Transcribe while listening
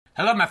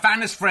Hello, my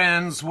finest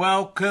friends.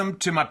 Welcome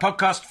to my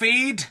podcast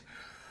feed,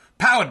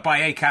 powered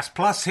by Acast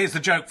Plus. Here's the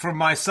joke from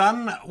my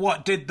son.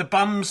 What did the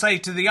bum say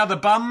to the other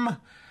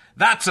bum?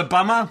 That's a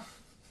bummer.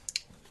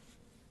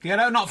 You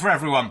know, not for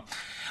everyone.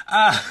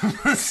 Look,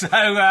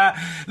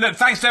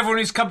 thanks to everyone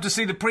who's come to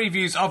see the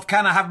previews of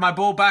Can I Have My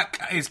Ball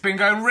Back? It's been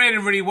going really,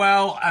 really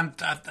well, and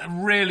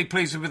I'm really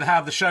pleased with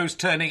how the show's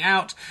turning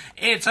out.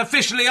 It's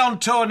officially on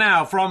tour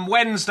now. From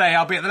Wednesday,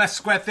 I'll be at the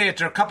Leicester Square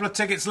Theatre. A couple of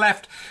tickets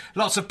left.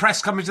 Lots of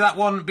press coming to that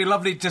one. It'd be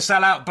lovely to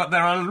sell out, but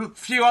there are a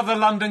few other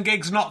London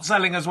gigs not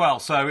selling as well.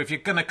 So if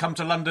you're going to come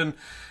to London,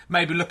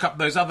 maybe look up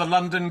those other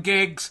London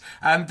gigs.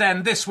 And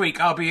then this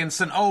week, I'll be in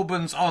St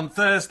Albans on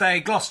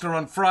Thursday, Gloucester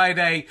on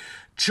Friday,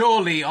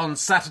 Chorley on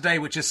Saturday,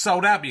 which is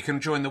sold out, but you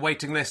can join the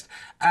waiting list,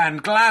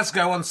 and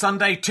Glasgow on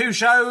Sunday. 2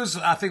 shows.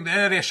 I think the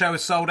earlier show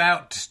is sold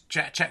out.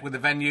 Check with the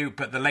venue,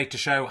 but the later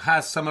show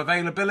has some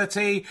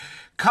availability.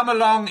 Come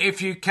along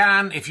if you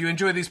can. If you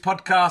enjoy these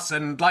podcasts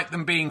and like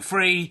them being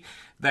free,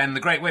 then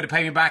the great way to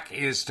pay me back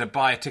is to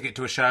buy a ticket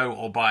to a show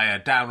or buy a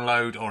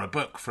download or a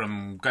book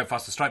from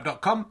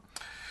gofasterstripe.com.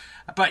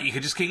 But you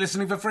can just keep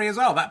listening for free as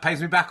well. That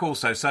pays me back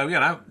also. So, you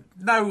know,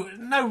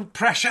 no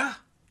pressure.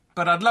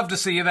 But I'd love to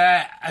see you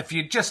there. If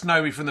you just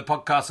know me from the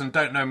podcast and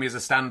don't know me as a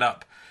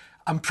stand-up,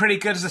 I'm pretty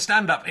good as a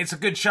stand-up. It's a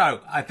good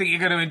show. I think you're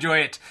going to enjoy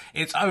it.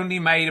 It's only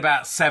made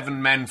about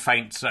 7 men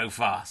faint so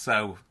far.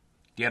 So,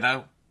 you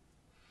know,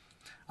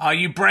 are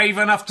you brave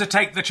enough to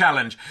take the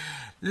challenge?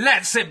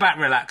 Let's sit back,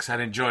 relax,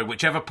 and enjoy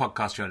whichever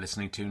podcast you're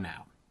listening to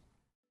now.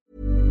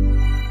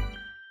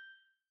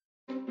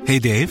 Hey,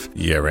 Dave.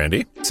 Yeah,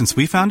 Randy. Since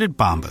we founded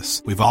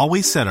Bombas, we've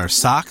always said our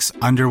socks,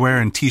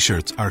 underwear, and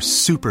T-shirts are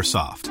super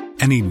soft.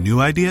 Any new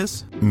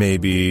ideas?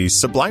 Maybe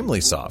sublimely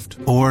soft.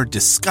 Or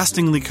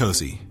disgustingly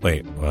cozy.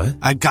 Wait, what?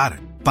 I got it.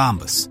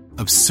 Bombas.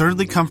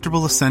 Absurdly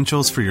comfortable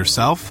essentials for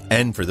yourself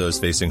and for those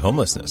facing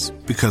homelessness.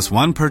 Because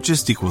one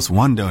purchased equals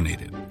one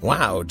donated.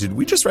 Wow, did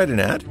we just write an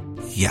ad?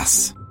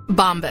 Yes.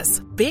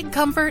 Bombas. Big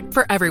comfort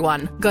for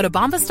everyone. Go to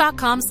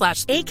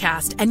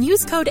bombas.com/ACAST and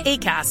use code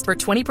ACAST for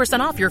 20%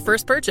 off your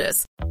first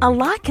purchase. A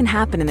lot can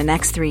happen in the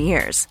next 3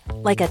 years.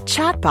 Like a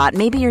chatbot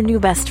may be your new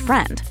best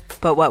friend.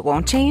 But what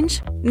won't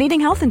change?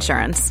 Needing health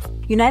insurance.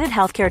 United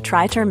Healthcare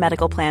Tri-Term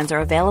Medical Plans are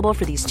available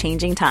for these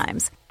changing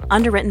times.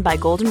 Underwritten by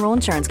Golden Rule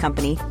Insurance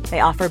Company, they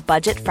offer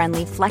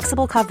budget-friendly,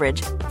 flexible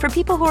coverage for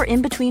people who are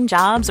in between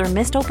jobs or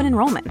missed open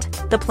enrollment.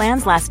 The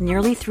plans last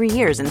nearly 3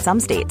 years in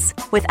some states,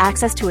 with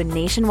access to a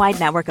nationwide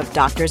network of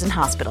doctors and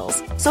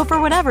hospitals. So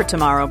for whatever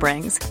tomorrow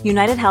brings,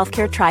 United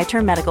Healthcare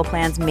Tri-Term Medical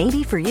Plans may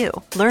be for you.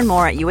 Learn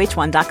more at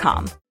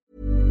uh1.com.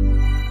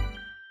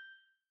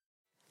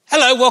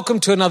 Hello, welcome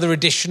to another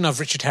edition of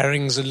Richard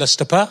Herring's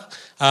Lustapa.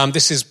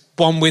 This is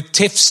one with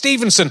Tiff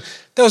Stevenson.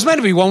 There was meant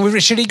to be one with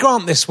Richard E.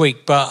 Grant this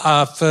week,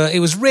 but it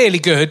was really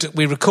good.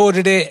 We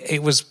recorded it.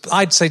 It was,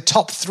 I'd say,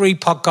 top 3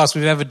 podcasts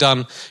we've ever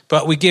done,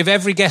 but we give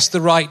every guest the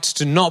right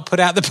to not put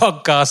out the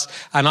podcast,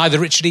 and either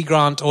Richard E.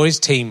 Grant or his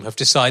team have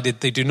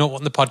decided they do not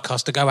want the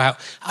podcast to go out,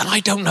 and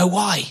I don't know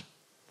why.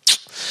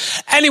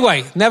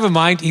 Anyway, never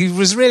mind. He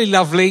was really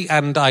lovely,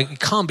 and it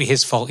can't be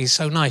his fault. He's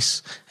so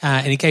nice.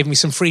 And he gave me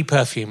some free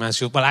perfume,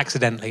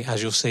 accidentally,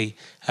 as you'll see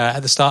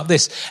at the start of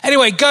this.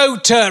 Anyway, go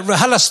to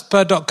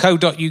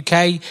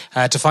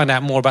rahaluspa.co.uk to find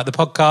out more about the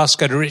podcast.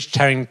 Go to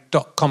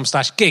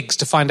richardherring.com/gigs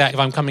to find out if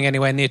I'm coming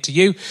anywhere near to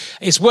you.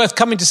 It's worth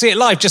coming to see it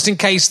live, just in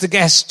case the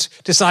guest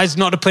decides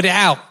not to put it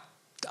out.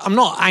 I'm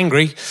not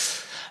angry.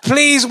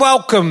 Please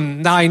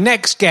welcome my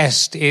next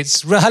guest.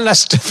 It's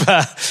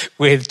RHLSTP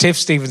with Tiff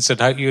Stevenson.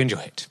 Hope you enjoy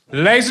it.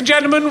 Ladies and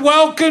gentlemen,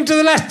 welcome to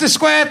the Leicester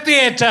Square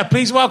Theatre.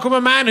 Please welcome a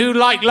man who,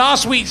 like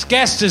last week's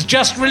guest, has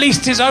just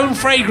released his own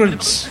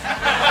fragrance.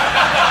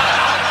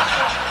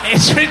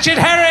 It's Richard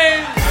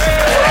Herring.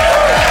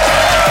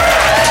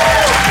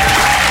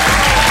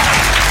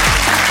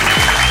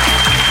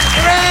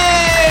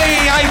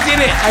 Hooray! I did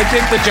it. I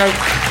did the joke.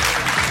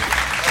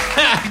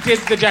 I did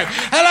the joke.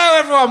 Hello,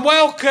 everyone.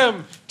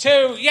 Welcome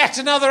to yet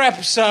another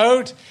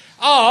episode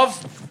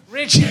of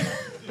Richard.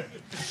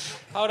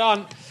 Hold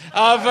on.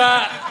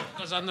 I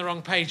was on the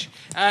wrong page.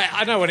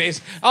 I know what it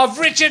is. Of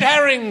Richard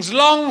Herring's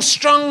long,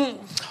 strong.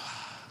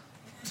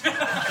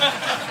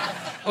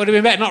 Would have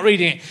been better not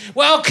reading it.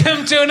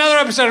 Welcome to another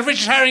episode of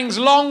Richard Herring's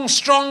long,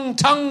 strong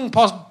tongue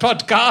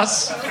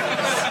podcast.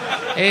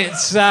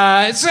 It's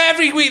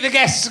every week the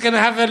guests are going to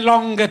have a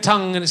longer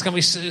tongue, and it's going to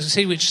be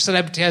see which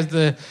celebrity has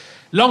the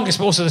longest,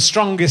 but also the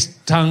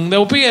strongest tongue. There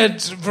will be a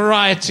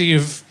variety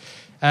of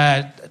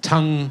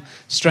tongue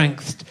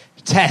strength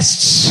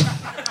tests.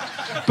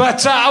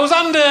 But I was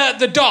under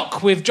the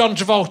dock with John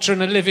Travolta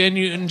and Olivia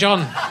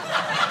Newton-John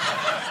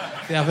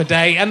the other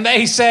day, and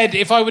they said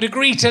if I would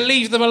agree to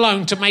leave them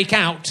alone to make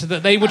out,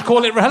 that they would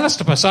call it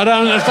RHLSTP. So I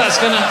don't know if that's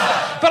going to...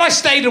 But I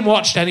stayed and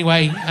watched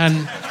anyway,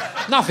 and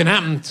nothing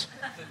happened.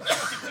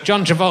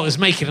 John Travolta's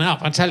making it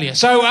up, I tell you.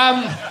 So,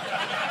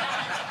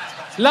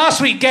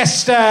 last week,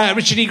 guest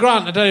Richard E.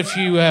 Grant. I don't know if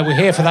you were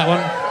here for that one.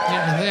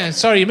 Yeah,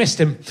 sorry you missed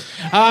him.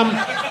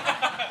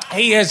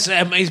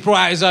 He's brought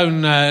out his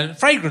own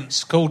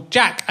fragrance called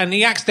Jack, and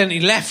he accidentally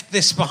left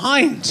this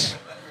behind.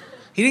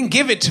 He didn't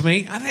give it to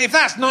me. If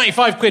that's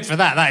 95 quid for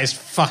that, that is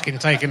fucking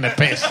taking the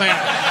piss. Look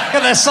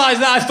at the size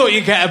of that. I thought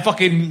you'd get a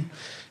fucking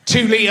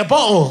 2-litre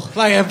bottle,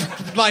 like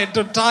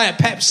a Diet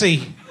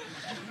Pepsi.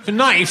 For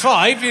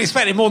 95, you'd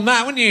expect it more than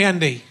that, wouldn't you,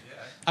 Andy?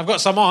 I've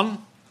got some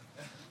on.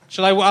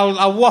 Shall I?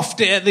 I'll waft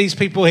it at these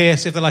people here,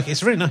 see if they like it.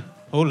 It's really nice.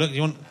 Oh, look,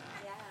 you want...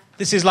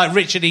 This is like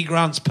Richard E.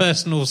 Grant's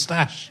personal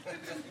stash.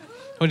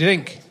 What do you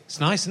think? It's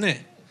nice, isn't it?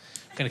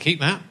 I'm going to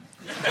keep that.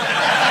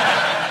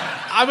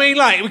 I mean,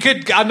 like, we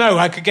could... I know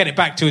I could get it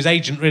back to his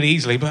agent really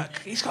easily, but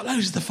he's got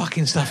loads of the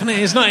fucking stuff, hasn't it?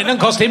 It doesn't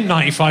cost him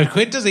 95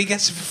 quid, does he? He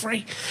gets it for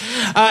free.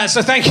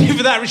 So thank you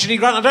for that, Richard E.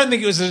 Grant. I don't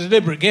think it was a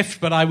deliberate gift,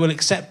 but I will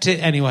accept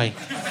it anyway.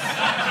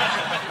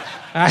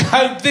 I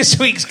hope this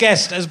week's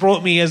guest has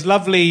brought me as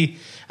lovely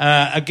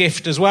a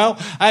gift as well.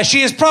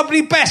 She is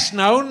probably best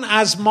known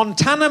as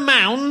Montana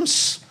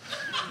Mounds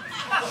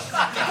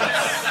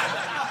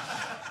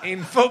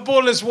in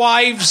Footballers'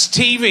 Wives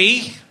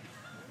TV.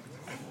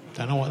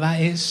 Don't know what that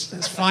is.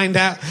 Let's find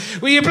out.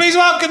 Will you please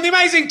welcome the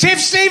amazing Tiff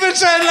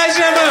Stevenson, ladies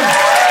and gentlemen?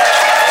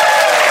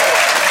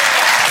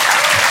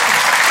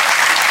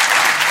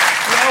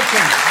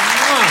 Welcome.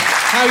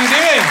 How are you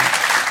doing?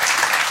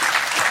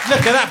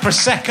 Look at that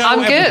Prosecco.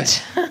 I'm good.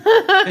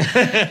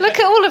 Look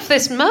at all of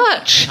this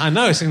merch. I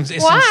know, it's insane.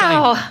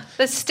 Wow.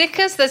 There's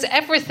stickers, there's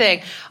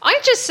everything. I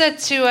just said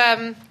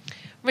to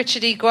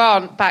Richard E.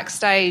 Grant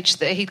backstage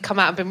that he'd come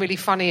out and been really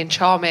funny and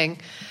charming,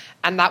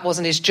 and that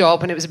wasn't his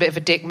job, and it was a bit of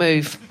a dick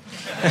move.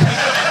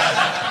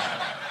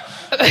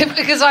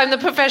 Because I'm the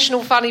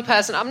professional funny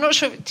person. I'm not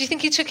sure. Do you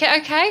think he took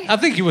it okay? I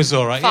think he was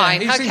all right.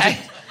 Fine, yeah.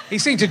 He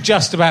seemed to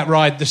just about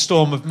ride the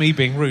storm of me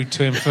being rude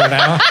to him for an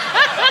hour.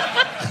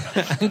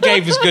 And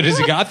gave as good as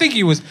he got. I think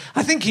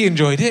he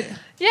enjoyed it.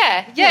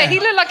 Yeah. He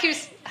looked like he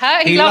was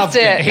hurt. He loved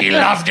it. He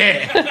loved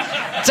it.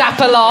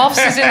 Dapper laughs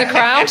is in the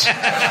crowd.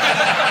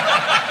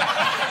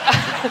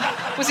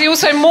 Was he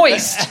also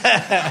moist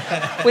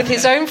with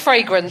his own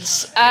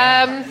fragrance?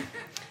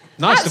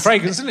 Nice, the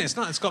fragrance, isn't it? It's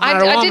got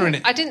marijuana in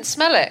it. I didn't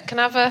smell it. Can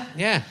I have a...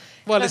 Yeah.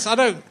 Well,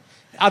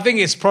 I think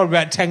it's probably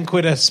about 10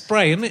 quid a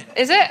spray, isn't it?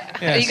 Is it?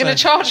 Yeah, Are you going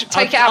to charge?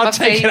 Take it out of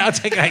my fee? I'll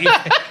take it out.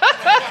 Yeah.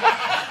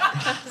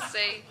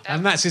 See,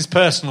 and that's his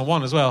personal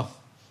one as well.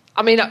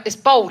 I mean, it's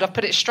bold. I've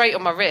put it straight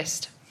on my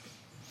wrist.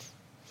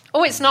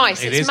 Oh, it's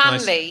nice. It's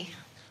manly.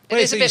 Nice. It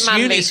is a bit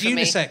manly it's for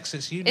me. Unisex.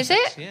 It's unisex. Is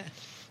it? Yeah.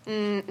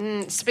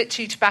 It's a bit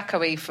too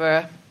tobacco-y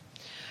for...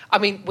 I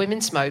mean,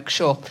 women smoke,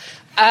 sure.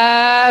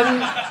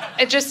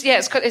 It just,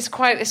 it's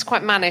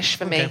quite mannish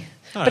for me. Right.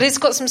 But it's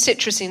got some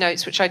citrusy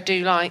notes, which I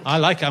do like. I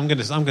like it. I'm going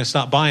to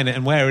start buying it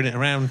and wearing it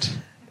around.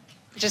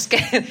 Just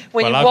get you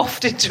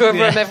waft into a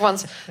room,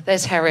 everyone's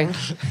there's herring,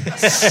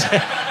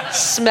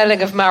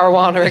 smelling of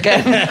marijuana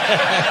again.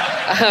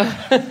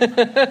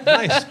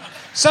 Nice.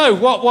 So,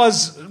 what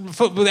was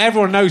football?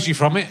 Everyone knows you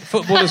from it.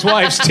 Footballers'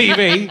 Wives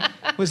TV.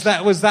 Was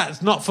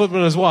that not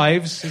Footballers'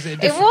 Wives? Is it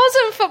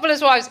wasn't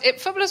Footballers' Wives.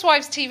 Footballers'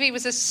 Wives TV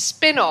was a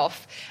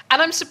spin-off,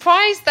 and I'm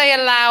surprised they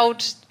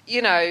allowed.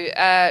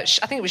 I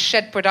think it was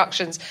Shed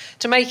Productions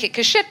to make it,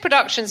 because Shed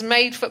Productions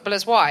made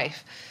Footballers'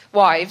 Wife.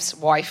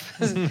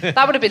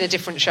 That would have been a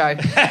different show.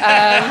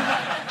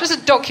 Just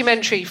a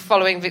documentary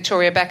following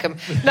Victoria Beckham.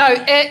 No,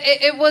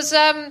 it was...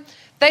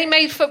 they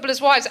made Footballers'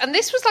 Wives, and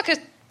this was like a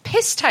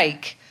piss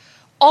take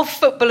of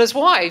Footballers'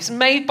 Wives,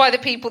 made by the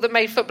people that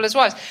made Footballers'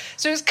 Wives.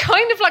 So it was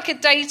kind of like a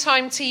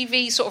daytime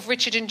TV, sort of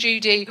Richard and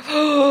Judy.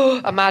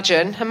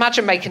 Imagine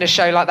making a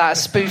show like that, a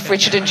spoof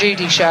Richard and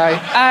Judy show.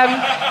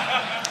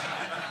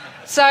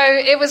 So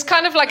it was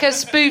kind of like a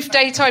spoof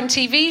daytime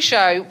TV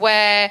show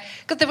where...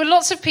 God, there were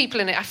lots of people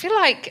in it. I feel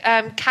like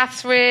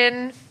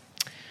Catherine...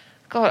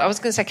 God, I was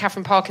going to say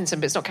Catherine Parkinson,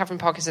 but it's not Catherine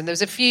Parkinson. There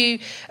was a few...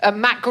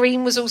 Matt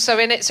Green was also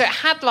in it. So it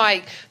had,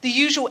 like, the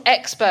usual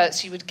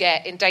experts you would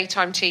get in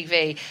daytime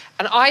TV.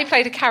 And I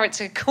played a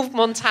character called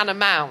Montana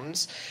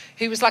Mounds,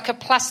 who was like a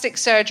plastic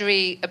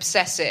surgery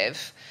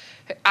obsessive.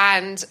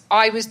 And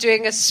I was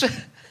doing a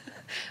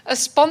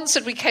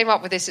sponsored... We came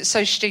up with this. It's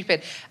so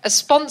stupid. A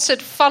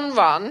sponsored fun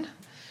run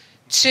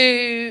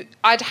to...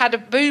 I'd had a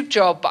boob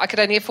job, but I could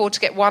only afford to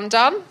get one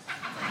done.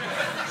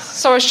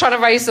 So I was trying to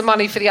raise the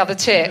money for the other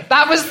tit.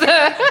 That was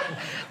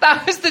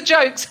the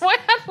joke. So I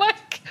had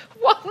like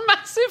one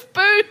massive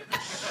boob.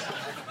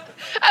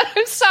 And I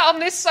was sat on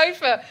this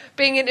sofa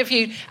being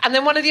interviewed. And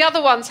then one of the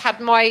other ones had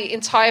my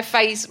entire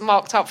face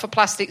marked up for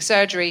plastic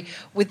surgery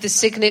with the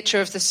signature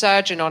of the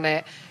surgeon on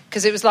it.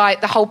 Because it was like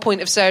the whole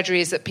point of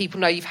surgery is that people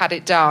know you've had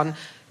it done.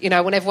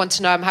 I want everyone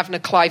to know I'm having a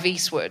Clive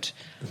Eastwood.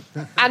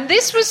 And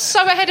this was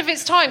so ahead of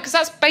its time, because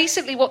that's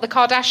basically what the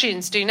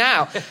Kardashians do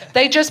now.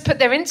 They just put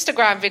their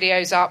Instagram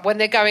videos up when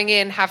they're going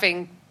in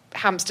having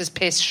hamster's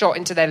piss shot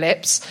into their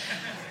lips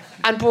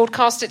and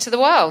broadcast it to the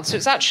world. So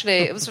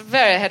it was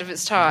very ahead of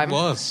its time. It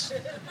was.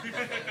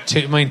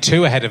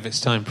 Too ahead of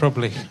its time,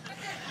 probably.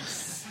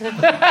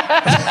 But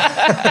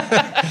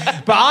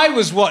I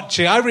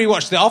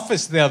rewatched The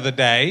Office the other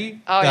day,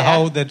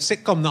 the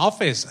sitcom The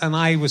Office, and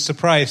I was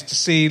surprised to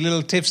see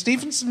little Tiff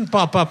Stevenson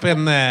pop up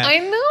in there. I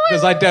know,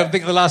 Because I don't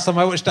think the last time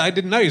I watched it, I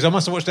didn't know you. So I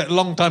must have watched it a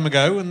long time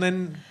ago, and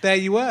then there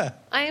you were.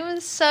 I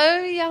was so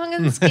young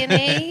and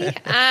skinny.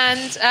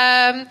 And,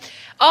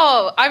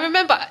 I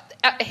remember...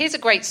 here's a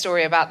great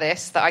story about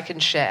this that I can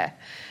share.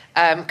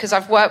 Because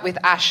I've worked with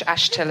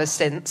Ash Tiller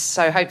since,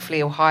 so hopefully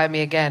he'll hire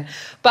me again.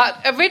 But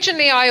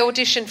originally I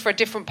auditioned for a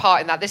different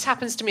part in that. This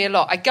happens to me a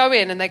lot. I go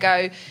in and they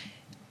go,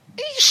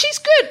 she's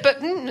good, but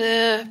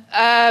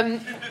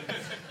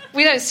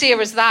we don't see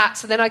her as that.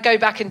 So then I go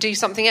back and do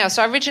something else.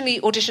 So I originally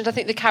auditioned, I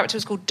think the character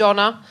was called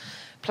Donna,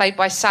 played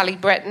by Sally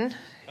Breton.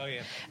 Oh,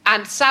 yeah.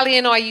 And Sally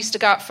and I used to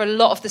go out for a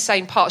lot of the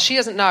same parts. She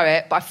doesn't know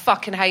it, but I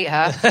fucking hate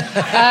her.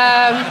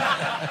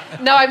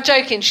 No, I'm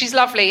joking. She's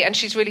lovely and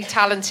she's really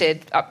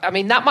talented. I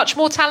mean, that much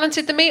more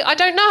talented than me? I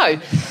don't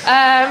know.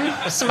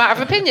 It's a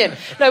matter of opinion.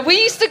 No,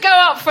 we used to go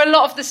out for a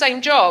lot of the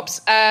same jobs.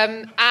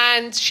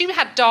 And she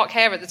had dark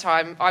hair at the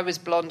time. I was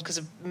blonde because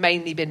I've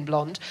mainly been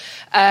blonde.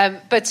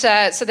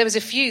 So there was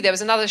a few. There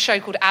was another show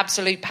called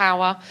Absolute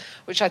Power,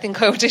 which I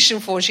think I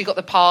auditioned for, and she got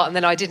the part, and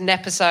then I did an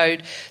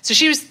episode. So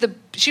she was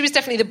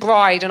definitely the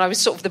bride, and I was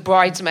sort of the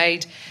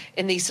bridesmaid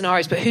in these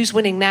scenarios. But who's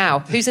winning now?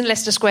 Who's in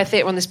Leicester Square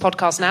Theatre on this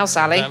podcast now,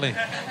 Sally? Sally.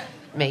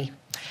 Me.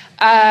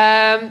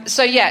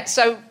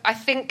 So I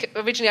think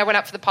originally I went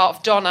out for the part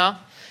of Donna.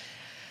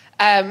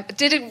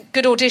 Did a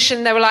good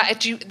audition. They were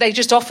like, they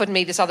just offered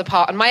me this other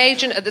part. And my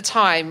agent at the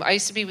time, I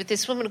used to be with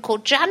this woman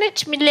called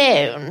Janet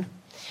Malone.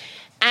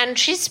 And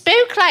she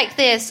spoke like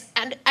this,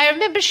 and I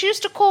remember she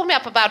used to call me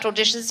up about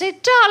auditions and say,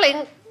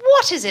 darling,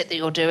 what is it that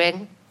you're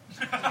doing?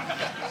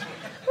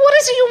 What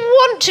is it you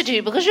want to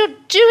do? Because you're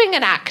doing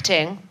an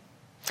acting.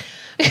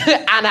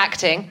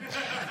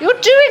 You're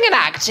doing an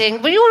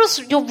acting, but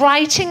you're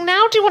writing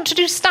now? Do you want to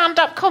do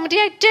stand-up comedy?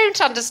 I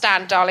don't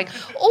understand, darling.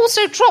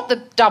 Also, drop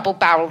the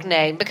double-barreled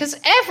name, because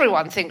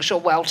everyone thinks you're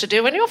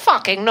well-to-do and you're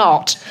fucking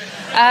not.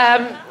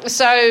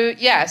 So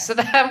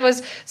that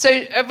was...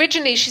 So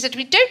originally she said to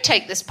me, don't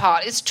take this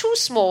part. It's too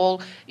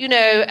small,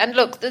 and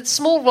look, the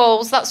small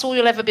roles, that's all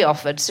you'll ever be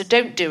offered, so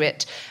don't do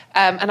it.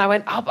 And I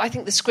went, I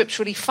think the script's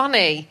really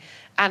funny,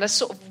 and I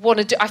sort of want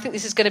to do... I think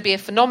this is going to be a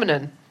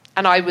phenomenon.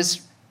 And I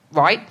was...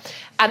 right.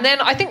 And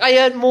then I think I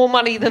earned more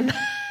money than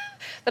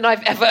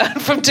I've ever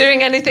earned from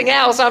doing anything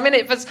else. I'm in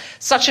it for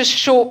such a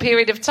short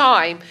period of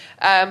time.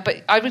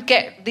 But I would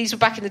get, these were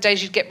back in the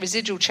days, you'd get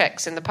residual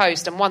checks in the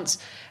post. And once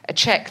a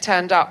check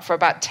turned up for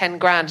about 10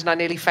 grand and I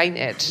nearly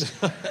fainted.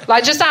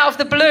 Like, just out of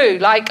the blue.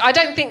 Like, I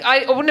don't think,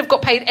 I wouldn't have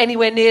got paid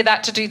anywhere near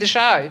that to do the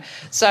show.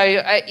 So,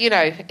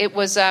 it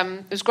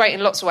was great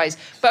in lots of ways.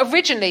 But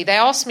originally, they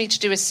asked me to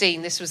do a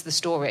scene. This was the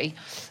story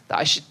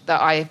that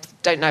I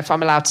don't know if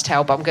I'm allowed to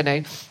tell, but I'm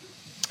going to.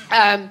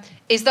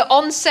 Is that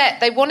on set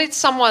they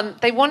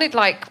wanted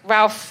like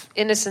Ralph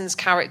Ineson's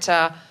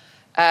character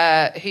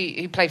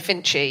who played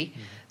Finchy.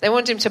 They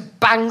wanted him to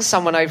bang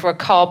someone over a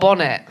car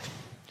bonnet.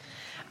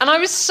 And I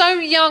was so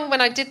young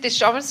when I did this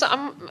show.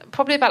 I'm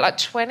probably about like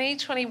 20,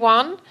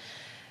 21.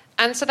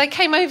 And so they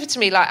came over to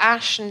me, like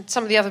Ash and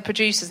some of the other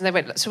producers, and they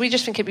went, so we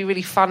just think it'd be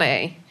really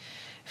funny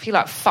if he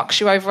like fucks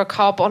you over a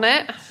car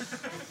bonnet.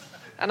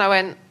 And I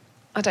went,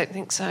 I don't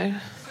think so.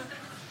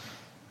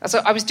 So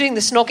I was doing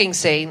the snogging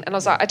scene, and I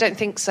was like, I don't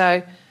think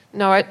so.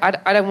 No, I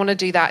don't want to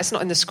do that. It's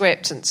not in the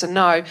script. And so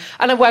no.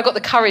 And then I got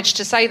the courage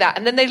to say that.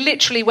 And then they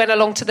literally went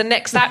along to the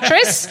next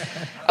actress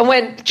and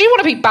went, do you want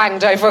to be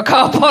banged over a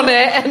car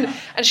bonnet?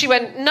 And she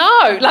went,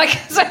 no. Like,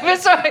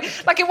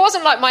 it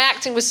wasn't like my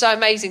acting was so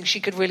amazing she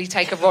could really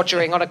take a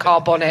rogering on a car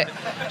bonnet.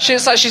 She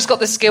was like, she's got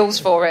the skills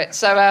for it.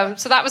 So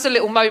that was a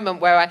little moment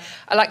where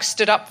I like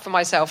stood up for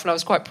myself, and I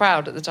was quite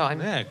proud at the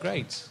time. Yeah,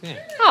 great. Yeah.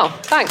 Oh,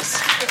 thanks.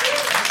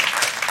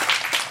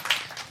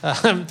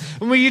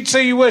 So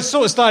you were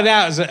sort of started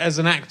out as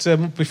an actor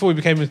before you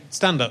became a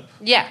stand-up?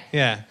 Yeah.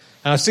 Yeah.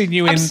 And I've seen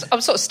you in...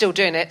 I'm sort of still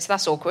doing it, so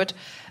that's awkward.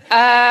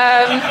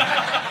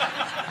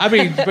 I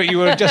mean, but you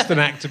were just an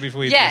actor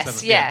before you did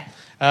stand-up. Yes,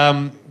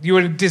 yeah. You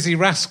were in a Dizzy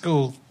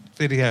Rascal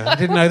video. I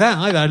didn't know that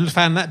either. I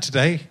found that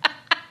today.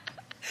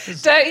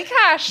 Dirty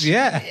Cash?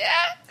 Yeah.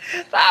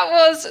 Yeah.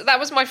 That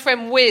was my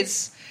friend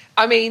Wiz.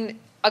 I mean,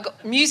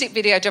 music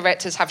video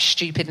directors have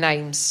stupid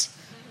names.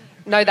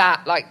 Know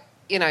that, like,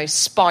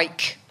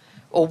 Spike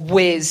or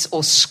Wiz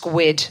or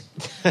Squid.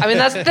 I mean,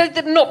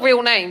 they're not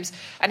real names.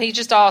 And he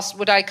just asked,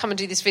 would I come and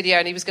do this video?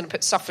 And he was going to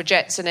put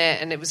suffragettes in it,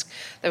 and they were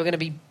going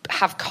to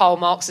have Karl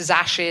Marx's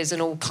ashes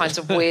and all kinds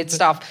of weird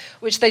stuff,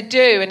 which they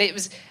do. And it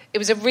was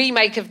a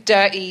remake of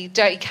Dirty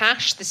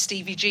Cash, the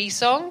Stevie G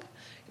song.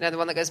 The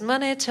one that goes,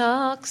 money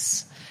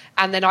talks.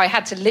 And then I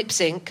had to lip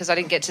sync because I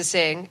didn't get to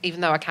sing,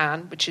 even though I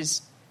can, which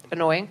is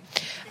annoying.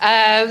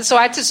 So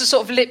I had to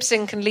sort of lip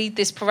sync and lead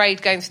this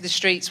parade going through the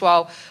streets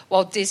while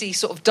Dizzy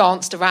sort of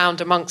danced around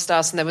amongst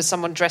us, and there was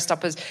someone dressed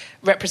up as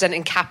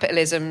representing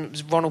capitalism. It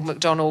was Ronald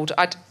McDonald.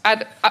 I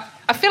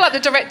feel like the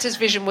director's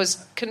vision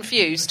was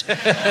confused. But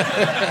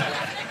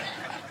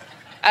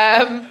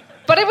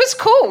it was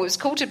cool. It was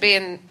cool to be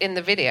in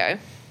the video.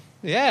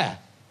 Yeah.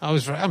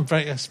 I'm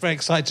very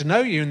excited to know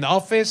you in the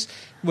office.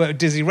 Worked with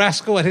Dizzy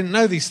Rascal. I didn't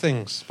know these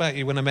things about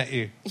you when I met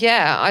you.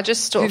 Yeah, I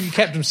just sort of... You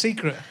kept them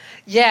secret.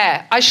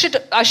 Yeah, I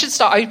should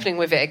start opening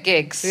with it at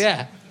gigs.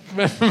 Yeah.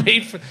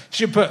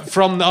 Should put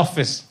 "from the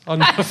office" on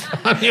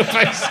your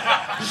face.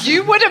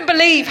 You wouldn't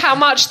believe how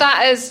much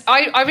that is.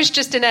 I was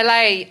just in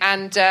LA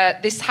and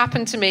this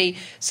happened to me.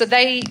 So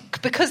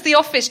because The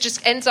Office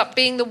just ends up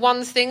being the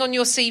one thing on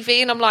your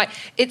CV, and I'm like,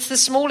 it's the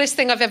smallest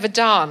thing I've ever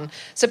done.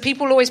 So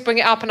people always bring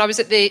it up, and I was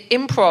at the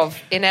Improv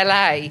in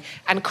LA,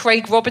 and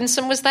Craig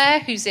Robinson was there,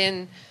 who's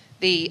in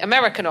the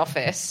American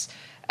Office,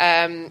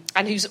 and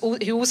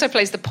who also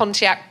plays the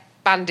Pontiac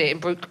Bandit in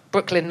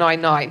Brooklyn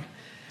Nine-Nine.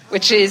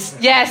 Which is,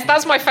 yes,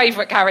 that's my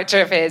favourite character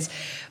of his.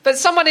 But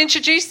someone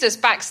introduced us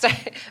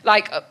backstage,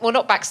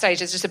 not backstage,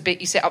 there's just a bit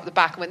you sit up the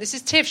back and went, this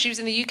is Tiff, she was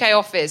in the UK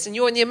office and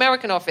you're in the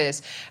American office.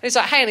 And he's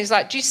like, hey, and he's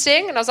like, do you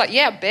sing? And I was like,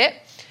 yeah, a bit.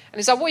 And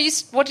he's like,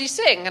 what do you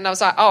sing? And I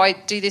was like, oh, I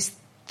do this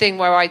thing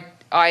where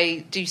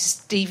I do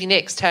Stevie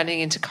Nicks turning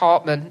into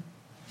Cartman.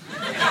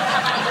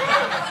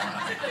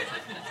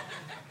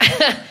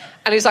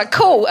 And he was like,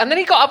 cool. And then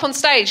he got up on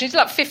stage. He did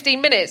like 15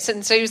 minutes.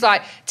 And so he was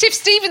like, Tiff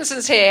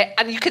Stevenson's here.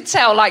 And you could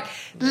tell, like,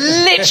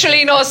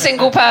 literally not a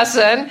single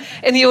person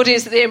in the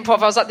audience at the Improv.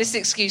 I was like, this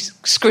is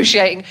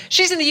excruciating.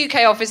 She's in the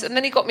UK office. And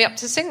then he got me up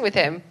to sing with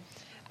him.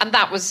 And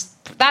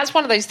that's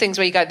one of those things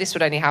where you go, this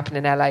would only happen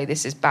in LA.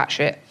 This is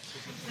batshit.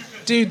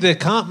 Do the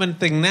Cartman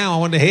thing now. I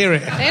want to hear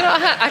it.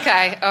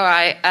 Okay, all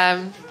right.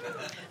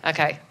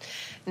 Okay.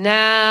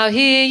 Now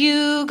here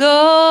you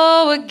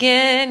go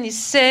again, you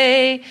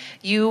say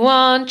you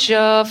want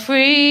your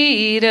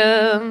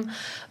freedom,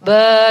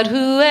 but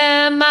who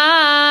am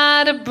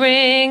I to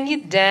bring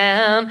you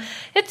down?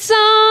 It's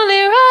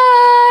only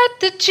right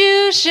that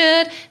you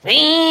should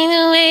be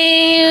the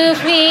way you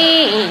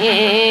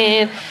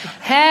feel.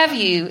 Have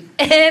you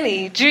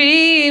any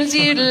dreams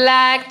you'd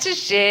like to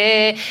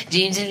share?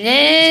 Dreams of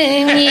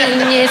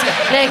loneliness,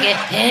 like a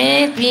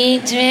happy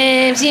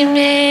dreams you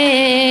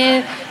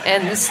made.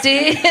 And the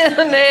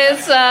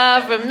stillness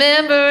of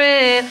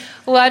remembering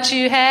what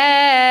you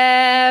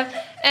have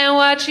and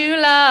what you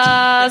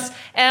lost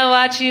and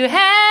what you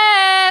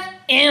have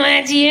and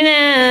what you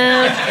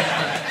lost.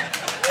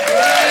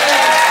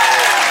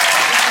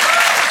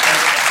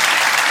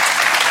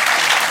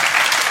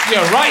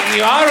 You're right,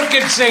 you are a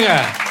good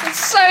singer.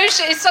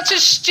 It's such a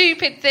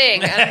stupid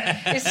thing.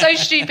 And it's so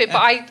stupid,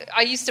 but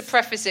I used to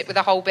preface it with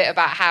a whole bit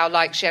about how,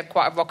 like, she had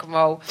quite a rock and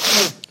roll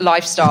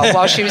lifestyle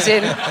while she was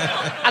in.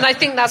 And I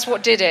think that's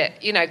what did it,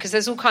 you know, because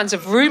there's all kinds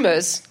of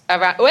rumours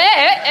around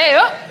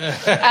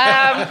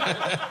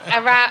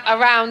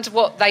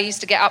what they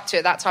used to get up to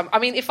at that time. I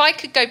mean, if I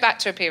could go back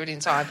to a period in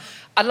time,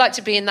 I'd like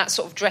to be in that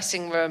sort of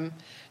dressing room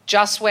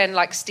just when,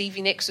 like,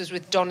 Stevie Nicks was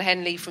with Don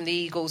Henley from the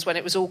Eagles, when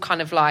it was all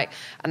kind of like,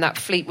 and that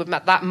Fleetwood,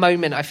 that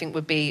moment, I think,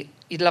 would be,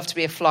 you'd love to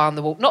be a fly on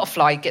the wall. Not a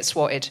fly, you'd get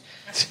swatted.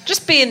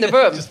 Just be in the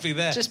room. Just be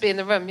there. Just be in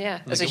the room, yeah,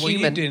 as a human. What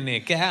are you doing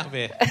here? Get out of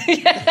here.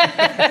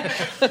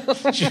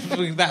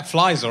 That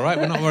fly's all right.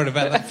 We're not worried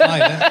about that fly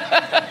there.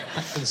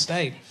 Back to the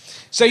stage.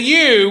 So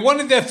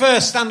one of the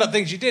first stand-up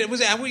things you did,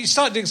 was it, you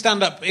started doing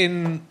stand-up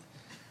in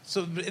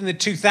the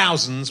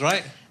 2000s,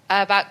 right?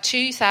 About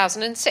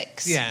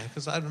 2006. Yeah,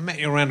 because I met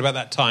you around about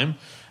that time.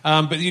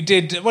 But you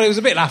did... Well, it was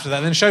a bit after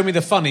that. Then Show Me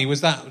the Funny.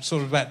 Was that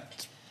sort of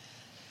about...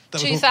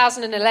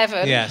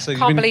 2011. Yeah, so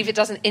can't believe it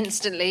doesn't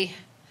instantly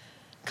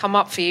come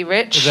up for you,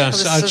 Rich. I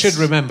should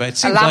remember. It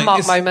seems a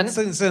landmark like moment.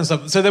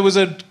 So there was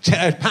a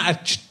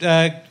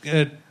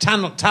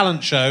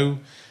talent show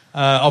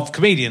of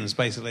comedians,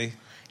 basically.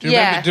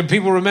 Remember, do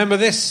people remember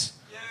this?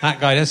 Yeah. That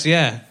guy does,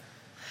 yeah.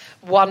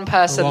 One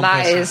person,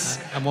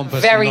 and one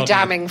person very nodding.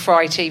 Damning for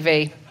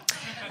ITV.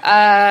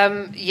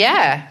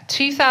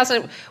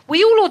 2000.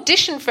 We all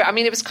auditioned for it. I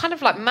mean, it was kind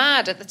of like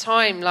mad at the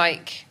time.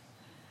 Like,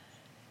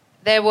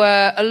 there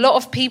were a lot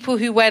of people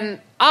who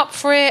went up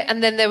for it,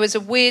 and then there was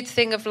a weird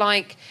thing of,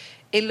 like,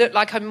 it looked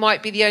like I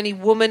might be the only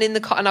woman in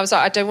the... And I was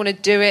like, I don't want to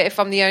do it if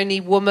I'm the only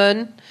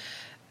woman.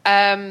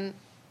 And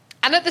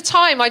at the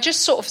time, I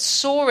just sort of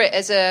saw it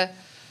as a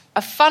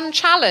fun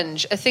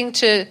challenge, a thing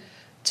to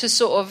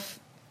sort of...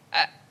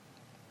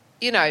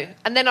 you know,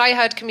 and then I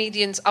heard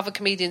other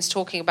comedians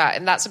talking about it,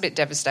 and that's a bit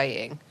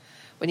devastating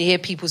when you hear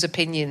people's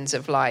opinions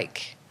of,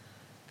 like,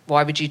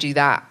 why would you do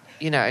that,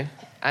 you know?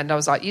 And I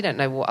was like, you don't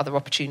know what other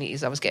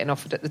opportunities I was getting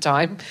offered at the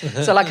time.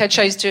 So, like, I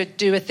chose to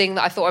do a thing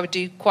that I thought I would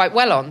do quite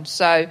well on.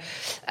 So,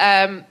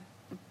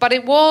 but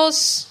it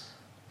was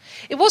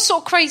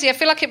sort of crazy. I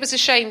feel like it was a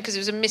shame because it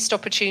was a missed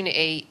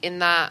opportunity in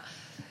that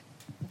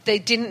they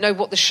didn't know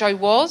what the show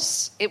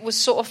was. It was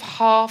sort of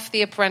half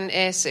The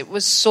Apprentice. It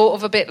was sort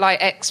of a bit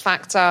like X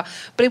Factor.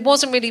 But it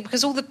wasn't really,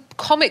 because all the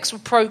comics were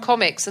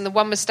pro-comics, and the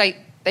one mistake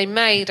they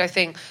made, I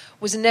think,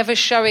 was never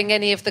showing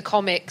any of the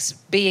comics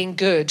being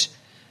good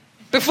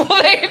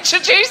before they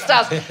introduced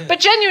us.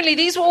 But genuinely,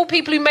 these were all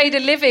people who made a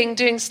living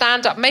doing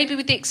stand-up, maybe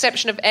with the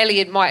exception of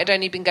Ellie. It might have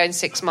only been going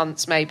 6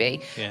 months,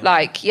 maybe. Yeah.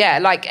 Like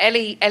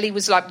Ellie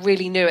was, like,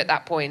 really new at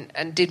that point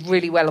and did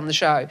really well on the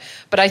show.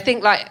 But I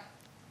think, like...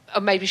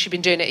 or maybe she'd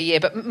been doing it a year,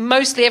 but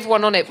mostly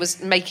everyone on it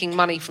was making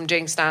money from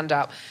doing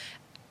stand-up.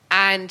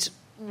 And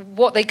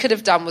what they could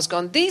have done was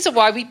gone, these are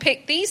why we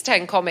picked these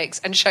 10 comics,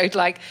 and showed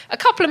like a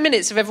couple of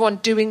minutes of everyone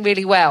doing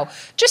really well,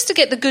 just to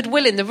get the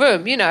goodwill in the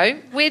room. You know,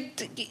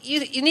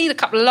 you need a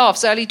couple of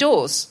laughs early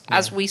doors,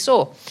 as we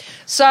saw.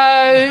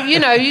 So, you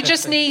know, you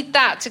just need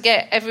that to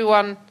get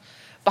everyone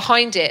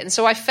behind it. And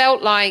so I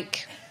felt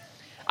like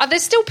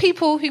there's still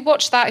people who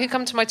watch that, who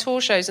come to my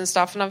tour shows and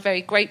stuff, and I'm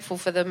very grateful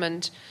for them.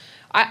 And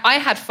I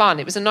had fun.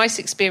 It was a nice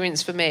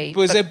experience for me.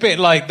 Was it a bit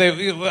like...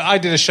 I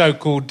did a show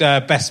called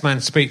Best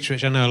Man Speech,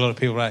 which I know a lot of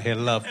people out here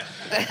love.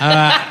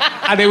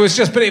 And it was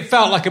just... But it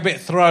felt like a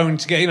bit thrown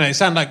together. You know, it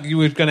sounded like you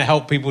were going to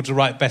help people to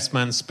write Best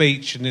Man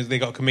Speech, and they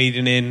got a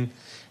comedian in.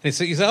 And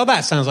you said,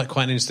 that sounds like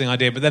quite an interesting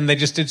idea. But then they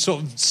just did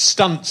sort of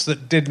stunts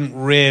that didn't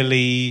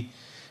really...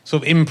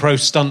 Sort of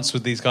improv stunts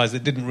with these guys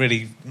that didn't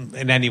really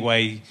in any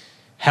way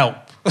help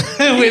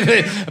with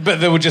it, but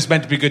they were just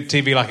meant to be good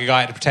TV, like a guy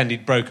had to pretend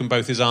he'd broken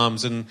both his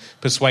arms and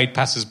persuade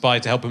passers-by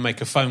to help him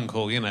make a phone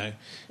call, you know.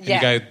 And you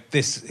go,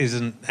 this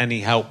isn't any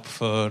help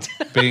for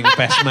being a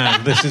best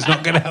man. This is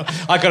not going to help.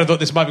 I kind of thought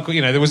this might be cool.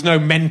 You know, there was no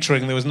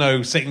mentoring, there was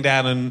no sitting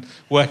down and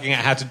working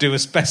out how to do a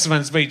best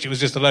man speech. It was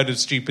just a load of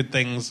stupid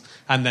things,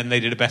 and then they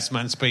did a best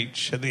man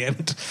speech at the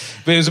end.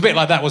 But it was a bit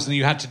like that, wasn't it?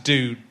 You had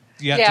to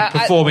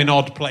perform in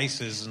odd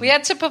places. We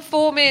had to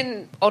perform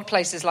in odd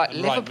places like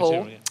Liverpool.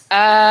 Material,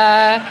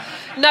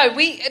 No,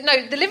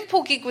 the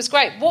Liverpool gig was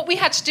great. What we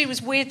had to do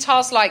was weird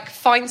tasks like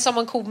find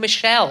someone called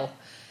Michelle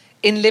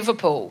in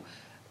Liverpool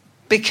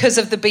because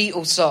of the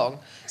Beatles song.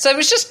 So it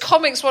was just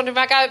comics wandering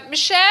around going,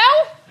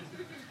 Michelle?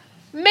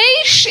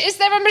 Mish? Is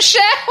there a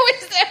Michelle?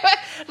 Is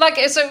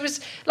there so it was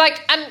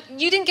like,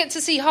 and you didn't get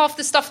to see half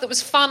the stuff that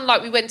was fun.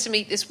 Like we went to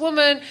meet this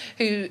woman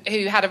who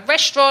had a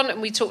restaurant,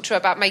 and we talked to her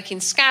about making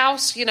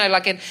scouse, you know,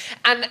 like and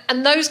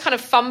those kind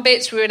of fun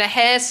bits. We were in a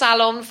hair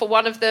salon for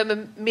one of them,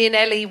 and me and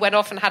Ellie went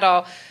off and had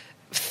our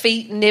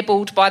feet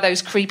nibbled by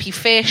those creepy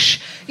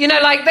fish. You know,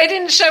 like they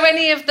didn't show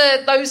any of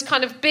those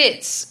kind of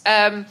bits.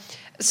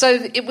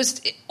 So it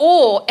was,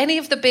 or any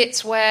of the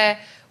bits where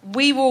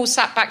we were all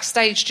sat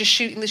backstage just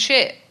shooting the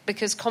shit,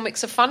 because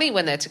comics are funny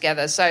when they're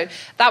together. So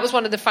that was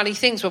one of the funny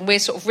things, when we're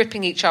sort of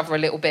ripping each other a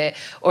little bit,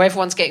 or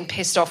everyone's getting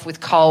pissed off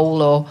with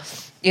Cole, or,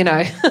 you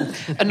know,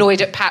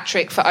 annoyed at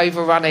Patrick for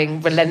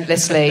overrunning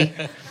relentlessly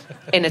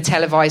in a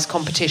televised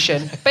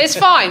competition. But it's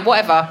fine,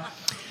 whatever.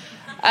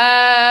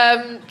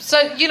 So,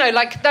 you know,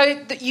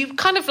 like, you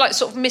kind of, like,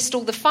 sort of missed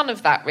all the fun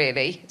of that,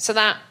 really. So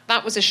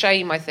that was a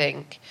shame, I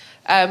think.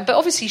 But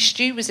obviously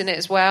Stu was in it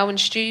as well, and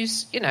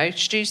Stu's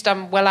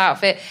done well out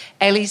of it.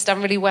 Ellie's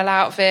done really well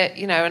out of it,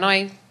 you know, and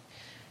I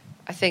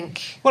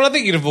think... Well, I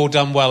think you'd have all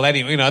done well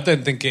anyway. You know, I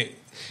don't think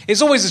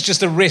it's always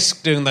just a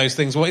risk doing those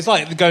things. Well, it's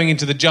like going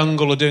into the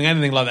jungle or doing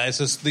anything like that. It's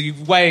just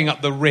weighing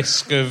up the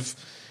risk of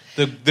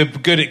the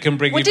good it can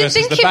bring you versus the bad it can bring. Well, do you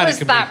think it was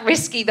that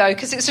risky, though?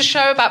 Because it's a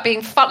show about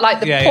being fun. Like,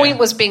 the point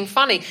was being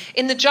funny.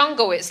 In the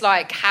jungle, it's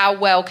like, how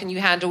well can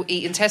you handle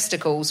eating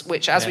testicles?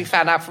 Which, as we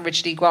found out from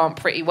Richard E. Grant,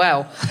 pretty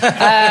well.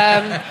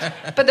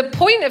 But the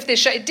point of this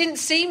show, it didn't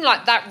seem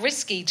like that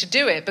risky to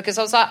do it, because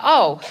I was like,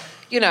 oh,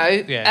 you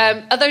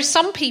know, although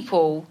some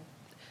people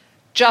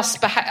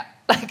just behave...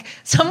 Like,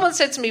 someone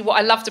said to me, what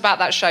I loved about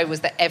that show was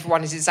that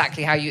everyone is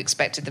exactly how you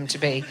expected them to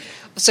be.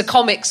 So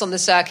comics on the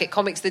circuit,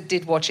 comics that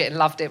did watch it and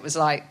loved it, was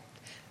like,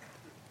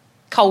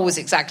 Cole was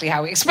exactly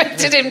how we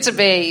expected him to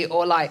be,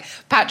 or like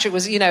Patrick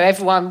was, you know,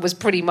 everyone was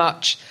pretty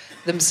much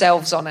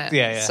themselves on it.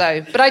 Yeah.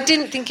 So, but I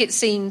didn't think it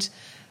seemed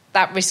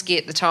that risky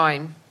at the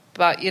time.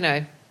 But, you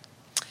know,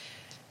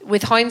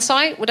 with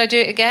hindsight, would I do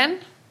it again?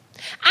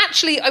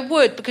 Actually, I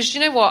would, because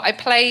you know what? I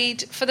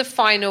played for the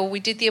final, we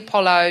did the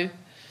Apollo,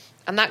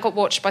 and that got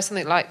watched by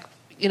something like,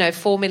 you know,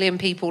 4 million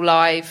people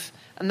live,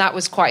 and that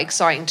was quite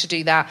exciting to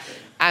do that.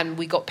 And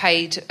we got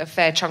paid a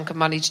fair chunk of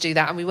money to do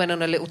that, and we went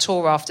on a little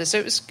tour after.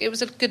 So it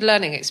was a good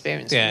learning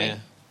experience for me. Yeah.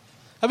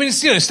 I mean,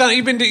 it's, you know,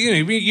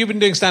 you've been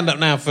doing stand-up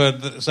now for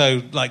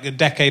like a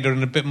decade or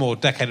a bit more,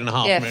 decade and a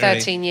half. Yeah, really.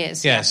 13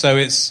 years. Yeah, so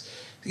it's,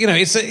 you know,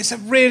 it's a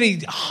really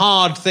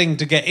hard thing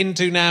to get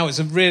into now. It's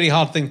a really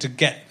hard thing to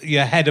get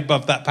your head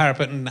above that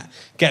parapet and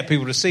get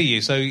people to see you.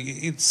 So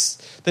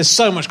there's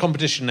so much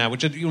competition now,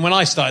 which when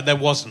I started there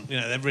wasn't. You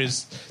know,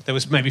 there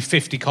was maybe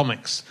 50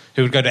 comics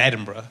who would go to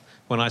Edinburgh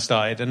when I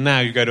started, and now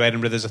you go to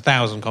Edinburgh, there's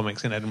 1,000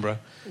 comics in Edinburgh.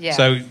 Yeah.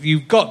 So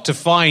you've got to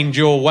find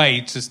your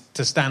way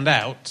to stand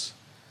out.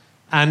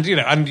 And, you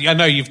know, and I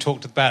know you've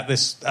talked about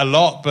this a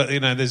lot, but, you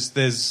know,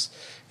 there's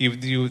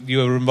you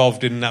were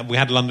involved in we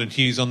had London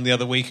Hughes on the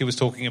other week who was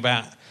talking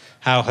about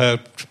how her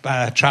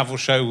travel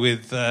show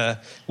with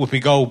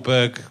Whoopi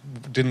Goldberg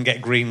didn't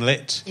get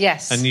greenlit.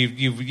 Yes. And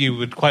you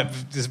were quite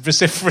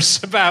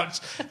vociferous about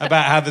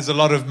how there's a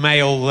lot of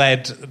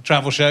male-led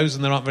travel shows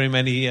and there aren't very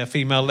many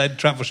female-led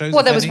travel shows.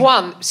 Well, there was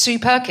one, Sue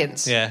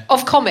Perkins, yeah.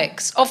 of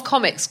comics.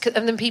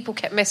 And then people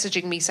kept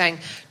messaging me saying,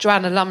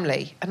 Joanna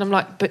Lumley. And I'm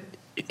like, but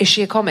is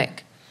she a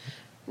comic?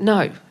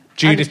 No.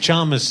 Judith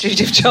Chalmers,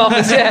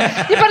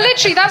 yeah. But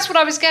literally, that's what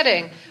I was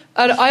getting.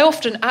 And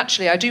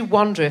I do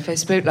wonder if I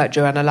spoke like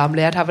Joanna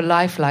Lumley, I'd have a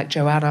life like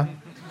Joanna.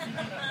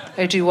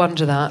 I do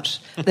wonder that.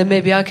 Then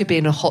maybe I could be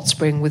in a hot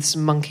spring with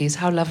some monkeys.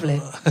 How lovely.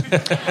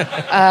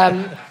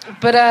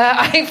 But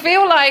I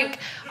feel like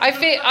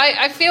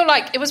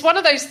it was one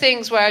of those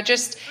things where I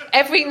just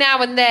every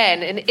now and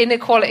then an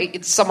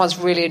inequality. Someone's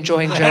really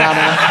enjoying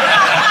Joanna.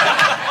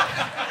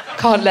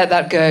 Can't let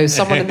that go.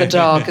 Someone in the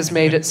dark has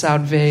made it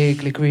sound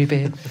vaguely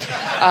creepy.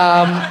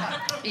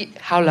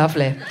 How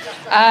lovely.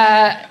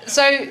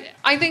 So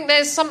I think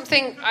there's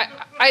something.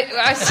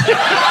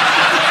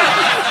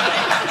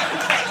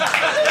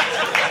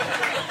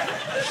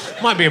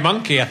 Might be a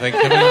monkey, I think.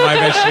 I mean, it might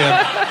be actually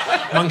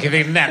a monkey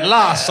thinking, that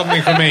last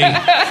something for me.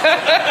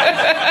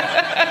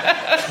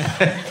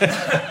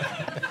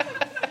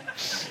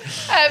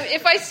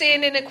 If I see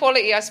an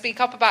inequality, I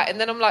speak up about it,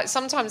 and then I'm like,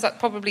 sometimes that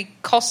probably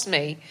costs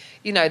me.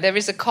 You know, there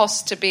is a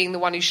cost to being the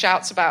one who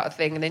shouts about a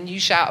thing, and then you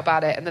shout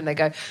about it, and then they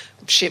go,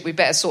 shit, we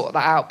better sort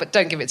that out, but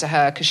don't give it to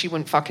her because she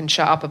wouldn't fucking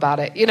shut up about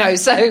it. You know,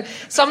 so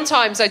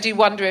sometimes I do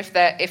wonder if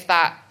there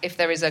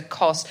is a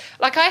cost.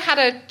 Like I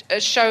had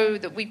a show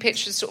that we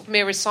pitched as sort of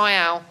Mira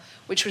Sayal,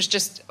 which was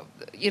just,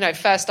 you know,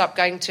 first up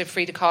going to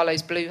Frida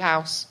Kahlo's Blue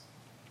House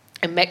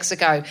in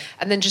Mexico,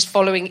 and then just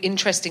following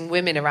interesting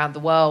women around the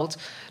world,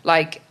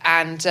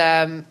 and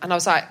I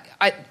was like,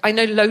 I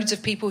know loads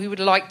of people who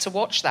would like to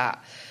watch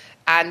that,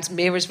 and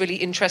Mira's really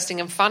interesting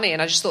and funny,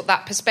 and I just thought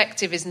that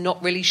perspective is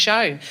not really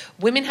shown.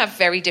 Women have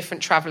very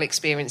different travel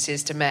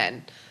experiences to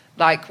men.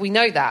 Like, we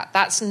know that.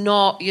 That's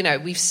not, you know,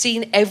 we've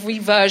seen every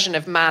version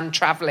of man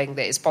travelling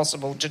that is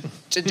possible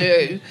to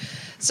do.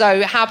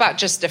 So how about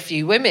just a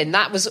few women?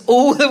 That was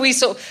all that we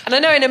saw. And I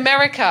know in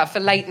America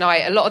for late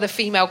night, a lot of the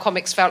female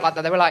comics felt like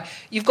that. They were like,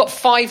 you've got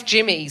 5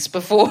 Jimmys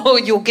before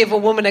you'll give a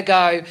woman a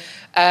go.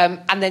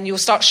 And then you'll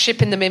start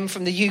shipping them in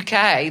from the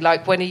UK.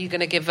 Like, when are you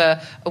going to give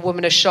a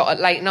woman a shot at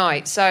late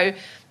night? So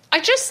I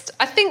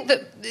think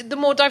that the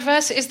more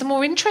diverse it is, the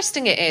more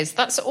interesting it is.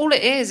 That's all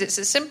it is. It's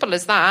as simple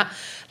as that.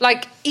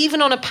 Like,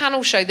 even on a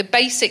panel show, the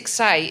basics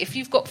say, if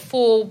you've got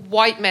 4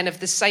 white men of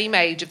the same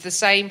age, of the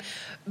same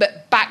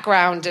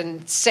background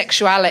and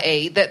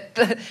sexuality,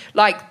 that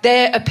like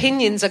their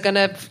opinions are going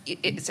to...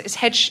 It's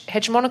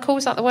hegemonical,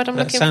 is that the word I'm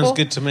looking for? That sounds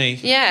good to me.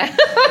 Yeah.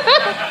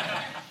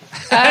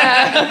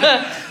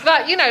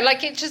 But, you know,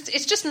 like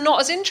it's just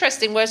not as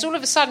interesting, whereas all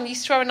of a sudden you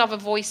throw another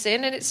voice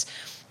in and it's...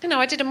 You know,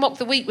 I did a Mock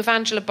the Week with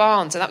Angela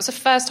Barnes, and that was the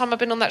first time I've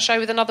been on that show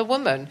with another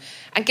woman.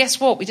 And guess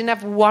what? We didn't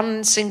have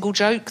one single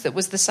joke that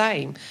was the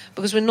same,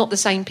 because we're not the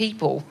same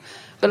people.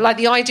 But, like,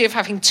 the idea of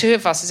having 2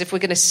 of us as if we're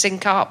going to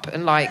sync up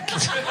and, like...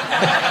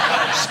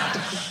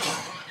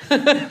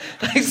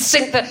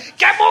 sync the...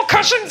 Get more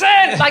cushions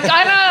in! Like,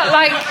 I don't know,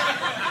 like...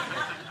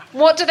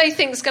 What do they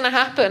think is going to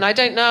happen? I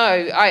don't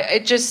know.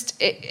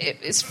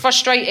 It's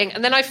frustrating.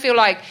 And then I feel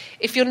like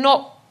if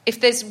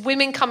there's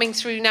women coming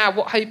through now,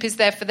 what hope is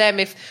there for them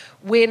if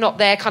we're not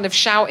there kind of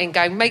shouting,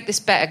 going, make this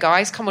better,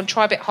 guys, come on,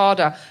 try a bit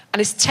harder.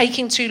 And it's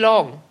taking too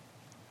long.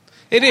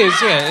 It is,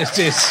 yeah, it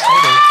is.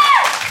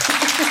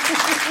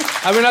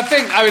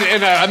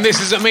 And this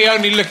is me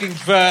only looking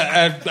for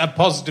a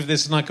positive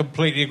this, and I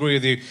completely agree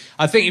with you.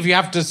 I think if you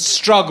have to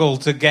struggle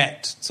to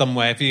get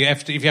somewhere, if you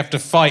have to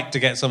fight to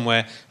get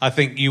somewhere, I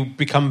think you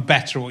become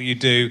better at what you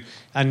do,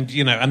 and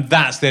you know, and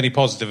that's the only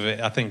positive of it.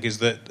 I think is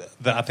that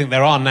I think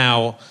there are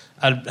now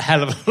a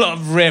hell of a lot of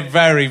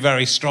very,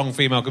 very strong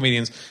female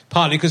comedians,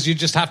 partly because you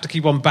just have to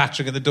keep on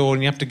battering at the door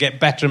and you have to get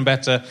better and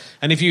better.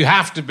 And if you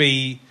have to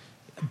be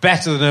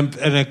better than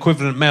an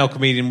equivalent male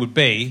comedian would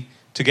be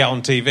to get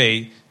on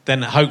TV,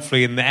 then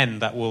hopefully in the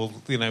end that will,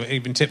 you know,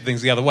 even tip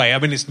things the other way. I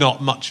mean, it's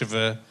not much of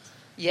a...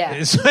 Yeah.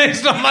 It's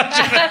not much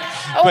of a...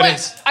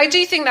 I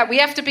do think that we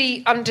have to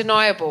be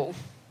undeniable.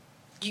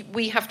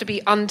 We have to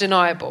be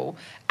undeniable.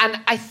 And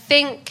I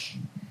think...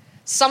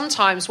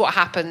 Sometimes what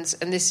happens,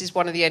 and this is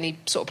one of the only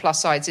sort of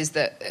plus sides, is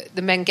that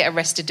the men get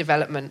arrested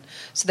development,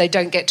 so they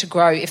don't get to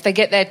grow. If they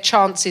get their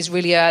chances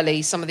really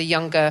early, some of the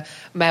younger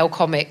male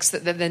comics,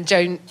 that then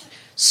don't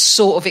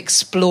sort of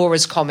explore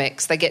as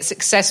comics. They get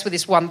success with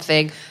this one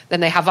thing, then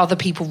they have other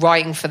people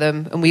writing for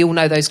them, and we all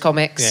know those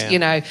comics. Yeah. You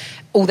know,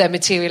 all their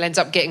material ends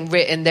up getting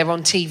written, they're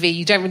on TV,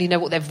 you don't really know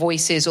what their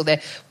voice is or their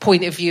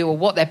point of view or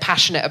what they're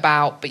passionate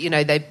about, but, you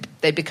know,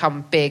 they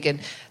become big, and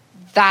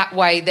that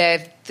way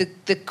the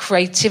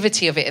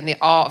creativity of it and the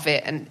art of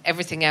it and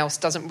everything else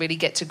doesn't really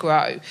get to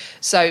grow.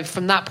 So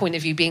from that point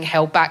of view, being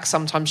held back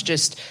sometimes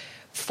just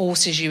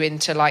forces you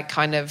into like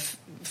kind of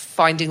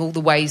finding all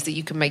the ways that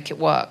you can make it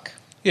work.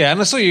 Yeah,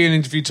 and I saw you in an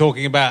interview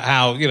talking about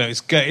how, you know,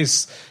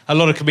 it's a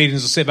lot of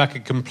comedians will sit back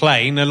and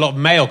complain, a lot of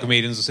male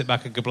comedians will sit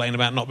back and complain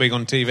about not being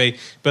on TV,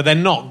 but they're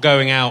not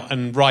going out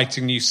and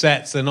writing new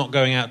sets, they're not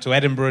going out to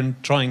Edinburgh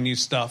and trying new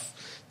stuff.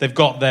 They've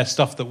got their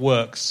stuff that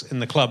works in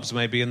the clubs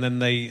maybe, and then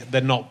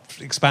they're not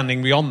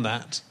expanding beyond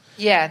that.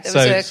 Yeah, there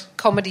was a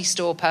comedy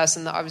store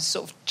person that I was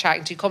sort of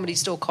chatting to, comedy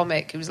store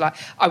comic, who was like,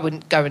 I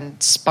wouldn't go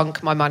and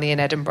spunk my money in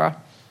Edinburgh.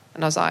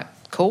 And I was like,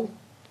 cool.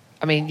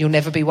 I mean, you'll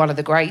never be one of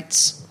the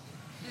greats.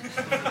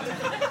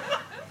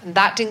 And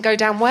that didn't go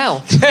down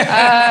well.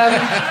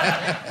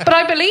 But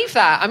I believe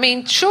that. I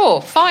mean,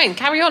 sure, fine,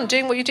 carry on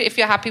doing what you do. If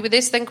you're happy with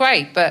this, then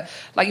great. But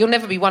like, you'll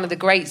never be one of the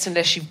greats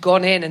unless you've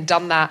gone in and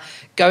done that,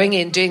 going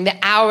in, doing the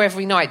hour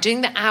every night,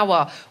 doing the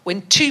hour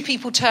when 2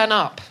 people turn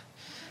up.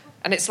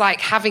 And it's like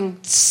having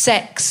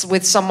sex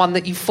with someone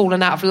that you've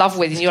fallen out of love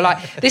with. And you're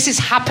like, this is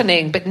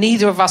happening, but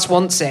neither of us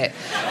wants it.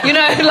 You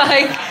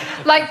know,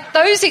 like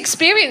those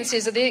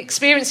experiences are the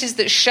experiences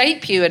that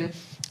shape you and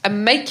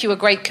make you a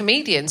great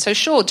comedian. So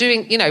sure,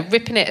 doing, you know,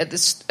 ripping it at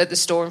the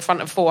store in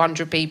front of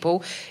 400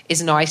 people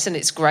is nice and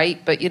it's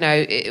great. But, you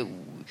know,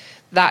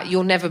 that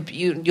you'll never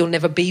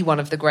be one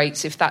of the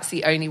greats if that's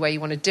the only way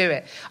you want to do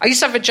it. I used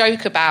to have a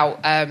joke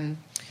about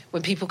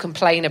when people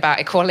complain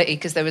about equality,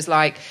 because there was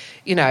like,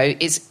 you know,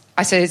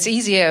 I said it's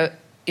easier,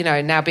 you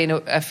know, now being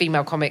a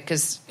female comic,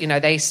 because, you know,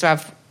 they used to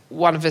have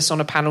one of us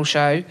on a panel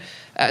show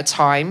at a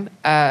time,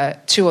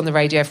 2 on the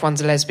radio if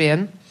one's a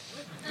lesbian.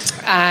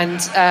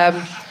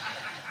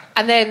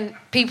 And then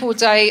people would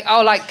say,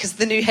 oh, like, because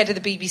the new head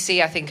of the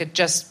BBC, I think,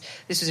 this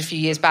was a few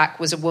years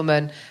back, was a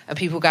woman, and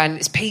people were going,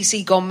 it's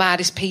PC gone mad,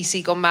 it's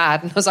PC gone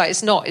mad. And I was like,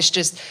 it's not, it's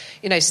just,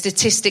 you know,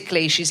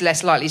 statistically, she's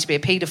less likely to be a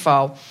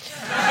paedophile.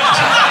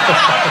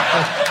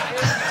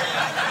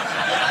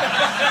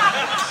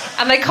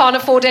 And they can't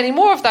afford any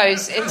more of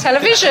those in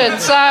television.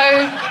 So,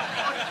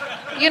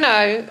 you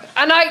know,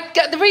 and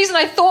the reason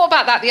I thought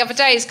about that the other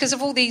day is because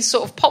of all these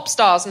sort of pop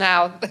stars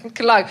now.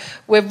 Like,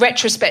 we're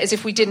retrospect as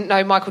if we didn't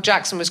know Michael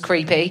Jackson was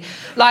creepy.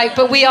 Like,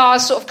 but we are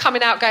sort of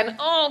coming out going,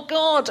 oh,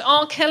 God,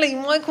 R. Kelly,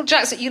 Michael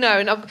Jackson, you know.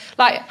 And I'm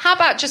like, how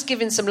about just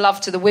giving some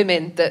love to the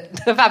women that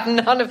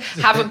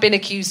haven't been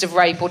accused of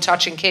rape or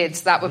touching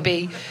kids? That would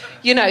be,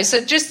 you know,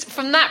 so just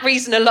from that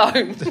reason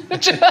alone,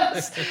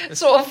 just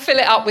sort of fill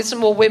it up with some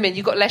more women.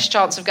 You've got less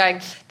chance of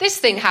going, this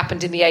thing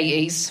happened in the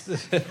 80s.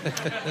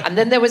 And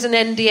then there was an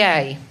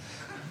NDA.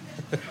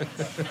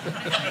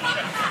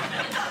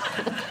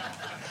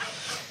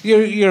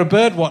 You're a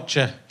bird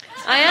watcher.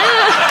 I am.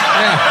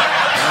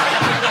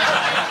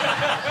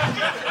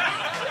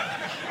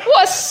 Yeah.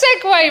 What a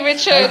segue,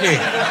 Richard. Thank you.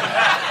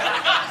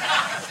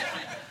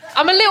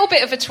 I'm a little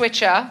bit of a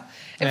twitcher.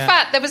 In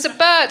fact, there was a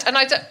bird, and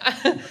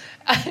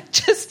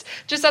just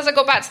as I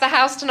got back to the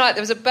house tonight,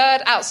 there was a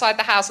bird outside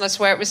the house, and I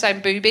swear it was saying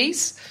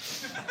boobies.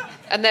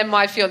 And then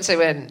my fiancé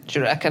went, do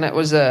you reckon it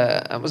was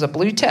a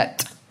blue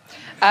tit?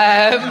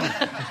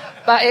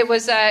 But it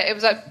was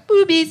like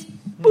boobies,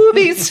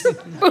 boobies,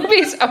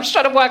 boobies. I was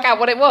trying to work out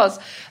what it was.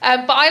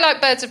 But I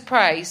like birds of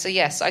prey, so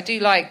yes, I do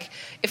like.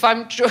 If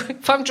I'm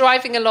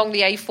driving along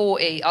the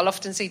A40, I'll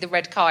often see the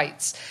red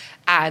kites,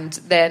 and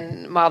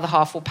then my other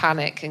half will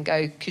panic and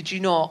go, "Could you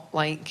not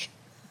like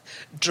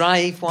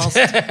drive whilst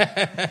you know,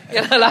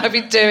 like I've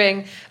been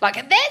doing like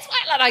and there's why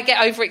like I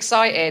get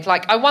overexcited.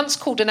 Like I once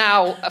called an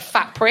owl a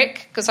fat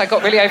prick because I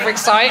got really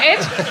overexcited.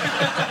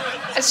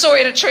 I saw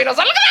it in a tree and I was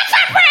like, look at that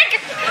fat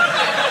prick!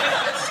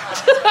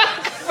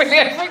 I got really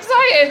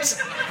overexcited.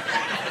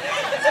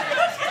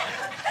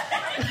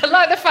 I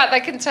like the fact they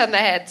can turn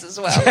their heads as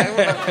well.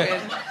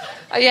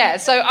 Yeah,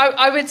 so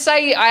I would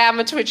say I am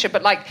a twitcher,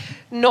 but like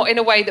not in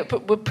a way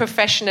that would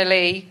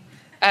professionally.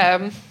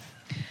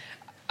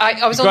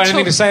 I was on. Got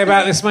anything to say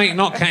about this, mate?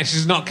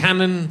 She's not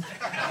canon.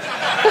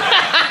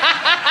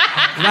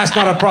 That's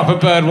not a proper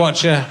bird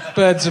watcher.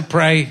 Birds of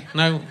prey.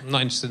 No, I'm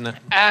not interested in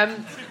that.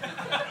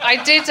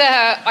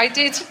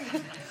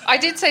 I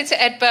did say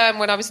to Ed Byrne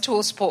when I was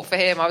tour support for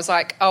him, I was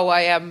like,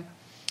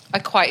 I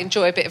quite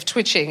enjoy a bit of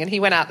twitching, and he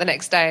went out the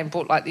next day and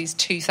bought like these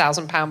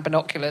 £2,000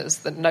 binoculars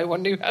that no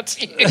one knew how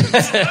to use.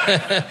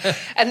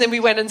 And then we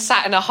went and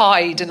sat in a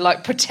hide and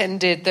like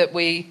pretended that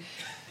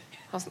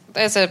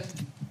there's a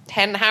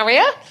hen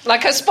harrier.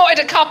 Like I spotted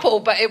a couple,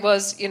 but it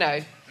was, you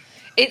know,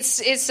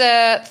 it's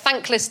a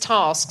thankless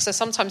task. So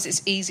sometimes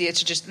it's easier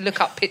to just look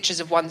up pictures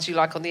of ones you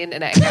like on the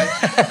internet and go,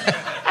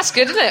 that's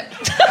good, isn't it?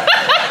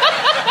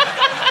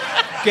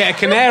 Get a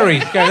canary.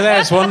 Go,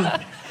 there's one.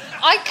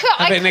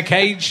 Have it in a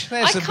cage.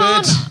 There's a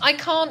bird. I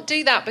can't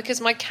do that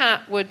because my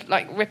cat would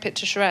like rip it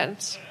to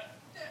shreds.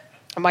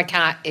 And my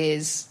cat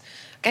is.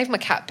 I gave my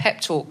cat a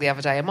pep talk the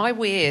other day. Am I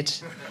weird?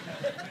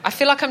 I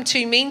feel like I'm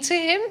too mean to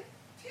him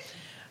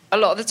a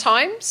lot of the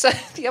time. So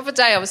the other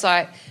day I was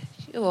like,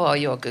 "Oh,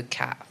 you're a good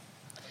cat.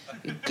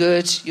 You're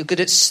good. You're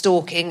good at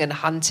stalking and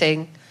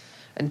hunting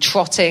and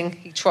trotting."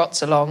 He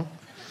trots along.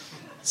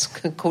 Let's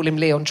call him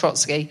Leon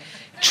Trotsky.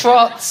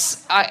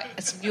 Trots.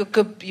 You're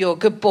good. You're a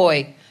good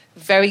boy.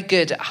 Very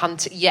good at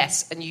hunting,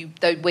 yes. And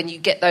when you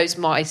get those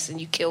mice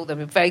and you kill them,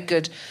 you're very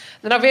good. And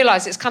then I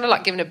realised it's kind of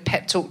like giving a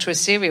pep talk to a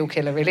serial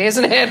killer, really,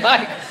 isn't it?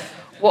 Like,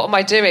 what am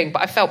I doing?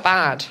 But I felt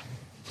bad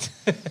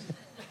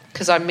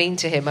because I'm mean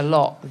to him a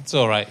lot. It's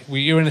all right.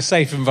 You're in a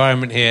safe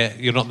environment here.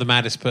 You're not the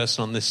maddest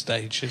person on this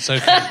stage. It's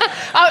okay.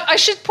 I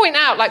should point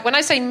out, like, when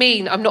I say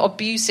mean, I'm not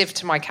abusive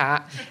to my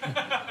cat.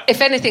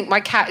 If anything, my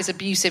cat is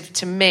abusive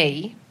to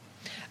me.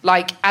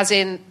 Like, as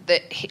in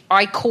that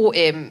I caught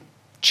him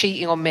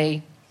cheating on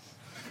me.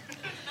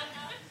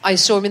 I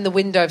saw him in the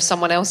window of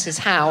someone else's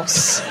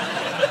house.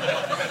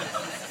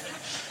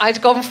 I'd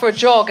gone for a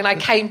jog and I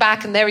came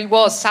back and there he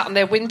was, sat on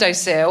their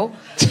windowsill.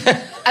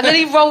 And then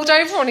he rolled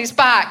over on his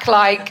back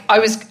like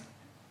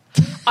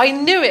I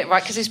knew it,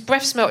 right, because his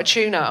breath smelled of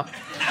tuna.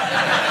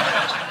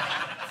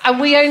 And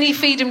we only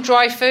feed him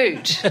dry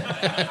food.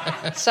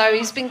 So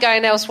he's been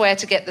going elsewhere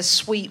to get the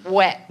sweet,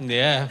 wet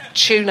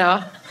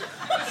tuna.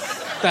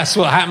 That's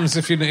what happens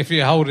if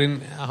you're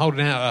holding out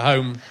at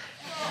home.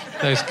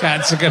 Those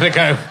cats are going to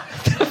go.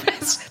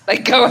 They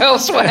go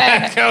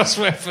elsewhere. Go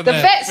elsewhere for the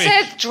vet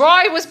said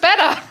dry was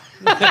better.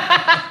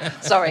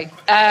 Sorry.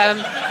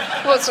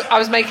 I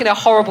was making a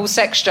horrible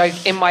sex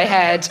joke in my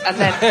head, and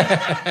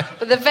then,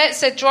 but the vet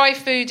said dry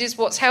food is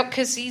what's helped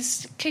because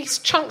he's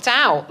chunked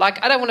out.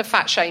 Like, I don't want to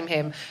fat shame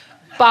him,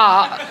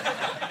 but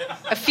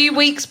a few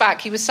weeks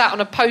back he was sat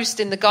on a post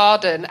in the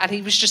garden and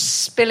he was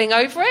just spilling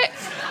over it.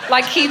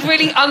 Like, he'd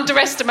really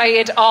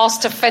underestimated arse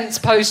to fence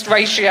post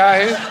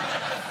ratio,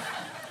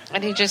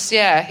 and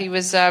he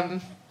was.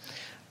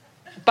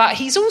 But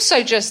he's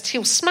also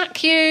he'll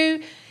smack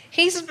you.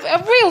 He's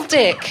a real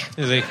dick.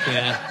 Is he?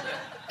 Yeah.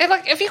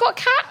 Like, have you got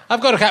a cat?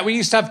 I've got a cat. We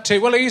used to have two.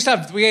 Well,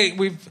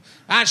 we've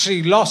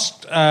actually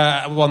lost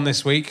one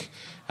this week.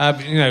 To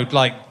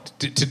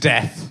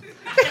death.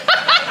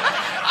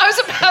 I was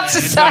about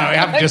to say. No, we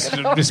haven't just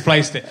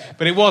misplaced it.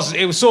 But it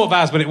was sort of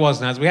ours, but it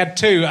wasn't ours. We had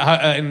two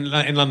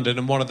in London,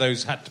 and one of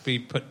those had to be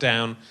put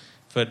down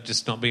for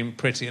just not being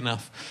pretty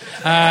enough.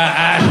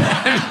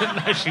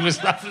 No, she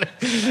was lovely.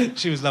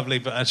 She was lovely,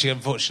 but she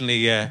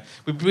unfortunately...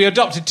 we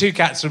adopted two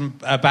cats from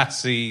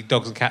Battersea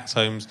Dogs and Cats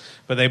homes,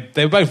 but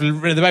they're both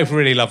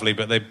really lovely,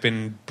 but they've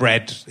been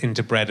bred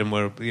and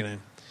were,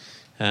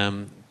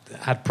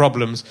 had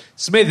problems.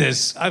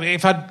 Smithers, I mean,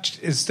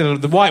 is still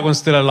the white one's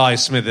still alive.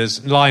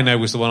 Smithers, Lino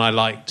was the one I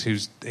liked,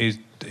 who's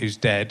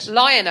dead.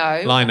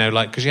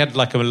 Lino, because she had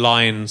like a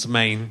lion's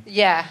mane.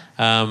 Yeah.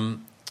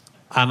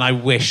 And I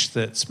wish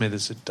that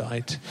Smithers had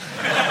died.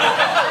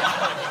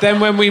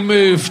 Then when we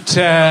moved, if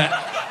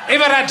I'd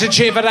had to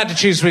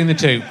choose between the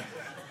two,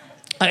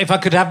 if I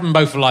could have them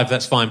both alive,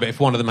 that's fine. But if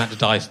one of them had to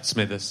die,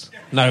 Smithers.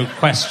 No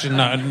question,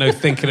 no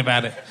thinking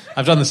about it.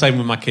 I've done the same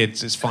with my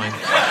kids. It's fine.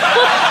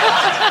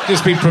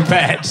 Just be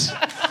prepared.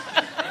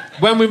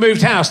 When we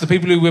moved house, the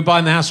people who we were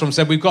buying the house from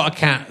said, we've got a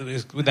cat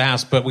with the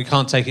house, but we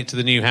can't take it to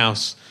the new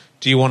house.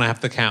 Do you want to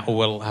have the cat, or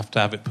we'll have to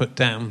have it put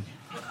down?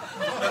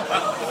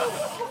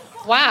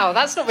 Wow,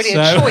 that's not really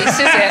a choice,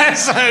 is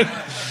it?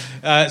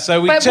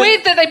 But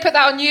weird that they put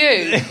that on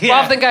you,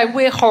 rather than going,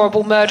 we're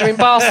horrible murdering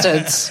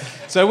bastards.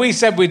 So we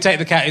said we'd take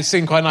the cat. It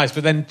seemed quite nice,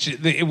 but then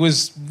it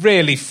was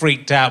really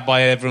freaked out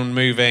by everyone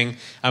moving.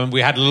 I mean,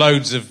 we had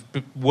loads of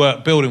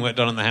building work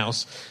done on the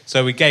house.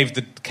 So we gave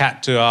the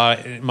cat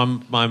to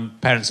my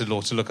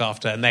parents-in-law to look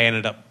after, and they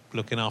ended up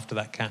looking after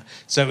that cat.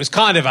 So it was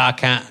kind of our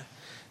cat.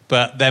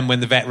 But then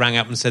when the vet rang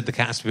up and said the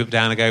cat has to be put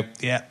down, I go,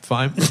 yeah,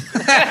 fine.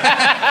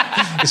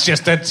 It's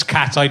just a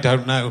cat I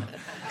don't know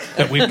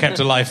that we've kept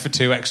alive for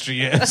 2 extra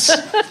years.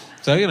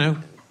 So,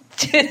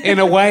 in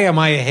a way, am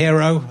I a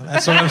hero?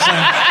 That's what I'm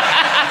saying.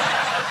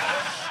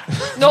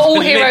 Not all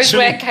heroes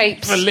wear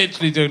capes. For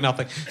literally doing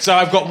nothing. So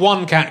I've got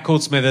one cat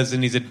called Smithers,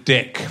 and he's a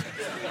dick.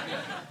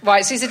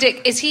 Right, so he's a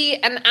dick. Is he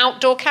an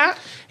outdoor cat?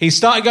 He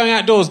started going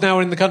outdoors, now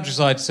we're in the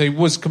countryside, so he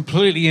was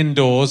completely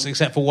indoors,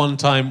 except for one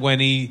time when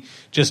he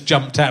just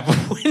jumped out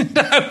of a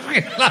window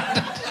in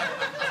London.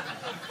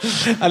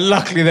 And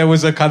luckily there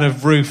was a kind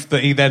of roof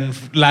that he then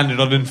landed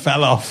on and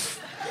fell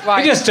off.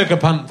 Right. He just took a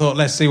punt, thought,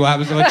 let's see what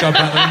happens if I jump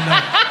out the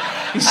window.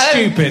 He's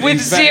stupid. With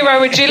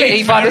zero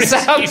agility by the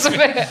sounds of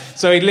it.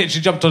 So he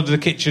literally jumped onto the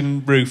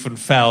kitchen roof and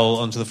fell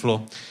onto the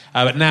floor.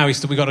 But now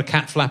we've got a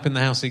cat flap in the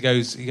house. He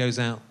goes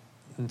out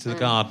into the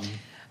garden.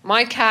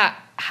 My cat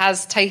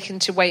has taken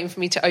to waiting for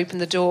me to open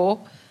the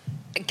door.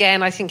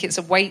 Again, I think it's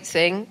a weight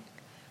thing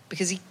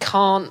because he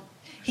can't.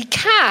 He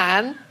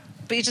can,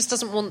 but he just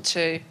doesn't want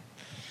to.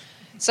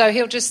 So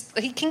he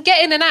can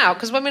get in and out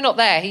because when we're not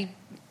there, he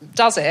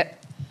does it.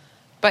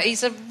 But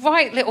he's a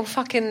right little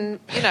fucking,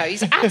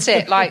 he's at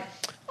it like,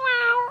 well,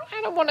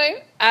 I don't want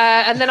to.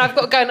 And then I've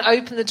got to go and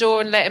open the door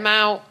and let him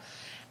out.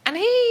 And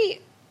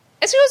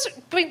does he also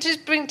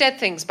bring dead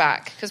things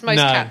back? Because most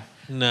cats.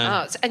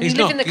 No. And you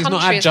live in the country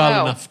as well. He's not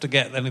agile enough to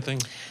get anything.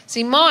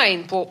 See,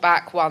 mine brought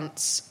back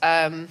once.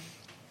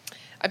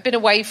 I'd been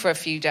away for a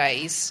few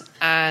days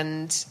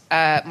and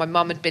my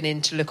mum had been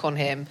in to look on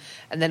him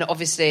and then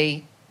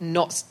obviously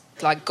not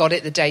got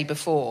it the day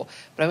before.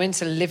 But I went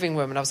to the living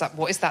room and I was like,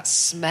 what is that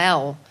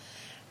smell?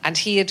 And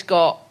he had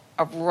got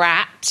a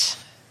rat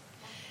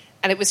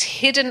and it was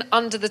hidden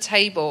under the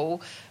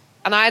table.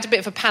 And I had a bit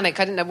of a panic.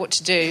 I didn't know what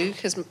to do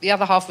because the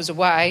other half was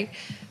away.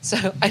 So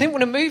I didn't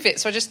want to move it.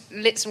 So I just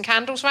lit some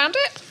candles around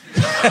it.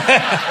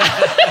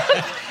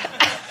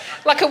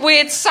 Like a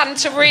weird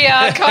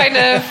Santeria kind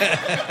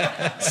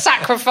of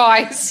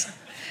sacrifice.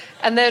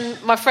 And then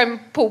my friend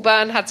Paul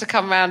Byrne had to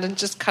come around and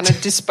just kind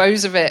of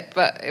dispose of it.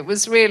 But it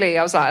was really,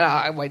 I was like, no,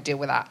 I won't deal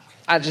with that.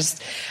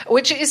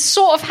 which is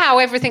sort of how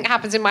everything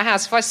happens in my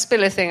house. If I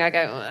spill a thing, I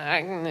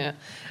go,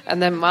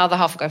 And then my other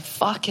half will go,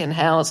 fucking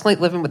hell, it's like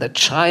living with a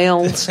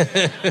child.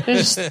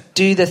 Just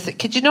do the thing.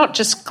 Could you not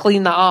just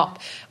clean that up?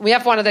 And we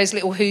have one of those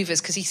little hoovers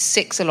because he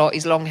sicks a lot,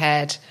 he's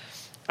long-haired.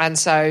 And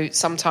so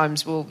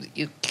sometimes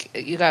you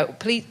go,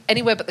 please,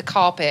 anywhere but the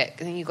carpet,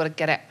 and then you've got to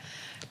get it.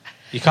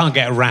 You can't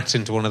get a rat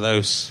into one of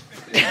those.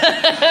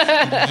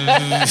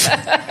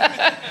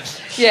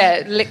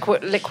 Yeah,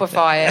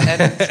 liquefy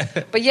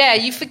it. But yeah,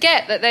 you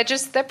forget that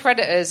they're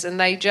predators, and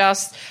they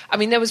just... I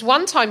mean, there was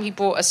one time he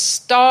brought a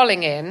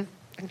starling in.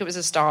 I think it was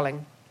a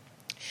starling.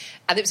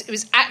 And it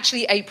was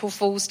actually April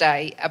Fool's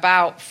Day.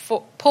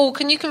 Paul,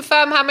 can you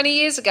confirm how many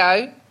years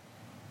ago?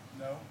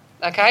 No.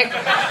 Okay.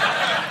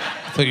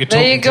 I thought you were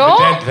There you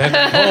talking go. to the dead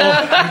then.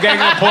 Paul, I'm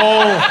getting a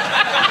Paul.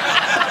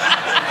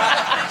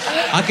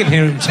 I can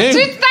hear him too.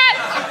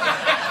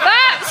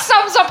 That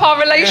sums up our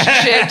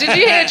relationship. Did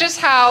you hear just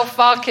how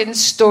fucking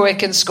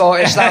stoic and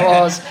Scottish that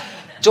was?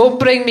 Don't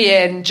bring me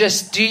in.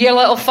 Just do your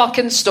little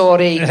fucking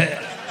story.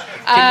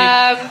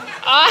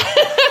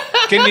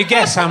 Can you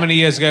guess how many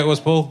years ago it was,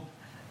 Paul?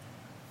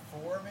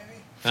 4,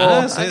 maybe? 4.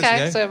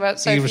 Okay,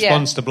 So he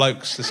responds to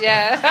blokes. This guy.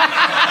 Yeah.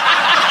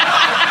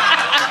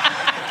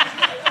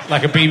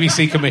 Like a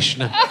BBC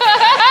commissioner.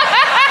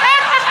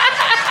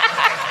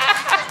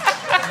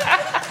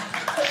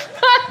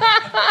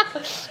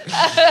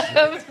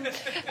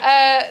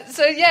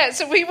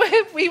 So we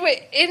were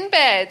in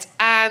bed,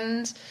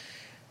 and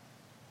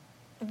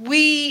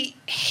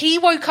he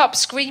woke up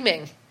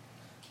screaming,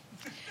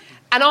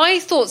 and I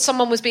thought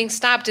someone was being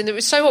stabbed, and it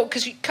was so odd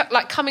because you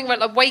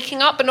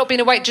waking up but not being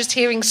awake, just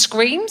hearing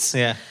screams.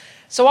 Yeah.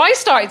 So I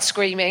started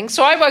screaming.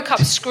 So I woke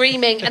up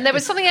screaming, and there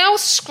was something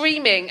else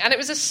screaming, and it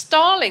was a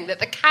starling that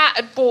the cat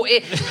had brought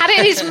in, had it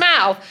in his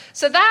mouth.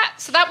 So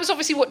that was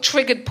obviously what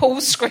triggered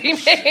Paul's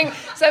screaming.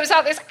 So it was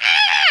like this,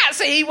 ah!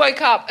 So he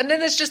woke up, and then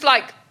there's just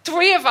like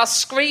 3 of us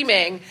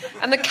screaming,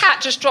 and the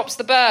cat just drops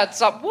the bird.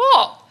 It's like,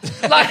 what?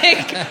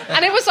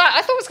 And it was like,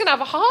 I thought I was going to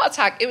have a heart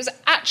attack. It was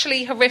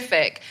actually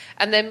horrific.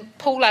 And then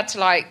Paul had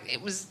to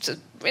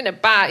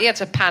he had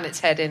to pan its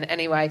head in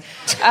anyway,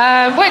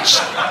 which...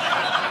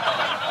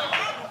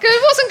 Because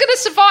it wasn't going to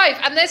survive,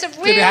 and there's a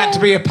real... Did it have to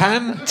be a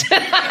pan?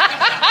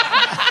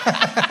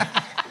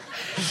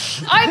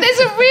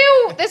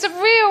 There's a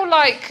real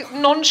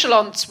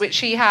nonchalance which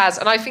he has,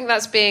 and I think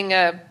that's being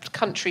a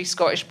country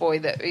Scottish boy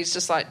that he's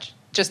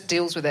just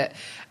deals with it,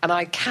 and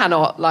I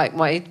cannot,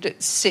 my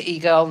city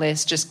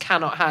girlness just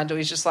cannot handle.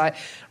 He's just like,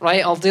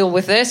 right, I'll deal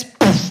with this.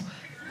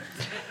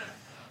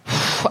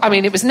 I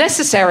mean, it was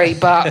necessary,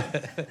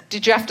 but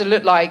did you have to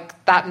look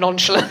like that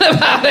nonchalant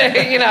about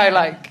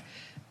it?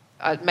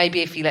 Maybe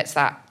if he lets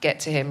that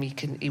get to him,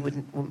 he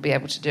wouldn't be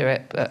able to do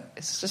it. But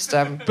it's just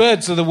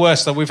birds are the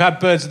worst. Though. We've had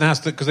birds in the house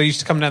because they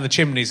used to come down the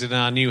chimneys in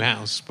our new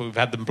house, but we've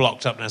had them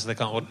blocked up now, so they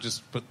can't. Or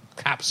just put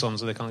caps on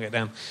so they can't get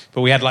down. But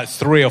we had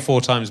 3 or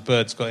 4 times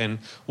birds got in.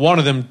 One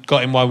of them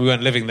got in while we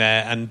weren't living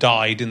there and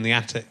died in the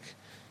attic.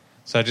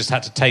 So I just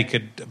had to take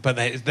it. But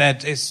they're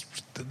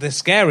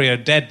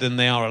scarier dead than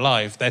they are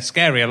alive. They're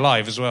scary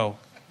alive as well.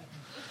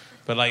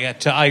 But I had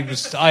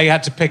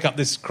to pick up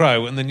this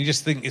crow, and then you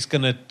just think it's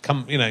going to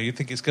come. You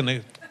think it's going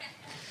to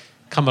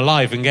come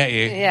alive and get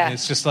you. Yeah.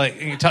 It's just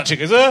like you touch it,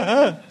 it goes. Ah,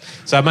 ah.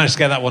 So I managed to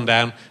get that one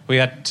down. We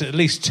had at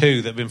least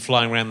 2 that have been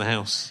flying around the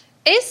house.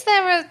 Is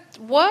there a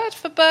word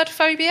for bird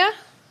phobia?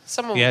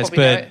 Someone will it's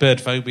probably know it.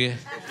 bird phobia.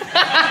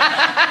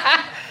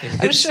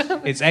 I'm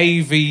sure. It's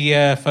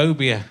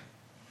aviphobia.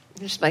 I'm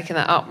just making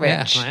that up,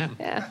 Rich. Yeah, I am.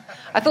 Yeah.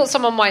 I thought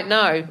someone might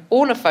know.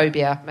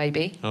 Ornithobia,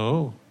 maybe.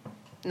 Oh.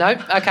 No?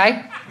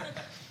 Okay.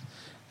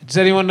 Does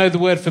anyone know the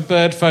word for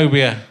bird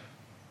phobia?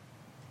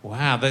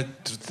 Wow, they're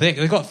thick.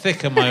 They got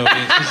thicker, my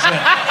audience.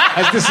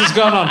 As this has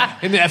gone on.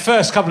 In the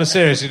first couple of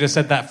series, you just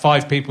said that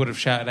 5 people would have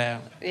shouted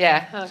out.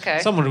 Yeah, okay.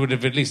 Someone would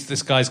have, at least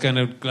this guy's going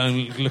to go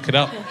and look it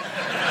up.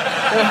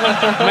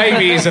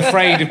 Maybe he's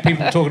afraid of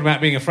people talking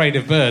about being afraid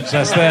of birds.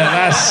 That's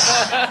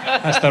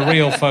the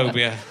real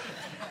phobia.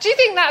 Do you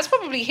think that's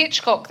probably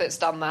Hitchcock that's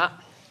done that?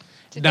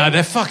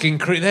 They're fucking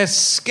they're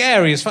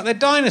scary as fuck. They're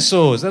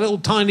dinosaurs. They're little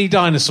tiny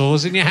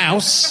dinosaurs in your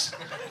house.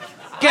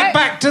 Get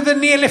back to the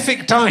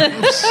Neolithic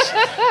times.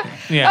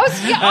 Yeah.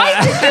 Also,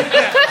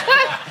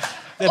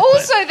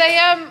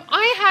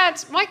 I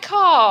had my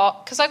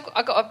car, because I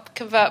got a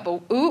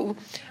convertible. Ooh.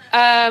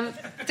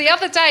 The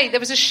other day,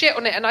 there was a shit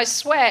on it, and I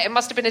swear it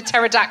must have been a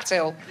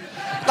pterodactyl.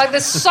 Like,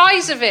 the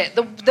size of it,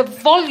 the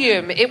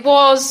volume, it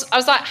was... I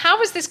was like, how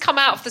has this come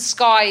out of the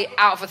sky,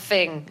 out of a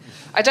thing?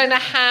 I don't know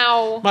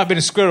how... Might have been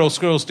a squirrel.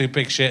 Squirrels do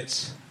big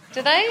shits.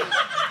 Do they?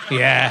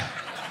 Yeah.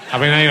 I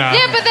mean, I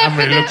haven't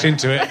really looked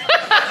into it.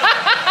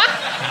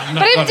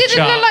 But it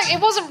didn't look like...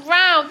 It wasn't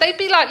round. They'd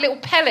be like little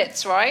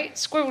pellets, right?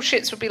 Squirrel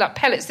shits would be like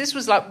pellets. This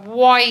was like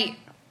white...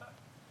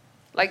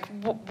 Like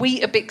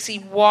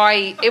Weetabixy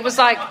white. It was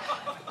like...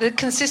 The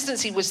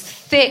consistency was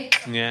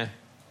thick. Yeah.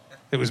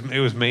 It was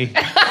me.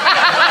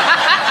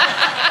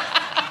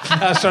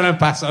 I was trying to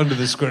pass it on to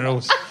the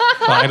squirrels.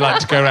 But I'd like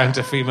to go around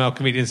to female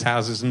comedians'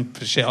 houses and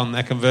shit on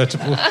their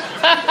convertible.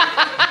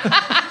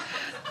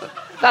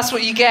 That's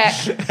what you get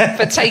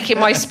for taking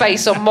my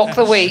space on Mock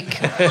the Week.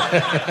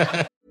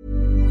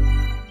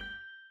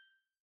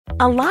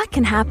 A lot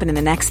can happen in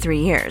the next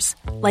 3 years.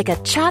 Like a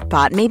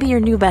chatbot may be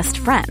your new best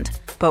friend.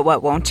 But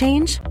what won't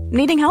change?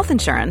 Needing health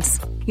insurance.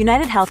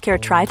 United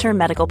Healthcare Tri-Term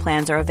Medical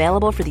Plans are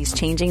available for these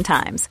changing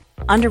times.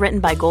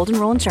 Underwritten by Golden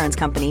Rule Insurance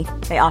Company,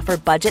 they offer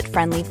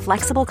budget-friendly,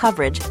 flexible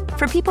coverage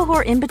for people who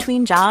are in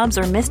between jobs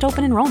or missed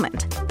open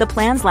enrollment. The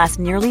plans last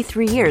nearly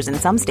 3 years in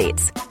some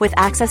states, with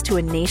access to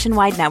a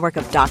nationwide network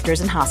of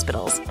doctors and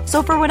hospitals.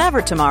 So for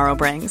whatever tomorrow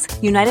brings,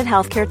 United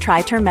Healthcare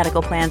Tri-Term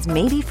Medical Plans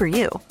may be for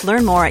you.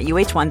 Learn more at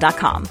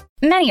uh1.com.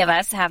 Many of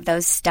us have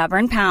those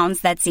stubborn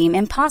pounds that seem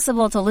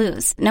impossible to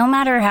lose, no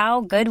matter how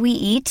good we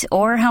eat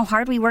or how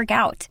hard we work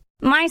out.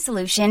 My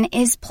solution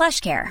is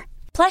PlushCare.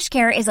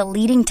 PlushCare is a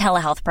leading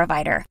telehealth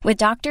provider with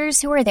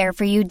doctors who are there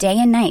for you day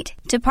and night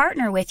to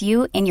partner with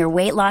you in your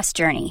weight loss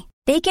journey.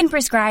 They can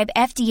prescribe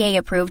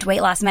FDA-approved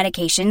weight loss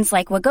medications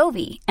like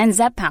Wegovy and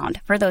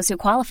Zepbound for those who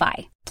qualify.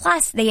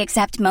 Plus, they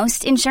accept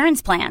most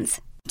insurance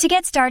plans. To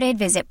get started,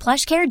 visit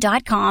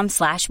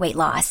plushcare.com/weight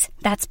loss.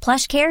 That's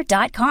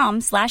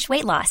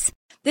plushcare.com/weight loss.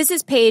 This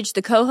is Paige,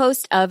 the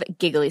co-host of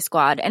Giggly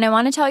Squad, and I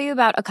want to tell you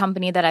about a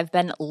company that I've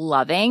been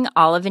loving,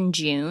 Olive &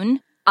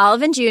 June.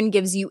 Olive & June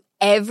gives you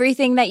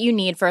everything that you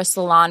need for a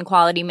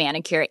salon-quality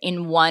manicure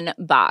in one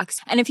box.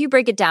 And if you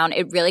break it down,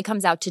 it really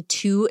comes out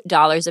to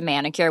 $2 a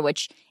manicure,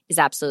 which is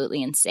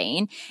absolutely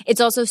insane.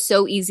 It's also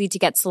so easy to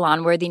get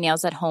salon-worthy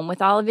nails at home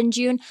with Olive &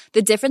 June.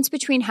 The difference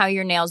between how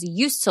your nails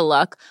used to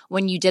look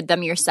when you did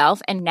them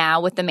yourself and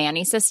now with the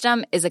Mani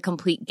system is a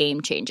complete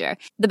game changer.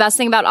 The best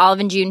thing about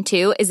Olive & June,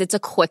 too, is it's a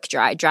quick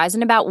dry. Dries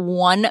in about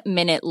 1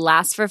 minute,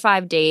 lasts for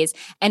 5 days,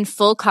 and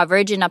full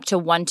coverage in up to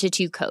 1 to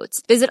 2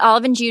 coats. Visit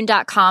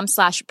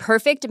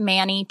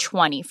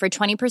oliveandjune.com/perfectmani20 for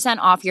 20%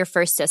 off your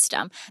first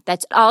system.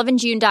 That's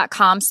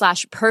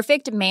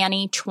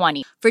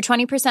oliveandjune.com/perfectmani20 for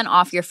 20%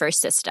 off your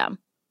first system.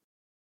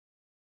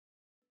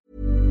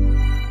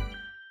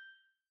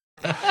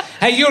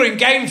 Hey, you're in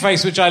Game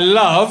Face, which I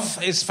love.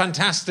 It's a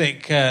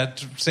fantastic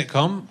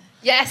sitcom.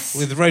 Yes.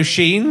 With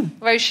Roisin.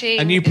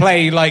 And you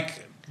play,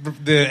 like,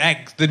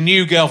 the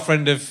new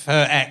girlfriend of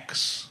her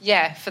ex.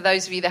 Yeah, for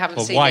those of you that haven't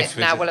Or seen wife, it,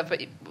 now is we'll have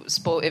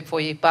spoiled it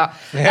for you. But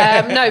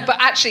no, but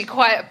actually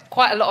quite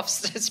a lot of,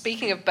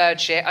 speaking of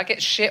bird shit, I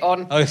get shit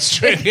on. Oh, it's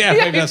true. Yeah, the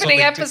maybe that's opening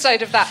what they do.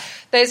 episode of that.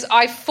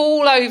 I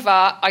fall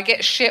over, I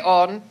get shit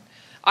on,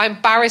 I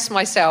embarrass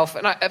myself,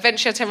 and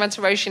eventually I turn around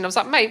to Roisin and I was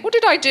like, mate, what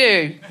did I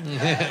do?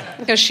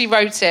 Because she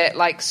wrote it,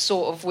 like,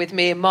 sort of with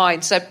me in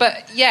mind. So,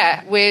 but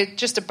yeah, we're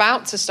just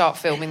about to start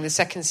filming the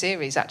second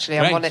series, actually.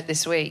 I'm on it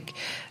this week.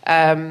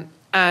 And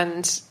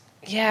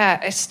yeah,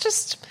 it's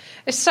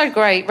so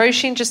great.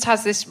 Roisin just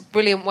has this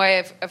brilliant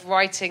way of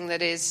writing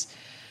that is...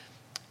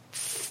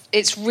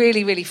 It's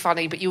really, really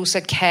funny, but you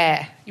also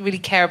care. You really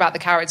care about the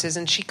characters.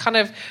 And she kind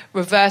of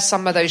reversed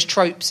some of those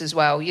tropes as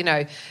well. You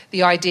know,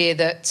 the idea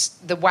that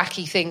the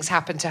wacky things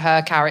happen to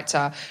her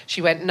character. She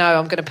went, no,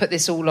 I'm going to put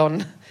this all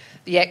on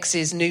the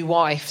ex's new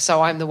wife,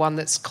 so I'm the one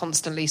that's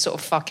constantly sort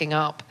of fucking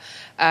up.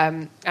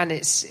 And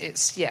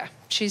it's yeah,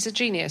 she's a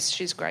genius.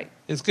 She's great.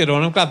 It's good.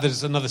 And I'm glad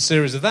there's another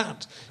series of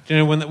that. Do you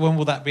know when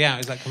will that be out?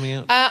 Is that coming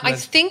out? I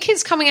think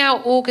it's coming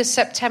out August,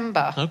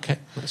 September. Okay,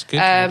 that's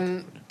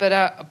good.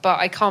 But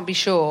I can't be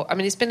sure. I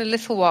mean, it's been a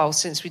little while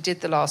since we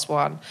did the last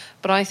one,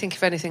 but I think,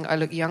 if anything, I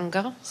look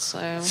younger,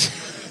 so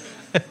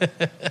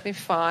be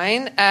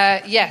fine.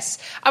 Yes.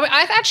 I mean,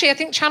 I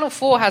think Channel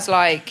 4 has,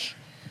 like,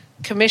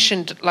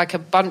 commissioned, like, a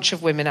bunch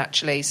of women,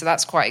 actually, so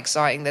that's quite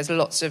exciting. There's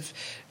lots of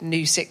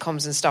new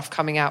sitcoms and stuff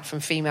coming out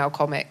from female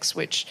comics,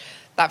 which...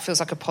 that feels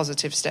like a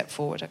positive step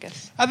forward, I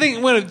guess. I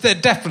think, well, they're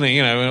definitely,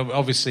 you know,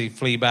 obviously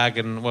Fleabag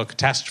and, well,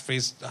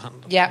 Catastrophes.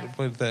 Yeah.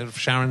 With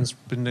Sharon's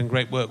been doing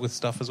great work with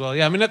stuff as well.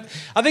 Yeah, I mean,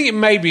 I think it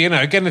may be, you know,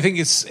 again, I think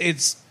it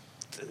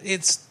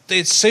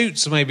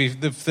suits maybe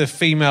the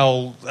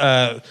female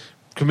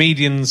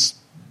comedians,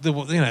 you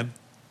know.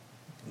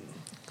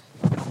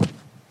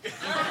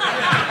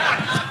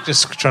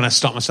 Just trying to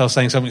stop myself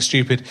saying something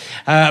stupid.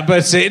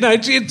 But, you know,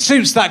 it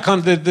suits that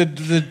kind of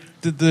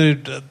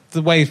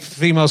the way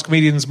females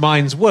comedians'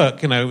 minds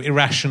work, you know,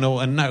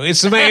 irrational and no.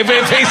 It's just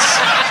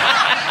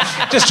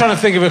trying to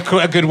think of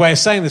a good way of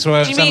saying this.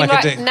 Where do you sound mean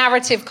like like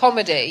narrative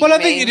comedy? Well, I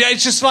think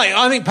it's just like,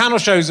 I think panel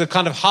shows are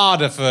kind of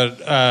harder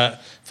for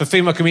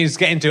female comedians to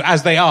get into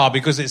as they are,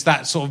 because it's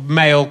that sort of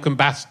male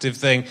combative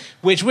thing,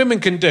 which women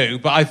can do.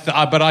 But I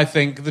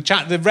think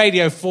the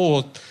Radio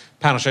 4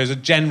 panel shows are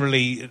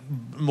generally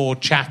more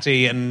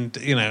chatty and,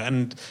 you know,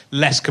 and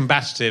less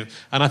combative.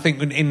 And I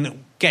think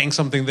in getting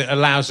something that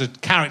allows a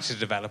character to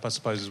develop, I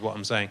suppose, is what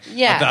I'm saying.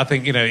 Yeah. I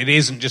think, you know, it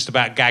isn't just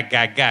about gag,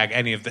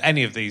 any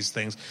of these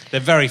things. They're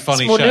very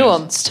funny it's more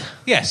shows. nuanced.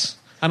 Yes.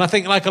 And I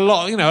think, like, a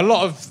lot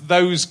of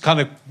those kind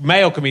of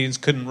male comedians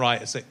couldn't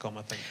write a sitcom,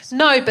 I think.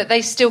 No, but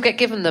they still get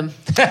given them.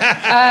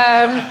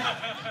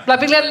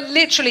 Like,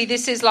 literally,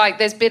 this is like,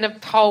 there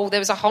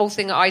was a whole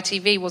thing at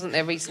ITV, wasn't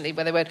there, recently,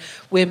 where they went,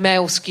 we're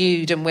male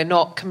skewed and we're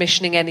not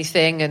commissioning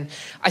anything. And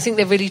I think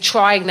they're really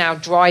trying now,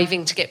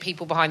 driving to get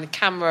people behind the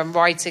camera and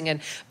writing.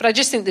 But I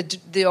just think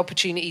the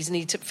opportunities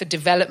need for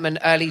development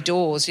early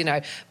doors. You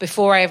know,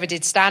 before I ever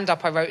did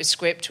stand-up, I wrote a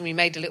script and we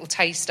made a little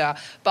taster.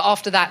 But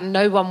after that,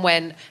 no one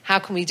went, how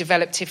can we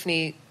develop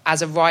Tiffany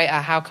as a writer?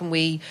 How can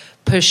we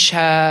push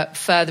her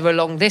further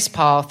along this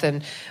path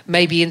and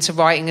maybe into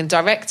writing and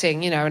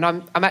directing, you know? And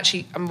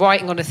I'm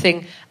writing on a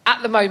thing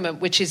at the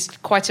moment which is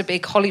quite a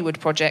big Hollywood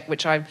project,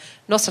 which I'm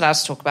not allowed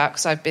to talk about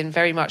because I've been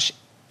very much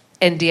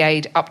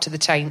NDA'd up to the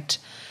taint.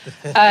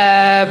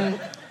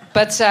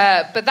 But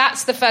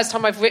that's the first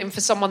time I've written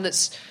for someone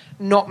that's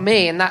not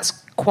me, and that's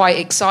quite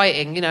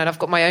exciting, you know, and I've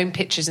got my own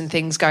pictures and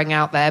things going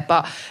out there.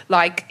 But,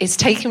 like, it's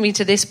taken me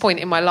to this point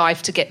in my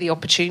life to get the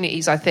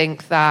opportunities, I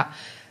think, that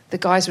the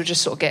guys were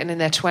just sort of getting in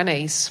their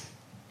 20s,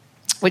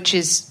 which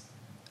is,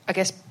 I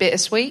guess,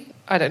 bittersweet.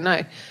 I don't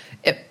know.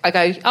 I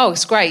go, oh,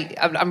 it's great.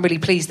 I'm really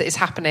pleased that it's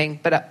happening,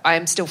 but I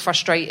am still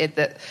frustrated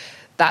that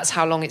that's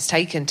how long it's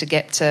taken to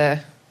get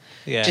to...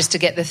 Yeah. Just to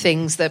get the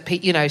things that,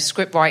 you know,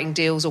 script writing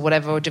deals or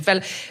whatever, or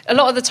develop. A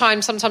lot of the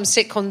time, sometimes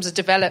sitcoms are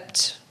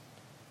developed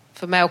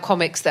for male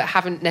comics that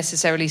haven't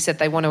necessarily said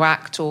they want to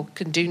act or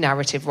can do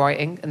narrative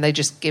writing, and they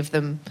just give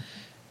them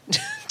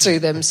to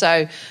them.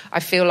 So I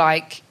feel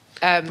like...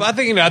 but I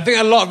think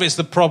a lot of it's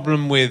the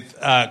problem with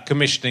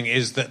commissioning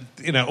is that,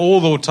 you know, all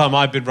the time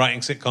I've been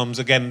writing sitcoms,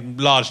 again,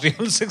 largely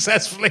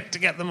unsuccessfully to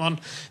get them on.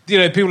 You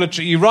know,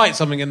 you write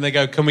something and they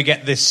go, can we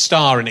get this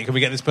star in it? Can we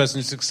get this person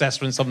who's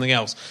successful in something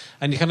else?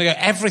 And you kind of go,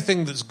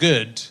 everything that's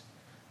good,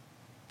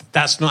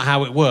 that's not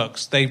how it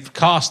works. They've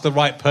cast the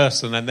right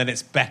person and then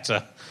it's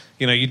better.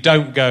 You know, you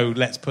don't go,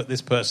 let's put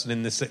this person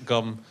in the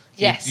sitcom.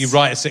 Yes. You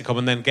write a sitcom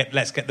and then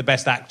let's get the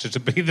best actor to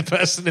be the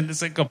person in the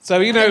sitcom. So,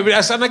 you know,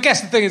 and I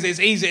guess the thing is, it's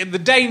easy. And the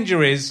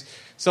danger is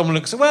someone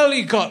looks, well,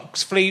 you got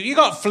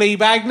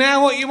Fleabag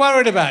now. What are you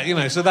worried about? You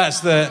know, so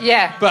that's the...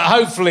 Yeah. But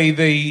hopefully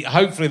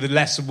the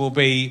lesson will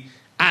be,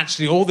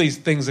 actually, all these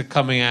things are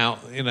coming out,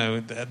 you know,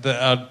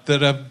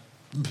 that are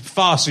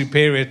far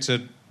superior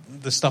to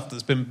the stuff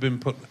that's been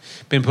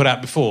put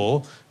out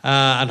before.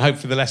 And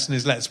hopefully the lesson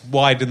is, let's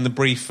widen the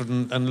brief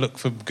and look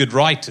for good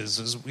writers,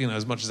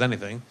 as much as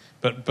anything.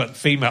 But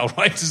female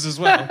writers as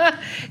well.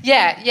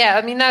 Yeah.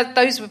 I mean,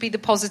 those would be the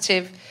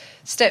positive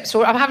steps.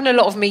 I'm having a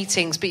lot of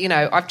meetings, but, you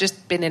know, I've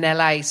just been in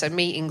LA, so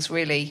meetings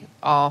really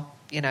are,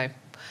 you know,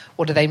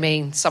 what do they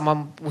mean?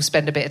 Someone will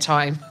spend a bit of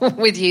time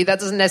with you. That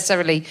doesn't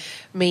necessarily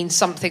mean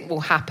something will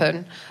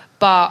happen.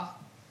 But,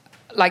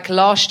 like,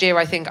 last year,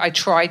 I think I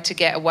tried to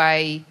get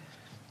away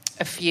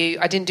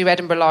I didn't do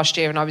Edinburgh last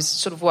year, and I was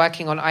sort of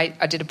working on... I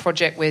did a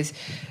project with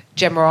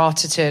Gemma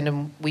Arterton,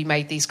 and we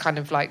made these kind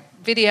of, like,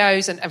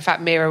 videos, and in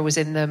fact Mira was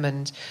in them,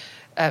 and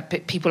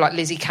people like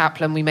Lizzie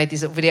Kaplan, we made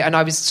these little videos, and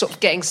I was sort of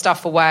getting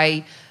stuff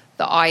away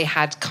that I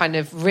had kind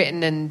of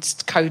written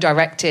and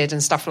co-directed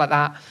and stuff like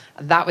that,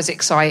 and that was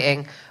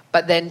exciting.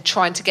 But then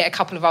trying to get a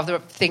couple of other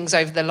things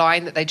over the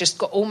line that they just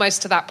got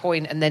almost to that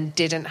point and then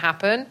didn't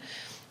happen,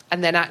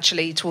 and then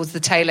actually towards the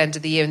tail end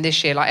of the year and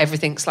this year, like,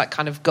 everything's like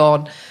kind of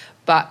gone.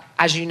 But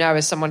as you know,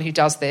 as someone who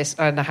does this,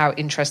 I don't know how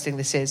interesting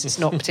this is. It's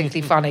not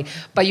particularly funny.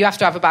 But you have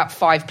to have about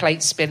 5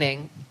 plates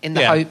spinning in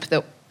the hope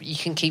that you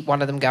can keep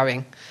one of them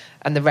going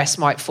and the rest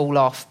might fall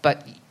off.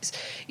 But,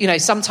 you know,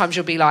 sometimes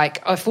you'll be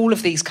like, oh, if all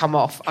of these come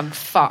off, I'm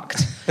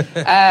fucked.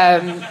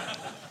 And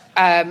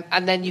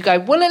then you go,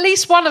 well, at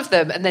least one of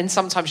them. And then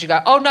sometimes you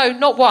go, oh, no,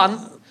 not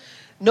one.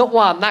 Not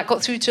one. That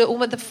got through to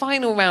almost the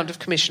final round of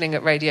commissioning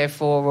at Radio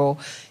 4, or,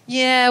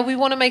 yeah, we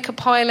want to make a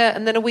pilot,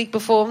 and then a week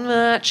before,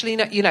 actually,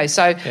 no, you know.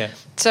 So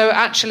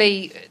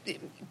actually,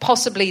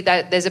 possibly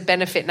there's a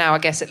benefit now, I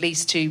guess, at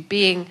least to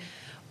being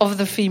of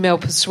the female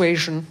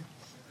persuasion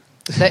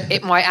that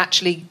it might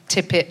actually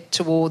tip it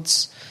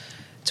towards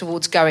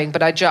going.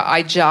 But I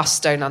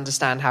just don't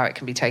understand how it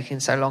can be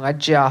taking so long. I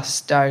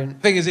just don't. The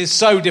thing is, it's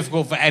so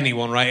difficult for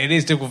anyone, right? It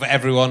is difficult for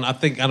everyone, I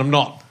think, and I'm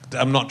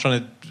not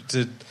trying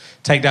to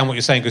take down what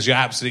you're saying, because you're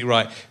absolutely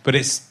right. But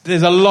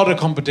there's a lot of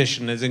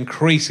competition. There's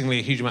increasingly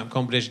a huge amount of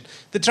competition.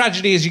 The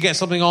tragedy is you get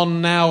something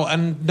on now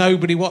and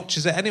nobody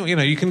watches it anyway. You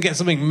know, you can get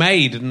something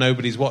made and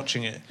nobody's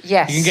watching it.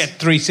 Yes. You can get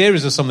 3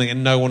 series of something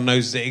and no one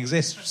knows it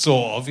exists,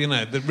 sort of, you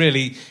know. That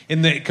really,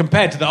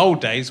 compared to the old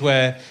days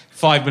where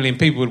 5 million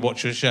people would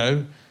watch a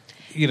show,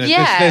 you know,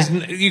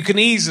 you can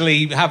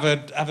easily have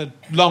a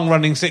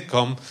long-running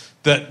sitcom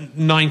that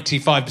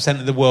 95%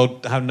 of the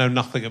world know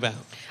nothing about.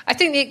 I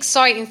think the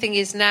exciting thing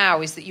is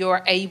that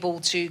you're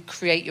able to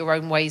create your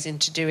own ways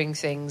into doing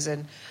things,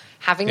 and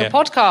having a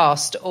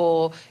podcast,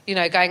 or, you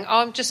know, going, oh,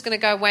 I'm just going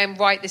to go away and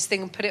write this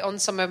thing and put it on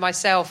somewhere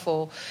myself,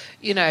 or,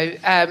 you know,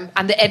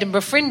 and the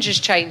Edinburgh Fringe has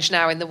changed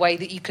now in the way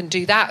that you can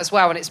do that as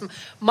well, and it's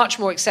much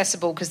more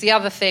accessible, because the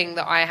other thing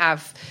that I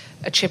have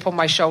a chip on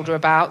my shoulder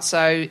about,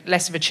 so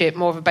less of a chip,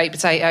 more of a baked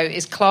potato,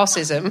 is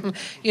classism.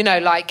 You know,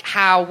 like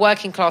how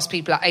working class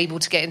people are able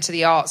to get into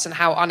the arts and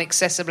how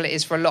inaccessible it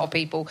is for a lot of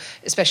people,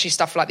 especially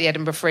stuff like the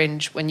Edinburgh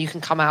Fringe, when you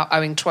can come out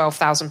owing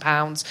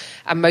 £12,000,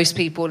 and most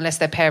people, unless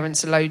their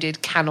parents are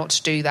loaded,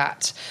 cannot do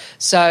that.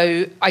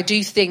 So I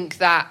do think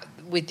that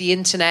with the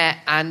internet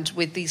and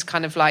with these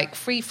kind of like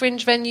free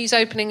fringe venues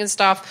opening and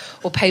stuff,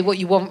 or pay what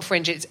you want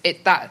fringe,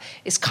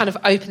 it's kind of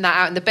opened that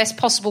out in the best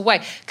possible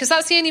way, because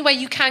that's the only way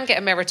you can get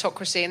a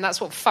meritocracy. And that's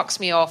what fucks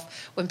me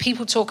off when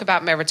people talk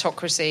about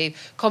meritocracy.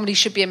 Comedy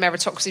should be a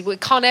meritocracy, but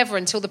it can't ever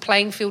until the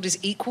playing field is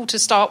equal to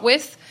start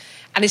with,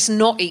 and it's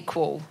not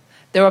equal.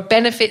 There are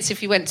benefits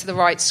if you went to the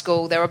right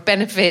school. There are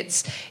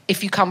benefits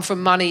if you come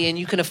from money and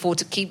you can afford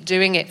to keep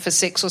doing it for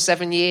 6 or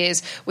 7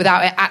 years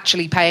without it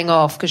actually paying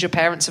off because your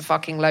parents are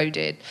fucking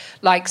loaded.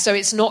 Like, so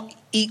it's not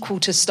equal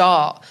to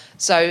start.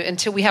 So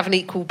until we have an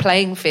equal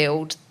playing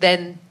field,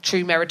 then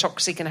true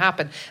meritocracy can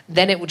happen.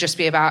 Then it will just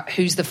be about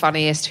who's the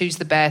funniest, who's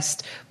the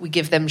best. We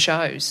give them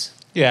shows.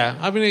 Yeah,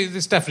 I mean,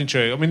 it's definitely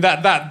true. I mean,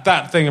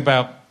 that thing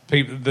about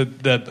people,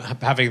 the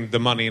having the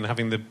money and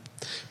having the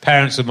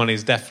parents with money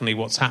is definitely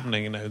what's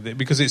happening, you know,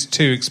 because it's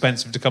too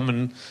expensive to come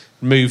and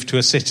move to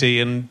a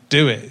city and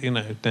do it, you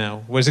know,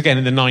 now. Whereas again,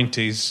 in the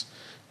 90s,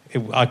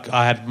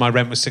 I had, my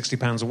rent was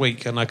 £60 a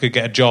week, and I could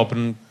get a job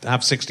and have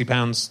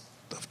 £60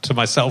 to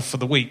myself for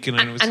the week, you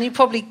know. And you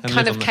probably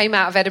kind of came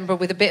out of Edinburgh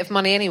with a bit of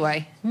money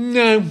anyway.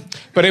 No,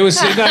 but it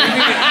was you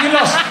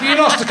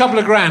lost a couple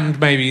of grand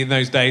maybe in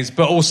those days,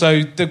 but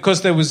also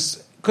because there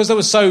was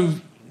so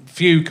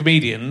few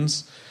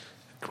comedians.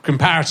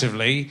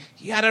 Comparatively,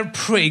 you had a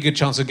pretty good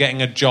chance of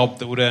getting a job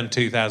that would earn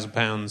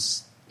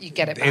 £2,000. You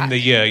get it back in the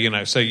year, you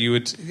know. So you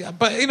would,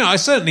 but you know, I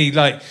certainly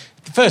like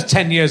the first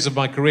 10 years of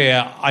my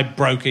career, I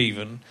broke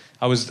even.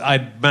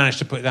 I'd managed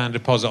to put down a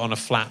deposit on a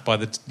flat by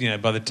the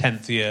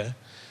 10th year,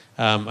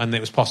 and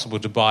it was possible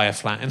to buy a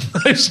flat in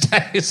those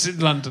days in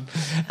London.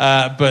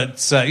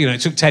 But you know,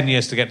 it took 10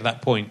 years to get to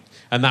that point,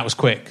 and that was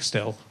quick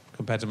still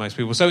compared to most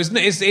people. So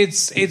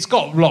it's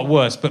got a lot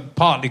worse, but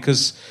partly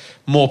because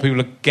more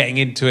people are getting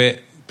into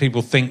it.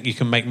 People think you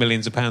can make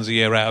millions of pounds a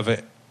year out of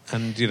it,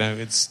 and you know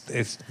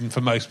it's for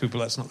most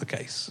people that's not the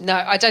case. No,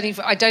 I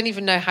don't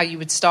even know how you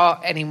would start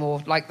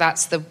anymore. Like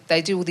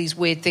they do all these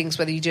weird things.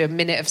 Whether you do a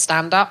minute of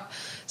stand up,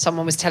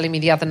 someone was telling me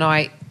the other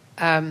night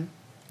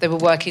they were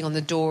working on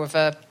the door of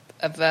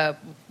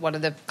one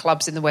of the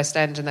clubs in the West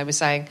End, and they were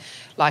saying,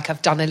 like,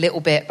 I've done a little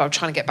bit, but I'm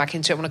trying to get back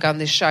into it. I want to go on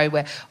this show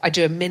where I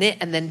do a minute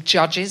and then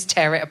judges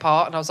tear it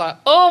apart. And I was like,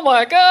 oh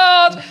my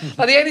God.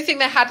 Like, the only thing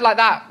they had like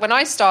that when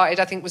I started,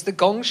 I think, was the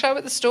Gong Show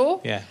at the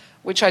store. Yeah.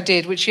 Which I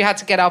did, which you had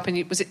to get up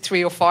and was it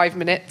 3 or 5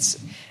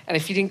 minutes? And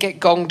if you didn't get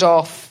gonged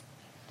off,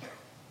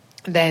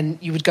 then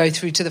you would go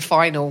through to the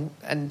final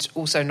and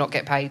also not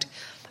get paid.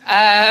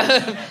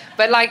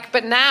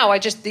 But now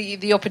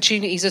the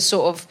opportunities are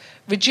sort of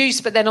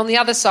reduced. But then on the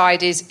other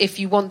side is, if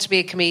you want to be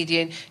a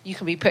comedian, you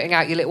can be putting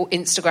out your little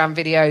Instagram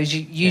videos,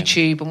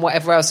 YouTube and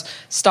whatever else,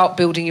 start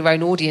building your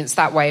own audience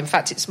that way. In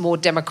fact, it's more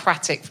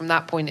democratic from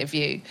that point of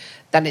view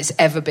than it's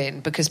ever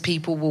been, because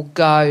people will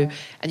go,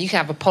 and you can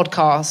have a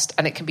podcast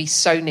and it can be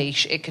so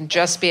niche. It can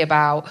just be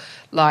about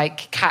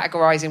like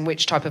categorizing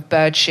which type of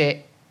bird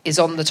shit is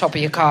on the top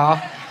of your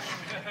car.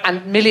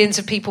 And millions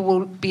of people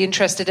will be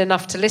interested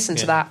enough to listen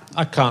to that.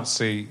 I can't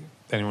see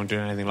anyone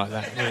doing anything like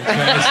that.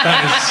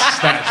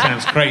 That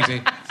sounds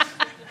crazy.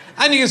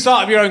 And you can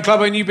start up your own club,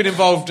 and you've been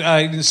involved, you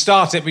didn't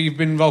start it, but you've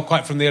been involved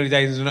quite from the early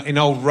days in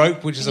Old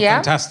Rope, which is a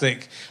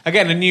fantastic,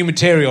 again, a new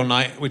material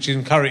night, which is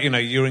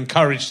you're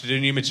encouraged to do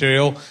new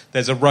material.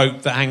 There's a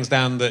rope that hangs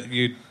down that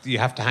you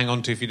have to hang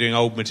on to if you're doing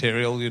old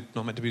material. You're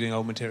not meant to be doing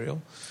old material.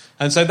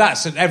 And so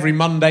that's every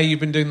Monday. You've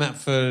been doing that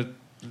for...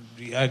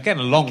 Again,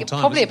 a long time.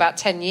 Probably about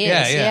 10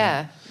 years,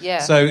 yeah.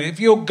 So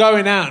if you're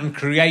going out and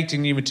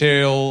creating new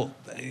material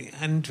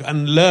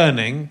and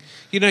learning,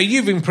 you know,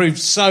 you've improved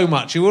so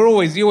much. You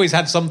always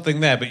had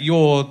something there, but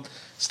your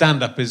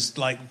stand-up is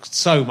like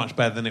so much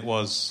better than it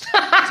was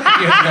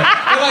 10 years ago.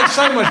 Like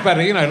so much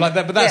better, you know, like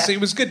that. But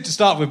it was good to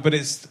start with,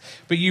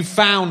 but you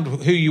found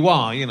who you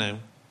are, you know,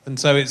 and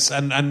so it's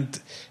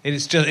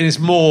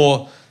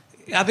more.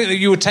 I think that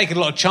you were taking a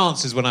lot of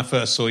chances when I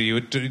first saw you.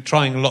 You were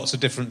trying lots of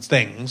different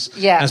things.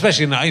 Yeah. And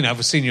especially, you know,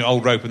 I've seen your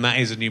Old Rope, and that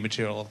is a new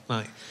material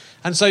night.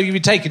 And so you've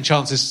been taking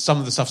chances. Some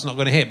of the stuff's not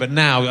going to hit. But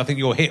now I think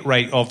your hit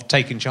rate of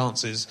taking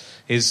chances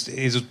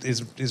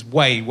is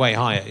way, way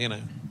higher, you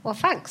know. Well,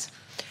 thanks.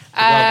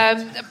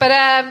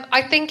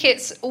 I think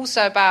it's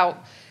also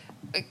about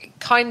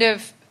kind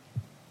of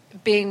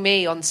being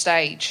me on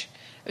stage.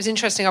 It was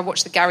interesting. I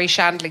watched the Gary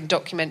Shandling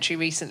documentary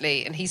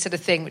recently, and he said a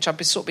thing which I've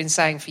been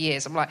saying for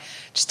years. I'm like,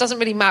 it just doesn't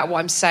really matter what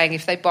I'm saying.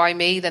 If they buy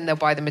me, then they'll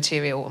buy the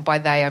material, and by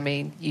they I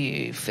mean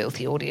you,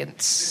 filthy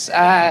audience.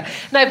 No,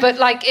 but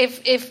like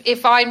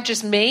if I'm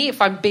just me,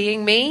 if I'm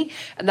being me,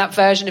 and that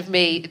version of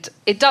me,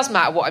 it does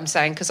matter what I'm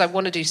saying, because I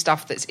want to do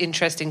stuff that's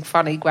interesting,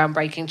 funny,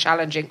 groundbreaking,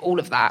 challenging, all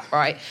of that,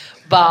 right?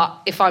 But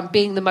if I'm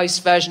being the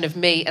most version of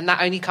me, and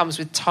that only comes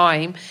with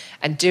time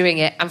and doing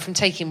it, and from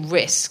taking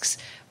risks,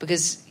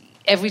 because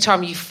every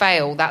time you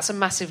fail, that's a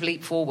massive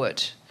leap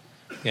forward.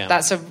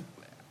 Yeah.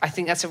 I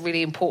think that's a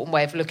really important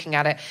way of looking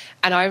at it.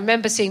 And I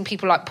remember seeing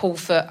people like Paul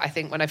Foot, I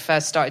think, when I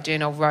first started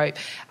doing old rope,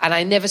 and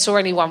I never saw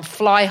anyone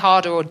fly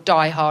harder or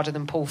die harder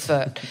than Paul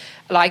Foot.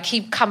 Like,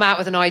 he'd come out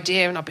with an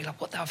idea and I'd be like,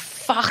 what the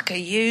fuck are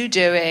you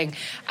doing?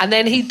 And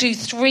then he'd do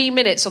 3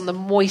 minutes on the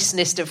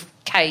moistness of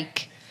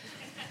cake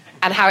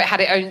and how it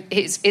had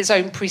its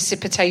own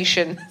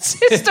precipitation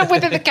system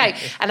within the cake,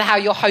 and how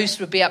your host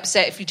would be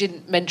upset if you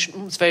didn't mention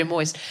it was very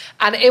moist.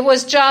 And it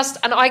was just,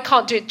 and I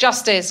can't do it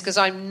justice because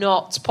I'm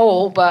not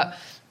Paul, but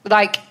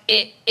like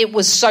it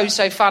was so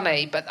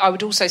funny. But I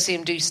would also see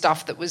him do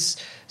stuff that was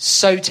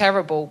so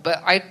terrible.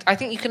 But I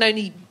think you can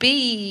only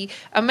be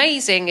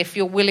amazing if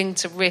you're willing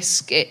to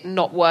risk it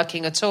not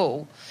working at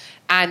all.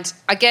 And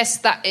I guess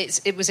that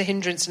it was a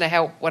hindrance and a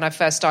help when I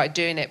first started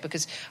doing it,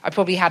 because I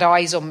probably had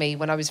eyes on me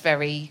when I was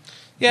very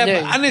new.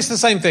 And it's the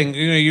same thing.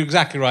 You know, you're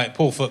exactly right.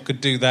 Paul Foot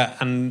could do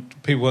that, and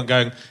people weren't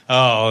going,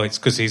 "Oh, it's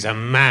because he's a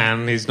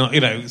man. He's not."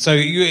 You know, so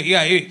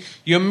you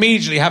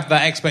immediately have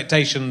that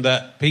expectation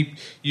that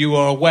you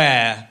are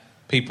aware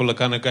people are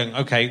kind of going,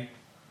 "Okay,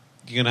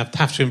 you're going to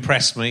have to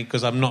impress me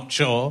because I'm not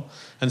sure."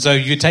 And so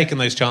you're taking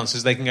those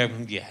chances. They can go,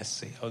 "Yes,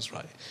 see, I was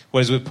right."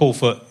 Whereas with Paul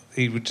Foot,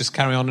 he would just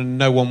carry on and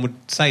no one would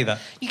say that.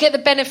 You get the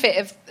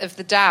benefit of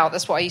the doubt.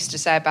 That's what I used to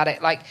say about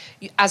it. Like,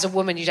 as a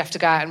woman, you'd have to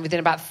go out and within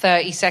about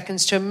 30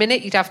 seconds to a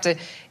minute, you'd have to,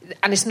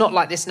 and it's not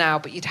like this now,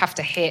 but you'd have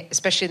to hit,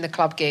 especially in the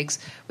club gigs,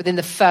 within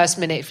the first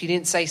minute. If you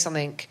didn't say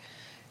something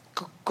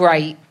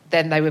great,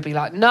 then they would be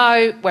like,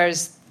 no.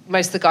 Whereas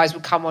most of the guys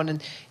would come on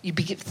and you'd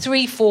be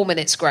 3-4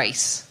 minutes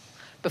grace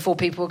before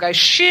people would go,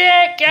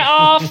 shit, get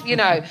off, you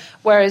know.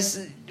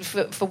 Whereas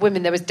for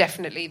women, there was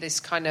definitely this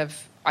kind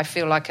of, I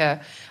feel like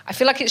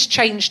it's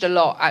changed a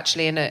lot,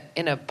 actually, in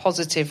a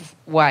positive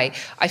way.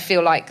 I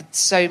feel like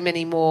so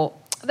many more.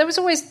 There was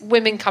always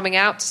women coming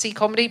out to see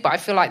comedy, but I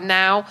feel like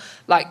now,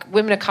 like,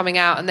 women are coming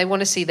out and they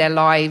want to see their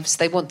lives.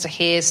 They want to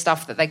hear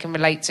stuff that they can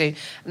relate to,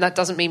 and that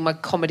doesn't mean my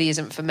comedy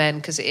isn't for men,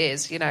 because it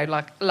is. You know,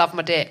 like, love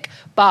my dick,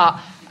 but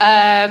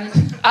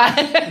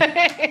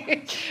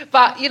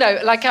but you know,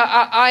 like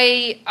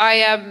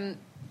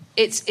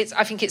it's.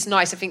 I think it's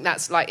nice. I think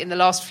that's, like, in the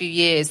last few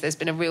years, there's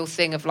been a real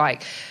thing of,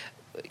 like,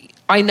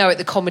 I know at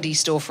the Comedy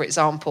Store, for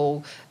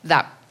example,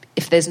 that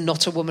if there's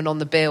not a woman on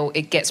the bill,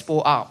 it gets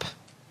brought up.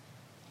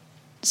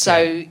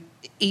 So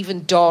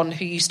even Don,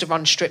 who used to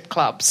run strip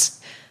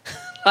clubs,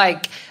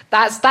 like,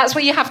 that's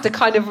where you have to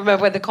kind of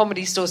remember where the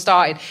Comedy Store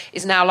started,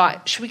 is now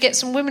like, should we get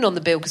some women on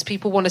the bill because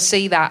people want to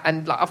see that,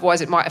 and, like,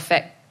 otherwise it might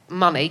affect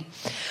money.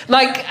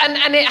 Like,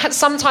 and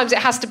sometimes it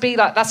has to be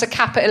like, that's a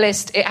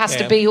capitalist. It has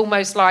to be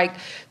almost like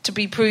to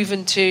be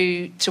proven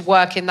to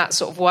work in that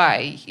sort of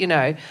way, you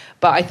know.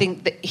 But I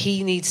think that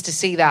he needs to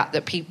see that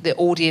the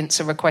audience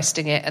are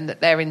requesting it and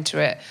that they're into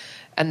it.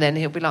 And then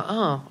he'll be like,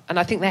 oh. And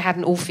I think they had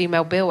an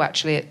all-female bill,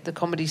 actually, at the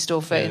Comedy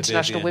Store for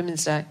International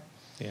Women's Day.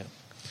 Yeah.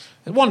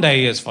 One day a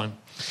year is fine.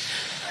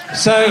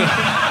 So...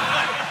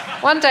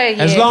 one day a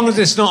year. As long as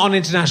it's not on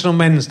International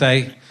Men's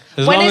Day.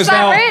 As long as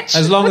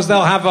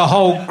they'll have a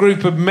whole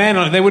group of men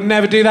on it. They would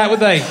never do that, would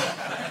they?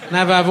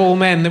 Never have all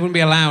men. They wouldn't be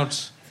allowed.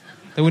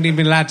 They wouldn't even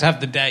be allowed to have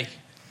the day.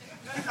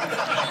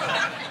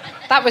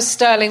 That was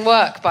sterling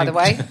work, by the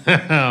way.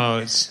 Oh,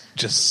 it's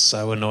just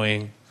so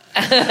annoying.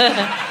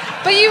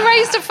 But you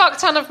raised a fuck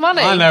ton of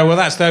money. I know, well,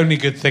 that's the only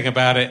good thing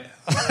about it.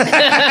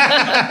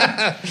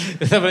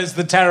 It's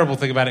the terrible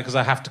thing about it, because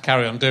I have to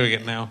carry on doing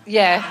it now.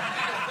 Yeah.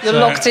 You're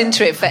locked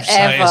into it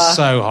forever.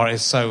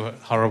 It's so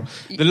horrible.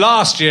 The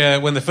last year,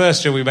 when the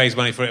first year we raised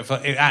money for it,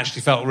 it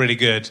actually felt really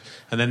good.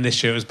 And then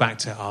this year it was back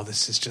to,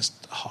 this is just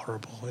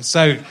horrible. It's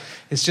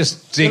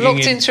just digging in. You're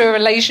locked into a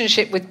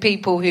relationship with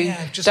people who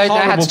don't know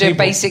how to do a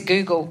basic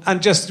Google.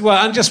 And just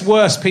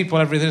worse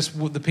people.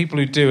 The people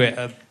who do it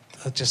are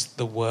just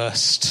the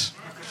worst.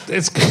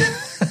 It's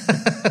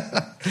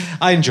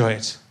I enjoy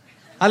it.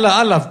 I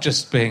love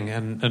just being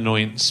an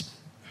annoyance.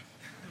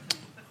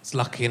 It's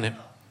lucky, innit?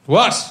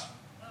 What?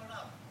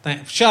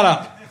 Shut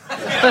up.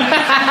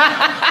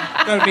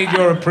 Don't need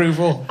your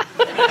approval.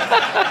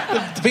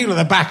 The people at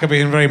the back are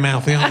being very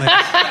mouthy, aren't they?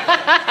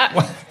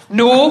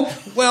 No.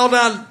 Well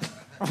done.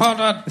 Well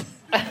done.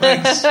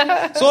 Thanks.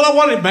 That's all I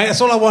wanted, mate.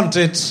 That's all I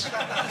wanted.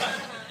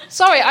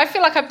 Sorry, I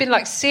feel like I've been,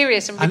 like,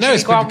 serious, and I know,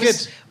 it's been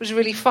good. Was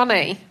really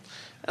funny.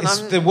 And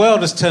the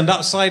world has turned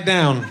upside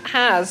down.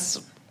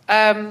 Has.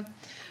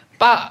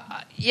 But,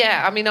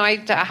 yeah, I mean,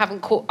 I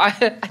haven't caught... I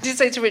did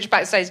say to Rich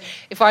backstage,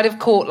 if I'd have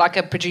caught, like,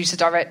 a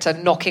producer-director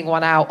knocking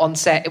one out on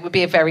set, it would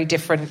be a very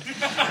different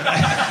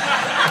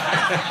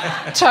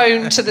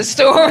tone to the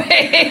story.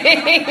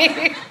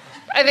 I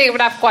think it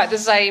would have quite the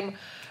same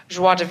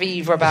joie de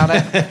vivre about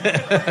it.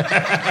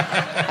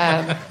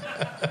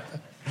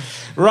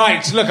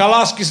 Right, look,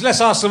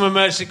 let's ask some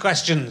emergency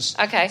questions.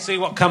 Okay. See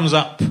what comes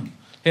up.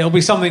 It'll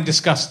be something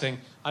disgusting.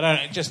 There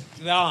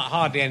aren't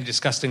hardly any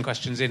disgusting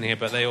questions in here,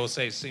 but they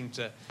also seem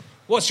to...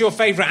 What's your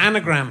favourite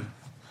anagram?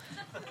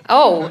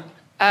 Oh,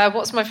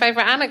 What's my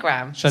favourite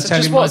anagram? Shall I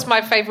tell you what's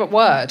my favourite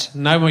word?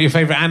 No, what your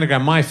favourite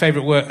anagram? My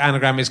favourite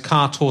anagram is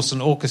car, horse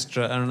and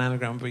orchestra are an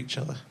anagram of each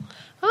other.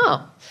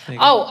 Oh.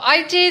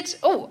 I did...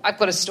 Oh, I've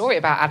got a story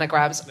about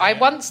anagrams. Yeah.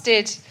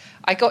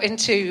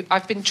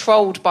 I've been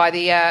trolled by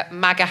the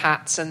MAGA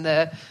hats and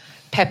the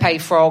Pepe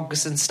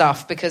frogs and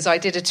stuff because I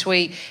did a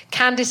tweet.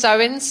 Candace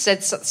Owens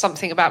said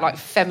something about like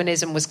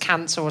feminism was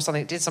cancer or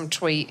something. Did some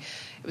tweet.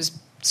 It was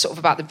sort of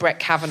about the Brett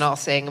Kavanaugh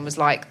thing and was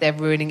like, they're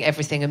ruining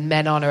everything and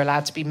men aren't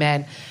allowed to be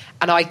men.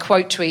 And I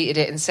quote tweeted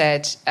it and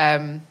said,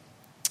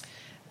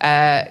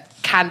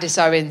 Candace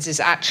Owens is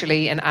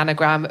actually an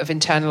anagram of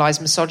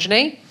internalised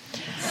misogyny.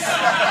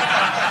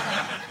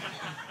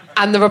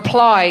 And the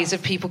replies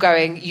of people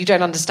going, you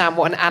don't understand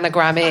what an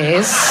anagram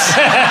is.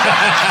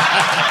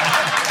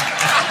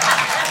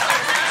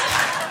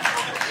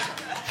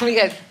 We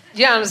go,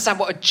 you don't understand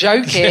what a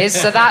joke is,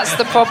 so that's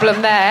the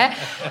problem there.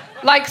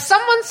 Like,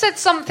 someone said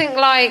something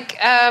like,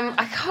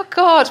 oh,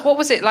 God, what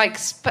was it? Like,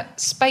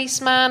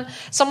 Spaceman?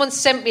 Someone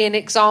sent me an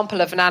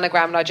example of an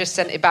anagram, and I just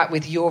sent it back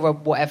with you're a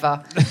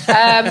whatever.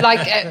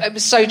 It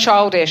was so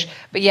childish.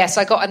 But yes,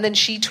 I got... And then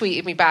she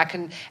tweeted me back,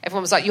 and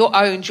everyone was like, you're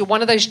owned. You're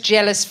one of those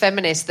jealous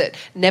feminists that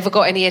never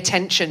got any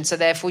attention, so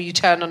therefore you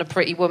turn on a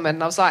pretty woman.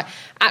 And I was like,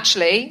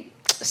 actually,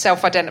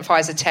 self-identify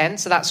as a 10,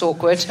 so that's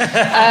awkward.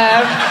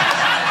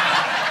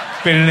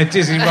 Been in a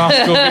Dizzy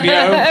Rascal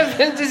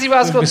video. Dizzy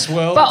Rascal.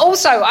 But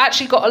also, I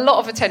actually got a lot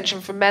of attention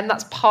from men.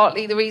 That's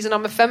partly the reason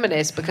I'm a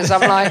feminist, because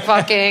I'm like,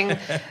 fucking,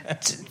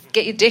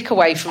 get your dick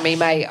away from me,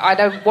 mate. I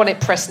don't want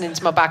it pressing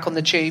into my back on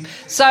the tube.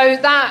 So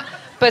that...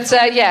 But, so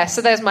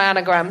there's my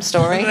anagram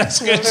story. That's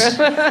good. It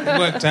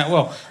worked out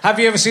well. Have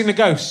you ever seen a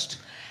ghost?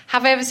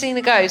 Have I ever seen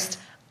a ghost?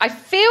 I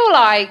feel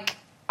like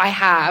I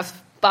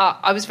have, but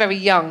I was very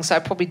young, so I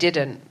probably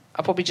didn't.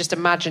 I probably just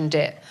imagined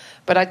it.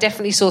 But I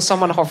definitely saw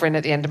someone hovering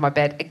at the end of my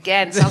bed.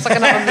 Again, sounds like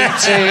another Me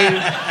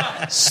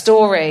Too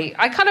story.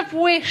 I kind of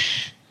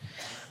wish...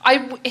 I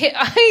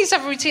used to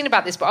have a routine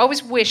about this, but I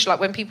always wish, like,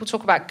 when people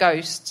talk about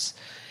ghosts,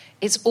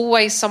 it's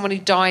always someone who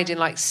died in,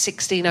 like,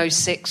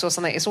 1606 or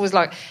something. It's always,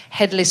 like,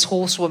 Headless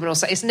Horsewoman or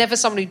something. It's never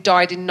someone who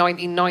died in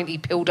 1990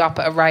 pilled up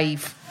at a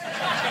rave.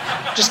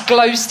 Just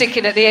glow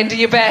sticking at the end of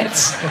your bed.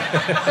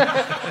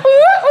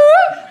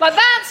 Like,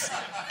 that's...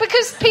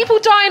 Because people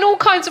die in all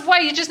kinds of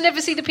ways. You just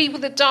never see the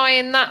people that die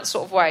in that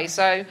sort of way.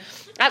 So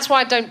that's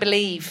why I don't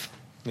believe.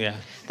 Yeah.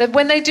 That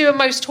when they do a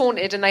Most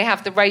Haunted and they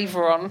have the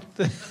raver on...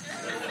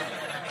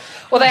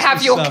 or they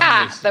have your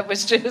cat that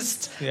was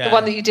just the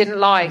one that you didn't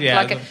like.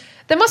 Yeah,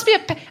 there must be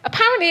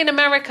apparently in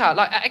America,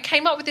 like I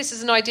came up with this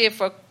as an idea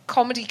for a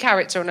comedy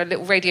character on a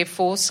little Radio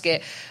 4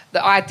 skit,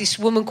 that I had this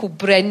woman called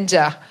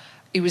Brenda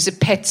who was a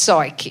pet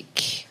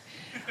psychic.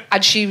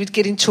 And she would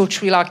get in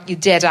touch with, like, your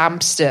dead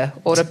hamster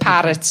or a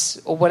parrot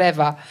or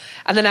whatever.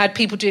 And then I had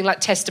people doing, like,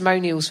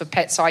 testimonials for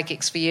pet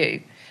psychics for you.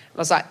 And I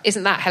was like,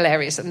 isn't that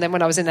hilarious? And then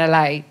when I was in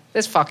LA,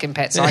 there's fucking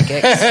pet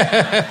psychics.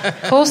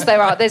 Of course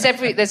there are. There's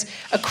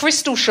a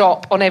crystal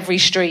shop on every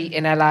street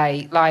in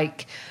LA.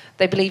 Like,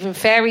 they believe in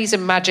fairies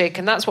and magic,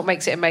 and that's what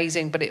makes it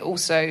amazing. But it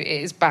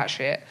is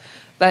batshit.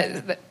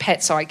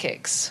 Pet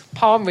psychics.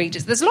 Palm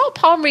readers. There's a lot of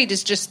palm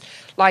readers just,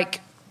 like,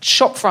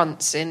 shop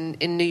fronts in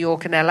New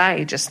York and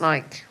LA, just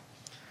like...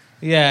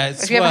 Yeah.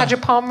 Have you ever had your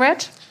palm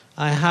read?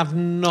 I have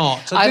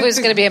not. I was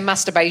going to be a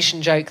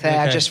masturbation joke there. Okay.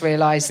 I just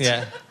realised.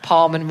 Yeah.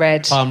 Palm and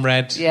red. Palm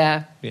red.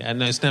 Yeah. Yeah,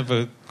 no, it's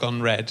never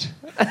gone red.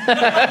 The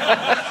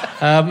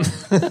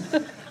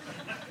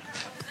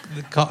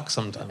cock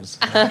sometimes.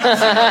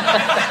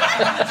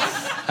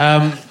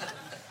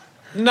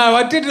 No,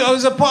 I did. I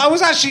was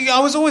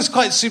always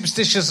quite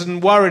superstitious and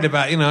worried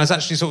about. I was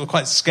actually sort of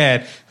quite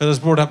scared because I was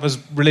brought up as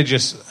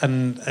religious,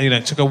 and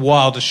it took a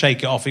while to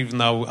shake it off, even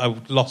though I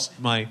lost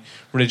my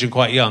religion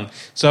quite young.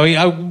 So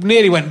I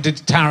nearly went and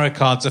did tarot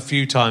cards a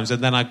few times,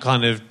 and then I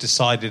kind of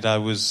decided I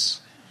was,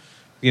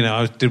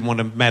 I didn't want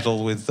to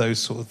meddle with those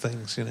sort of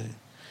things,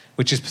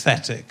 which is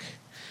pathetic.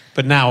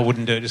 But now I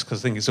wouldn't do it just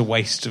because I think it's a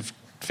waste of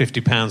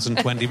 £50 and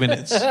 20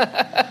 minutes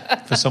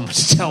for someone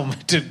to tell me,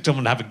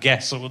 someone to have a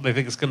guess on what they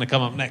think is going to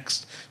come up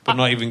next, but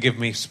not even give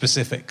me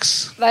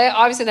specifics.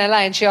 I was in LA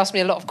and she asked me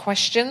a lot of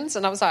questions,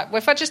 and I was like, well,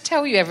 if I just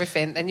tell you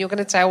everything, then you're going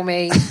to tell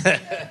me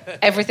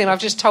everything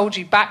I've just told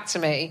you back to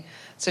me.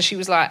 So she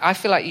was like, I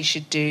feel like you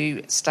should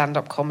do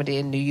stand-up comedy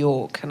in New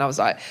York. And I was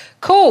like,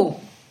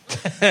 cool.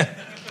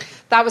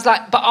 That was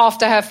like, but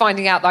after her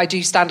finding out that I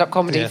do stand-up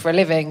comedy for a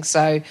living,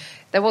 so...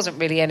 There wasn't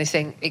really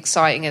anything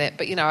exciting in it,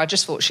 but, I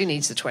just thought she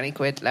needs the 20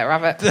 quid, let her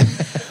have it.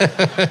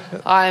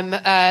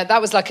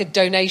 That was like a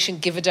donation,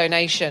 give a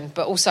donation,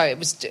 but also it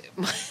was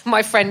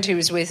my friend who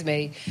was with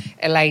me,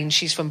 Elaine,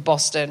 she's from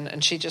Boston,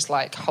 and she just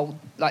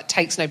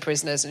takes no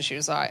prisoners, and she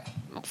was like,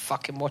 I'm not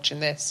fucking watching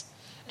this.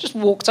 Just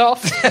walked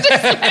off, just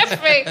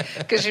left me,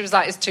 because she was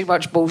like, it's too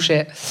much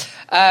bullshit.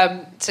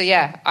 I've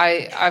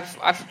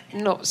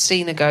not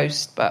seen a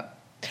ghost, but...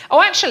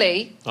 Oh,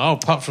 actually... Oh,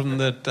 apart from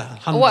the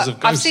hundreds of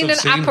ghosts I've seen an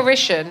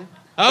apparition.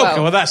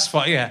 Oh, well, that's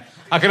fine, yeah.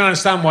 I can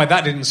understand why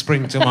that didn't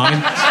spring to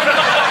mind.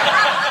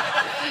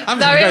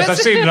 I've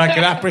seen like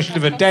an apparition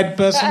of a dead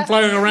person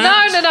floating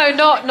around.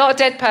 No, not a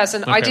dead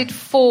person. Okay. I did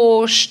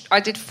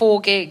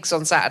 4 gigs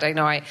on Saturday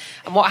night,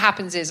 and what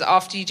happens is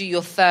after you do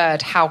your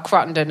third, Hal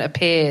Cruttenden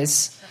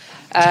appears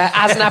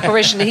as an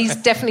apparition. He's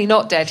definitely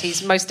not dead.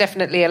 He's most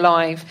definitely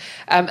alive,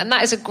 and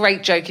that is a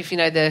great joke if you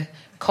know the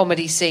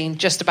comedy scene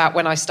just about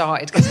when I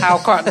started, because Hal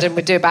Cruttenden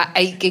would do about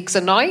 8 gigs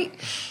a night,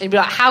 and you'd be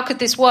like, how could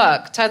this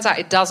work? Turns out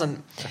it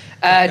doesn't.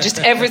 Just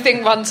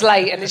everything runs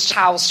late and it's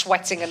Hal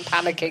sweating and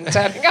panicking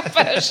turning up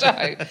at a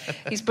show.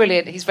 He's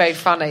brilliant, he's very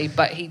funny,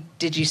 but he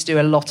did used to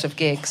do a lot of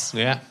gigs.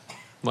 Yeah,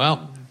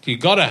 well, you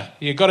gotta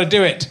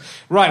do it.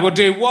 Right, we'll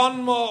do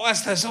one more.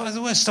 That's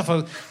the worst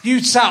stuff. You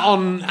sat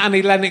on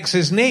Annie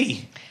Lennox's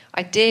knee.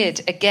 I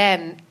did,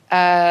 again.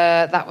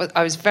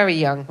 I was very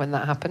young when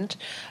that happened,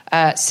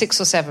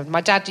 6 or 7. My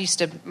dad used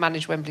to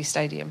manage Wembley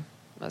Stadium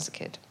as a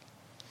kid.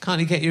 Can't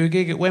he get you a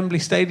gig at Wembley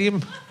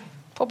Stadium?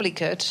 Probably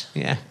could.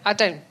 Yeah. I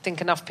don't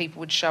think enough people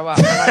would show up.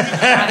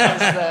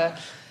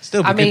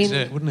 Still be good to do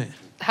it, wouldn't it?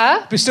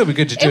 Huh? It'd still be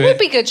good to do it. It would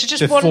be good to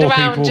just wander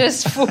around people.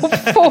 Just for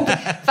 4.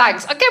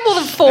 Thanks. I'll get more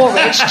than 4,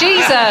 Rich.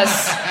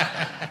 Jesus.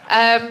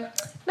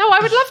 No, I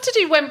would love to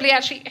do Wembley,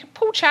 actually.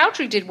 Paul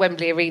Chowdhury did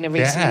Wembley Arena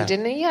recently,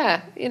 didn't he?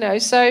 Yeah. You know,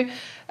 so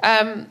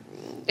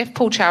if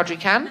Paul Chowdhury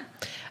can.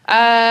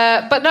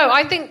 But no,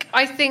 I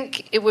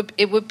think it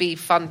would be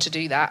fun to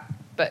do that.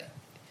 But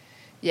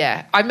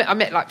yeah, I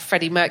met like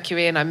Freddie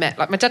Mercury, and I met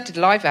like my dad did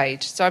Live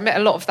Aid, so I met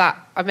a lot of that.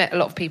 I met a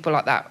lot of people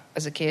like that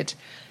as a kid,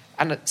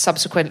 and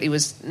subsequently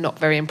was not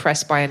very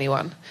impressed by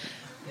anyone.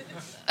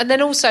 And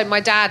then also my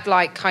dad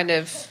like kind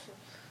of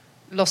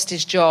lost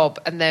his job,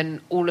 and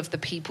then all of the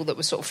people that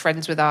were sort of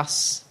friends with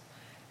us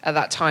at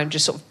that time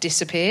just sort of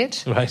disappeared.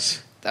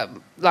 Right.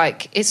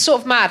 Like, it's sort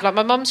of mad. Like,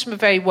 my mum's from a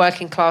very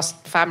working class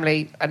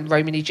family and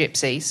Romany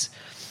gypsies,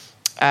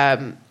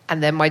 and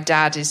then my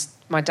dad's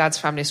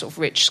family is sort of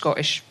rich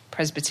Scottish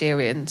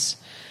Presbyterians,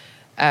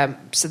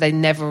 so they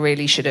never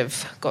really should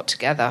have got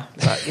together.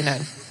 But you know,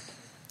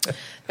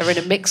 they're in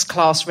a mixed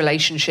class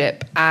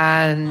relationship,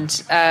 and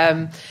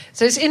so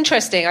it's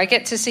interesting. I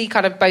get to see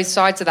kind of both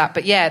sides of that.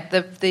 But yeah,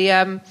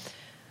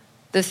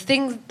 the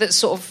thing that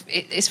sort of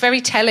it's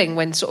very telling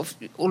when sort of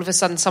all of a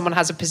sudden someone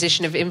has a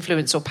position of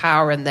influence or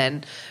power, and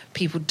then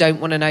people don't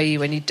want to know you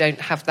when you don't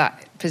have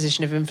that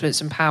position of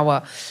influence and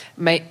power.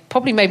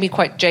 Probably made me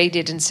quite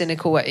jaded and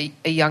cynical at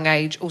a young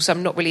age. Also,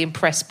 I'm not really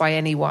impressed by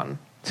anyone.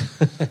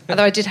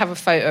 Although I did have a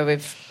photo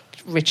with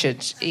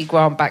Richard E.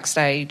 Grant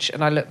backstage,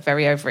 and I looked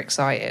very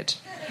overexcited.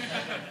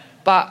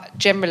 But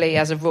generally,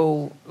 as a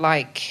rule,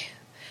 like,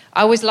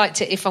 I always like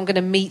to, if I'm going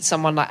to meet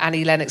someone like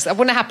Annie Lennox, that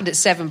wouldn't have happened at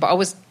 7,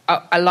 but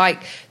I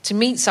like to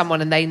meet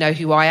someone and they know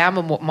who I am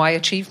and what my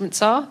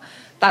achievements are.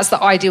 That's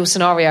the ideal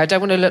scenario. I don't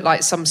want to look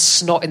like some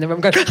snot in the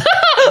room going,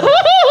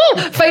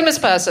 famous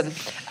person.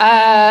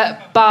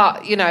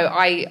 But, you know,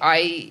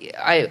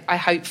 I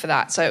hope for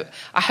that. So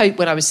I hope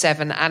when I was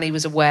 7, Annie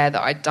was aware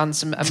that I'd done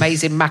some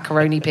amazing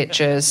macaroni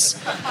pictures.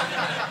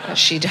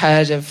 She'd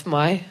heard of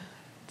my...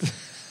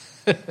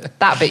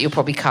 That bit you'll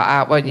probably cut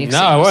out, won't you?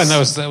 No, I won't.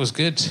 That was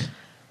good.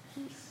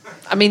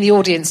 I mean, the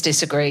audience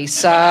disagree,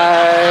 so...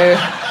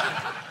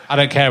 I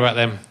don't care about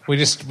them. We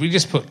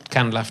just put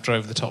canned laughter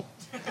over the top.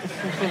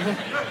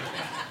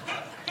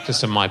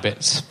 Just on my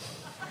bits.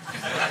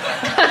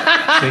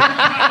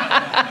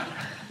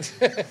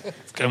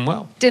 It's going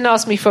well. Didn't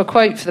ask me for a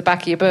quote for the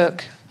back of your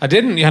book. I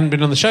didn't. You hadn't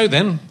been on the show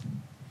then.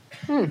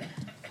 Do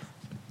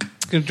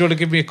you want to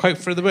give me a quote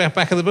for the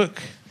back of the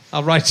book?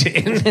 I'll write it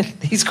in.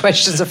 These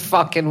questions are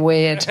fucking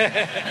weird.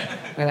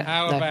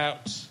 How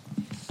about...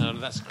 No,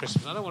 that's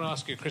Christmas. I don't want to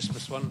ask you a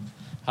Christmas one.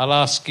 I'll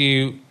ask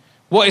you,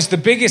 what is the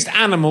biggest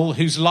animal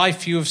whose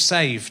life you have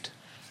saved?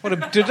 What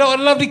a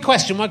lovely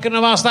question. Why couldn't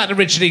I have asked that to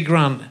Richard E.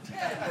 Grant?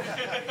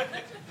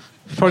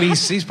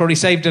 He's probably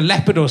saved a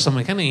leopard or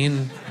something, hasn't he?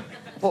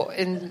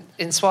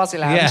 In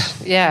Swaziland?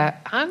 Yeah.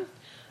 I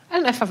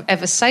don't know if I've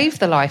ever saved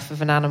the life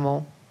of an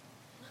animal.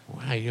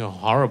 Wow, you're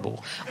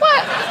horrible.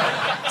 Well,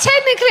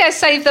 technically I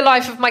save the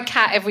life of my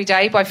cat every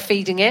day by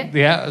feeding it.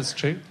 Yeah, that's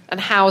true. And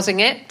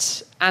housing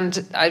it.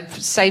 And I've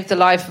saved the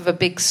life of a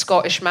big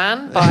Scottish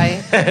man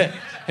by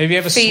have you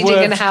ever feeding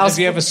swerved, and housing. Have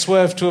you ever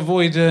swerved to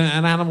avoid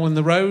an animal in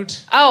the road?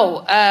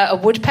 Oh, a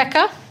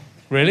woodpecker.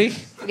 Really?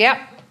 Yep.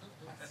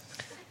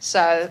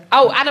 So,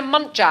 and a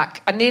muntjac.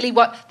 I nearly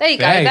There you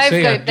go.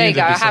 Hey, there you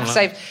go. I have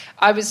saved.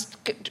 I was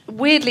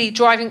weirdly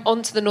driving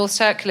onto the North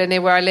Circular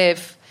near where I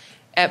live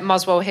at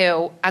Muswell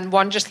Hill, and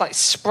one just like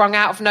sprung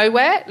out of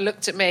nowhere,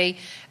 looked at me,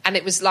 and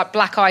it was like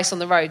black ice on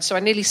the road. So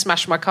I nearly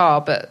smashed my car,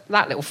 but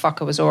that little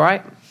fucker was all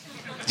right.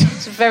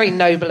 It's very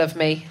noble of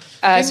me.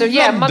 On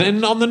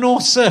the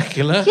North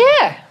Circular?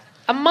 Yeah,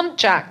 a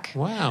muntjac.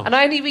 Wow. And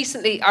I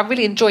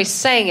really enjoy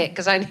saying it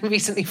because I only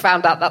recently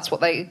found out that's what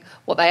they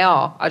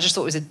are. I just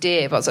thought it was a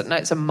deer, but I was like, no,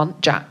 it's a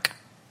muntjac.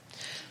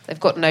 They've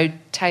got no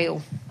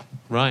tail.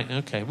 Right,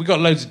 okay. We've got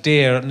loads of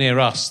deer near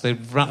us.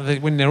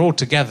 When they're all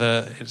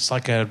together, it's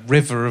like a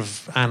river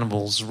of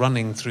animals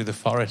running through the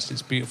forest.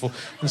 It's beautiful.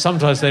 And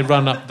sometimes they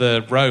run up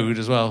the road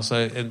as well,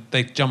 so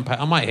they jump out.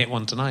 I might hit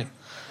one tonight.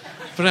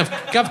 But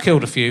I've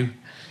killed a few.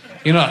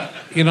 You're not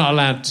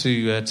allowed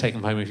to take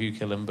them home if you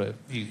kill them, but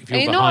if you're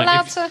Are you behind, not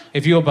allowed to?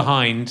 If you're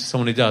behind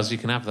someone who does, you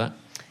can have that.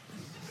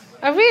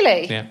 Oh,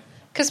 really? Yeah.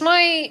 Because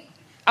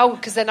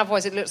then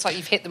otherwise it looks like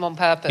you've hit them on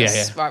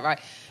purpose. Yeah. Right.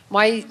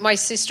 My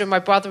sister and my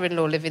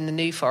brother-in-law live in the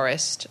New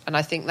Forest, and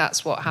I think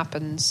that's what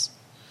happens.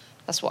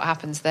 That's what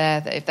happens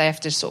there. That if they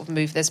have to sort of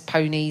move, there's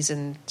ponies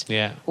and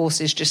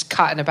horses just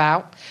cutting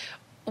about.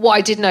 What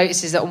I did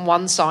notice is that on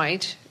one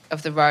side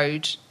of the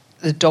road,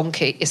 the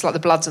donkey, it's like the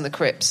Bloods and the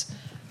Crips.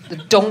 The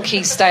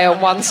donkeys stay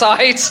on one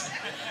side,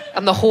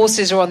 and the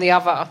horses are on the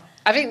other.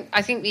 I think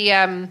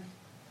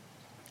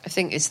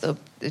it's the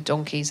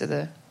donkeys are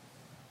the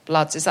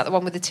Bloods. Is that the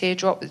one with the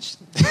teardrop? Was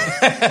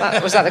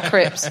that the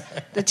Crips?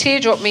 The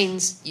teardrop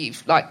means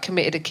you've like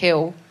committed a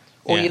kill,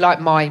 or you like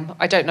mime.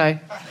 I don't know.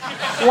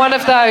 One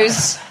of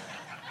those.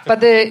 But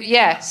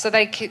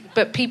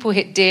but people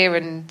hit deer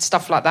and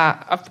stuff like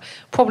that. I've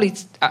probably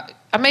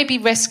I maybe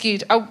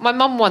rescued. Oh, my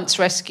mum once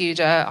rescued.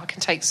 I can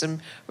take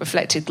some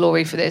reflected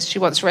glory for this. She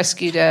once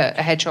rescued a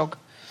hedgehog.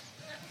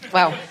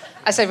 Well,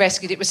 I say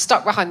rescued. It was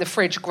stuck behind the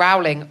fridge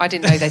growling. I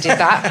didn't know they did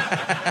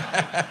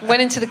that.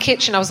 Went into the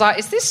kitchen. I was like,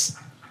 "Is this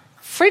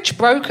fridge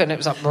broken?" It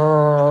was like,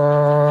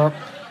 brr,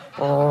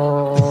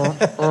 brr,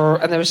 brr,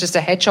 and there was just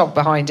a hedgehog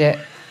behind it.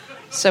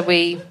 So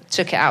we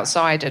took it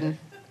outside and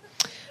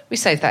we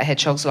saved that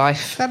hedgehog's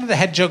life. How did the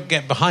hedgehog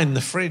get behind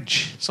the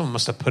fridge? Someone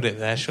must have put it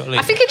there, surely.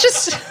 I think it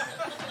just...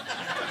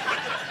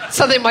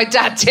 something my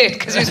dad did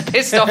because he was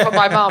pissed off at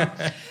my mum.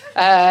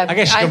 I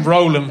guess you can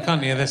roll them,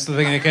 can't you? That's the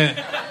thing. You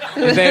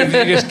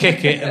just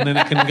kick it and then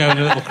it can go in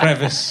a little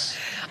crevice.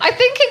 I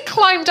think it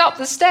climbed up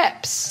the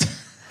steps.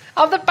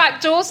 Up the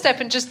back doorstep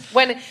and just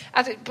went...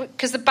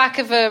 Because the back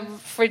of a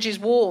fridge is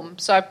warm,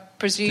 so I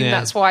presume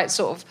that's why it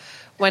sort of...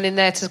 went in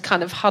there to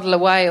kind of huddle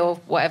away or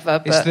whatever.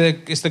 But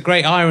it's the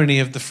great irony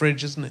of the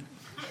fridge, isn't it?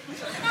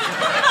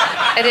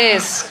 It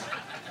is.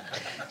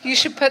 You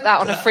should put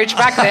that on a fridge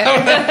magnet.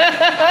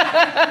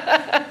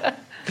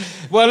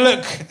 Well,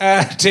 look,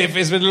 Tiff,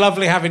 it's been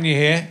lovely having you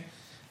here.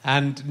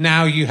 And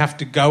now you have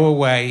to go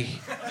away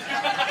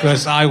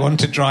because I want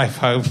to drive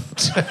home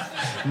to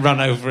run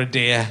over a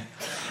deer.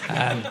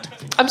 And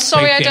I'm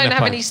sorry I don't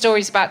have any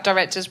stories about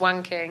directors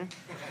wanking.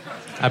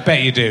 I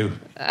bet you do.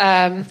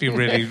 If you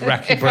really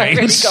rack your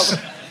brains.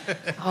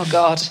 Oh,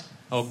 God.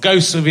 Or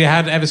ghosts, have you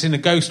ever seen a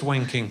ghost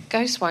wanking?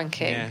 Ghost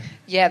wanking?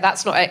 Yeah,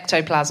 that's not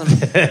ectoplasm.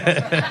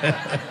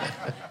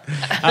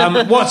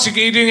 What are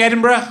you doing in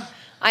Edinburgh?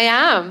 I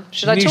am.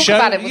 Should I talk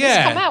about it? Will this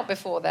come out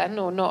before then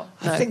or not?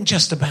 No. I think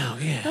just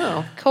about, yeah.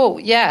 Oh, cool.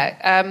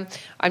 Yeah.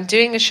 I'm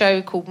doing a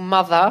show called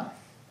Mother,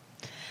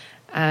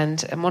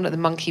 and I'm on at the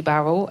Monkey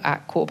Barrel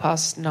at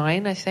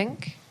 9:15, I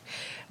think,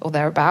 or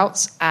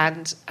thereabouts,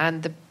 and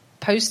the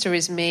poster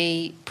is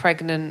me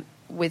pregnant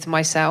with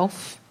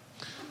myself.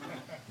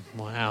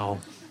 Wow.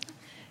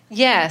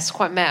 Yes,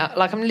 quite meta.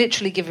 Like I'm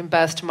literally giving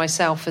birth to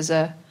myself as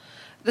a...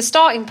 The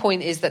starting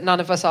point is that none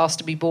of us asked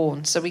to be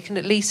born, so we can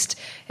at least,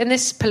 in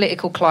this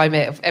political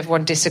climate of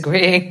everyone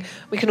disagreeing,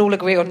 we can all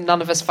agree on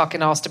none of us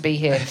fucking asked to be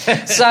here.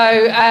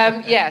 So,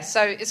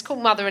 so it's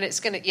called Mother, and it's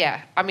going to...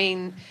 I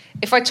mean,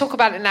 if I talk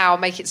about it now, I'll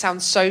make it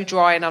sound so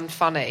dry and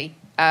unfunny.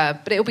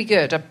 But it'll be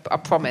good, I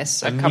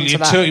promise. And will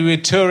you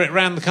tour it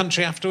around the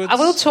country afterwards? I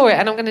will tour it,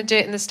 and I'm going to do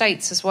it in the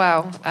States as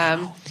well.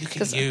 Look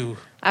at you.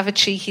 I have a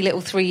cheeky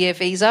little 3-year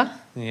visa.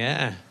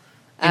 Yeah.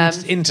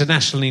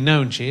 Internationally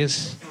known, she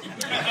is.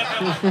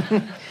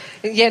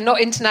 Yeah,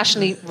 not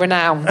internationally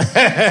renowned,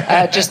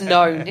 just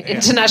known.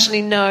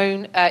 Internationally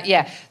known,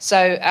 So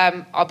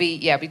I'll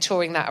be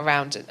touring that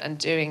around and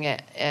doing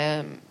it.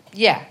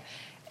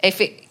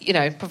 If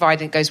it,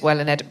 providing it goes well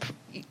in Edinburgh,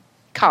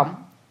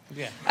 come.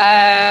 Yeah.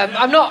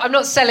 I'm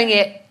not selling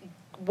it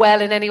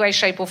well in any way,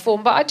 shape or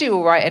form, but I do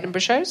all right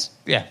Edinburgh shows.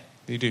 Yeah,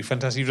 you do.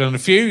 Fantastic. You've done a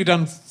few. You've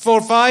done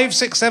 4, 5,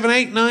 6, 7,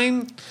 8,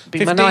 9,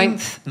 15. My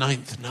ninth.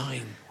 9.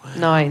 Wow.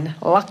 9.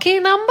 Lucky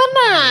number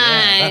 9.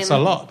 Yeah, that's a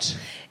lot.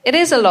 It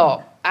is a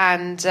lot.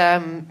 And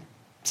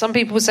some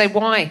people would say,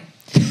 why?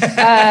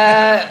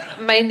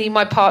 Mainly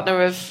my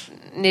partner of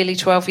nearly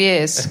 12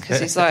 years, because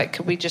he's like,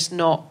 could we just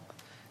not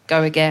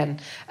go again?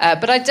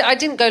 But I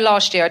didn't go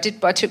last year. I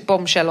took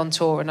Bombshell on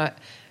tour, and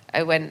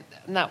I went,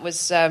 and that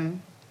was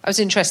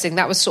interesting.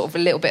 That was sort of a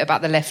little bit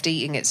about the left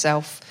eating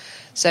itself.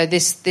 So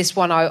this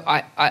one,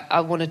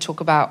 I want to talk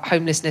about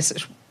homelessness,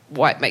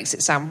 why it makes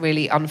it sound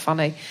really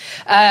unfunny.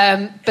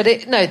 But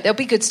there'll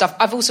be good stuff.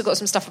 I've also got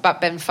some stuff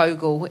about Ben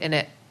Fogle in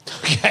it.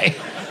 Okay.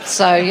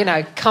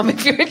 So, come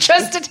if you're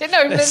interested in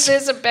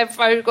homelessness and Ben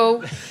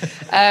Fogle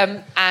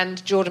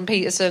and Jordan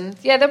Peterson.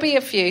 Yeah, there'll be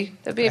a few.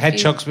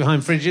 Hedgehogs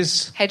behind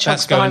fridges.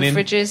 Hedgehogs behind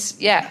fridges.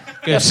 Yeah.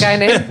 Good. That's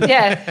going in.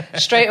 Yeah,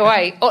 straight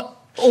away.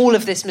 All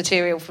of this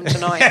material from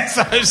tonight. Yes,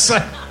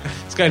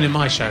 it's going in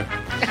my show.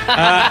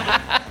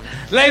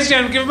 Ladies and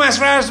gentlemen, give a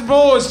massive round of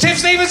applause. Tiff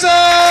Stevenson!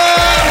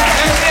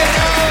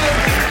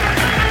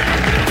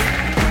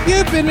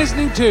 You've been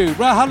listening to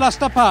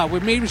RHLSTP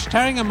with me, Rich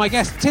Herring, and my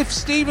guest, Tiff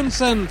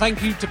Stevenson.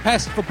 Thank you to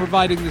Pest for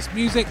providing this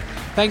music.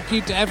 Thank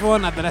you to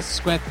everyone at the Leicester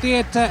Square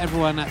Theatre,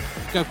 everyone at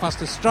Go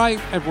Faster Stripe,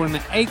 everyone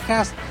at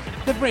Acast,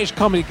 The British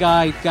Comedy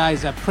Guide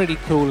guys are pretty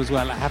cool as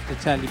well, I have to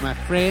tell you, my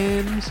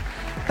friends.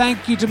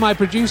 Thank you to my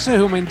producer,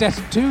 who I'm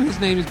indebted to. His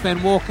name is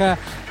Ben Walker.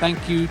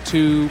 Thank you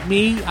to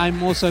me.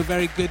 I'm also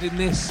very good in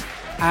this.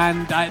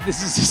 And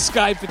this is a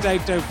Sky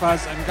Potato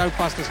Fuzz and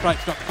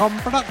GoFasterStripes.com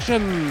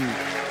production.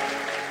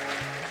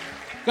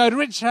 Go to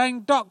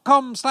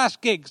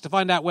richherring.com/gigs to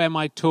find out where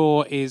my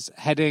tour is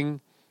heading.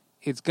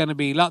 It's going to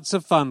be lots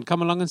of fun.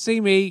 Come along and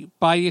see me.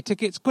 Buy your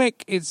tickets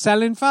quick. It's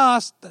selling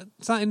fast.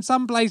 In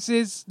some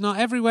places, not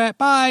everywhere.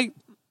 Bye.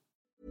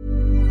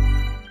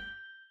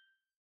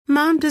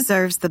 Mom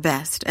deserves the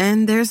best,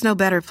 and there's no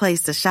better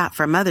place to shop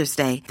for Mother's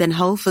Day than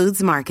Whole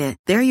Foods Market.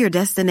 They're your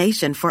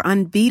destination for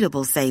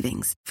unbeatable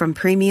savings, from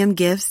premium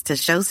gifts to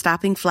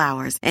show-stopping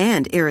flowers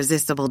and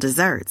irresistible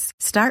desserts.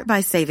 Start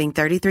by saving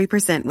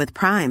 33% with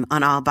Prime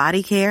on all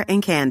body care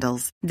and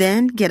candles.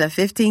 Then get a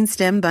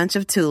 15-stem bunch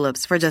of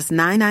tulips for just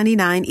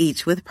 $9.99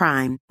 each with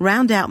Prime.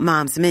 Round out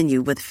Mom's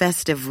menu with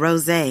festive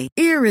rosé,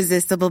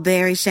 irresistible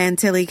berry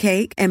chantilly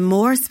cake, and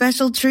more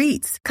special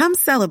treats. Come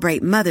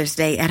celebrate Mother's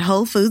Day at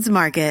Whole Foods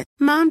Market.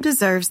 Mom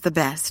deserves the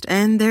best,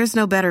 and there's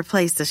no better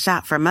place to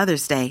shop for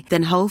Mother's Day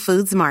than Whole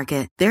Foods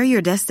Market. They're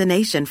your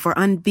destination for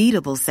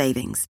unbeatable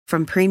savings,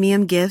 from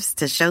premium gifts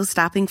to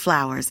show-stopping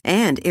flowers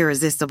and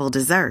irresistible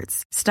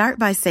desserts. Start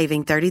by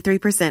saving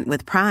 33%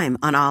 with Prime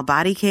on all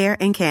body care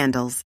and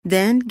candles.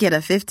 Then get a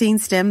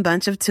 15-stem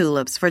bunch of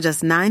tulips for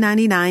just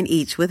 $9.99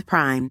 each with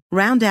Prime.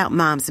 Round out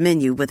Mom's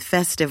menu with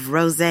festive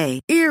rosé,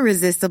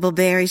 irresistible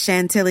berry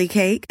chantilly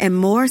cake, and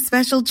more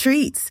special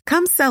treats.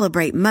 Come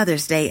celebrate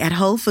Mother's Day at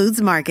Whole Foods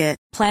Market.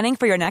 Planning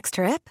for your next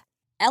trip?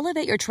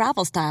 Elevate your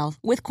travel style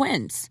with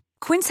Quince.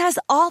 Quince has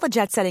all the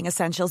jet-setting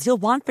essentials you'll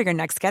want for your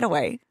next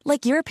getaway,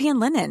 like European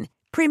linen,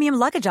 premium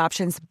luggage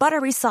options,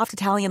 buttery soft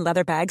Italian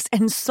leather bags,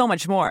 and so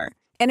much more.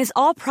 And is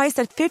all priced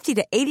at 50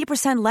 to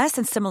 80% less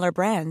than similar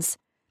brands.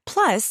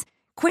 Plus,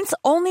 Quince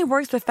only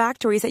works with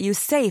factories that use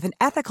safe and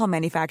ethical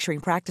manufacturing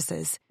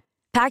practices.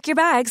 Pack your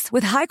bags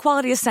with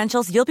high-quality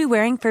essentials you'll be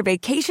wearing for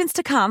vacations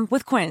to come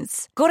with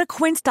Quince. Go to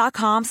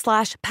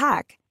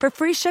quince.com/pack for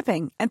free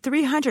shipping and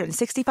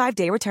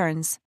 365-day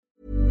returns.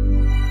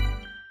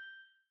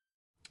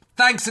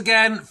 Thanks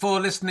again for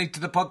listening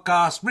to the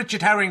podcast.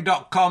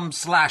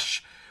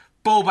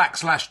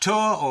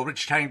 richardherring.com/ballback/tour or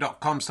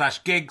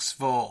richardherring.com/gigs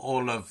for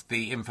all of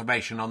the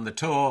information on the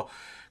tour.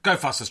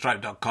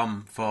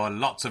 GoFasterStripe.com for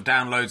lots of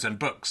downloads and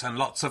books and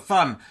lots of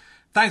fun.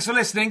 Thanks for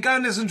listening. Go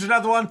and listen to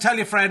another one. Tell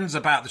your friends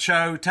about the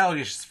show. Tell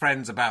your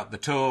friends about the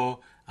tour.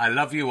 I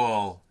love you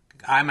all.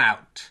 I'm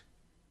out.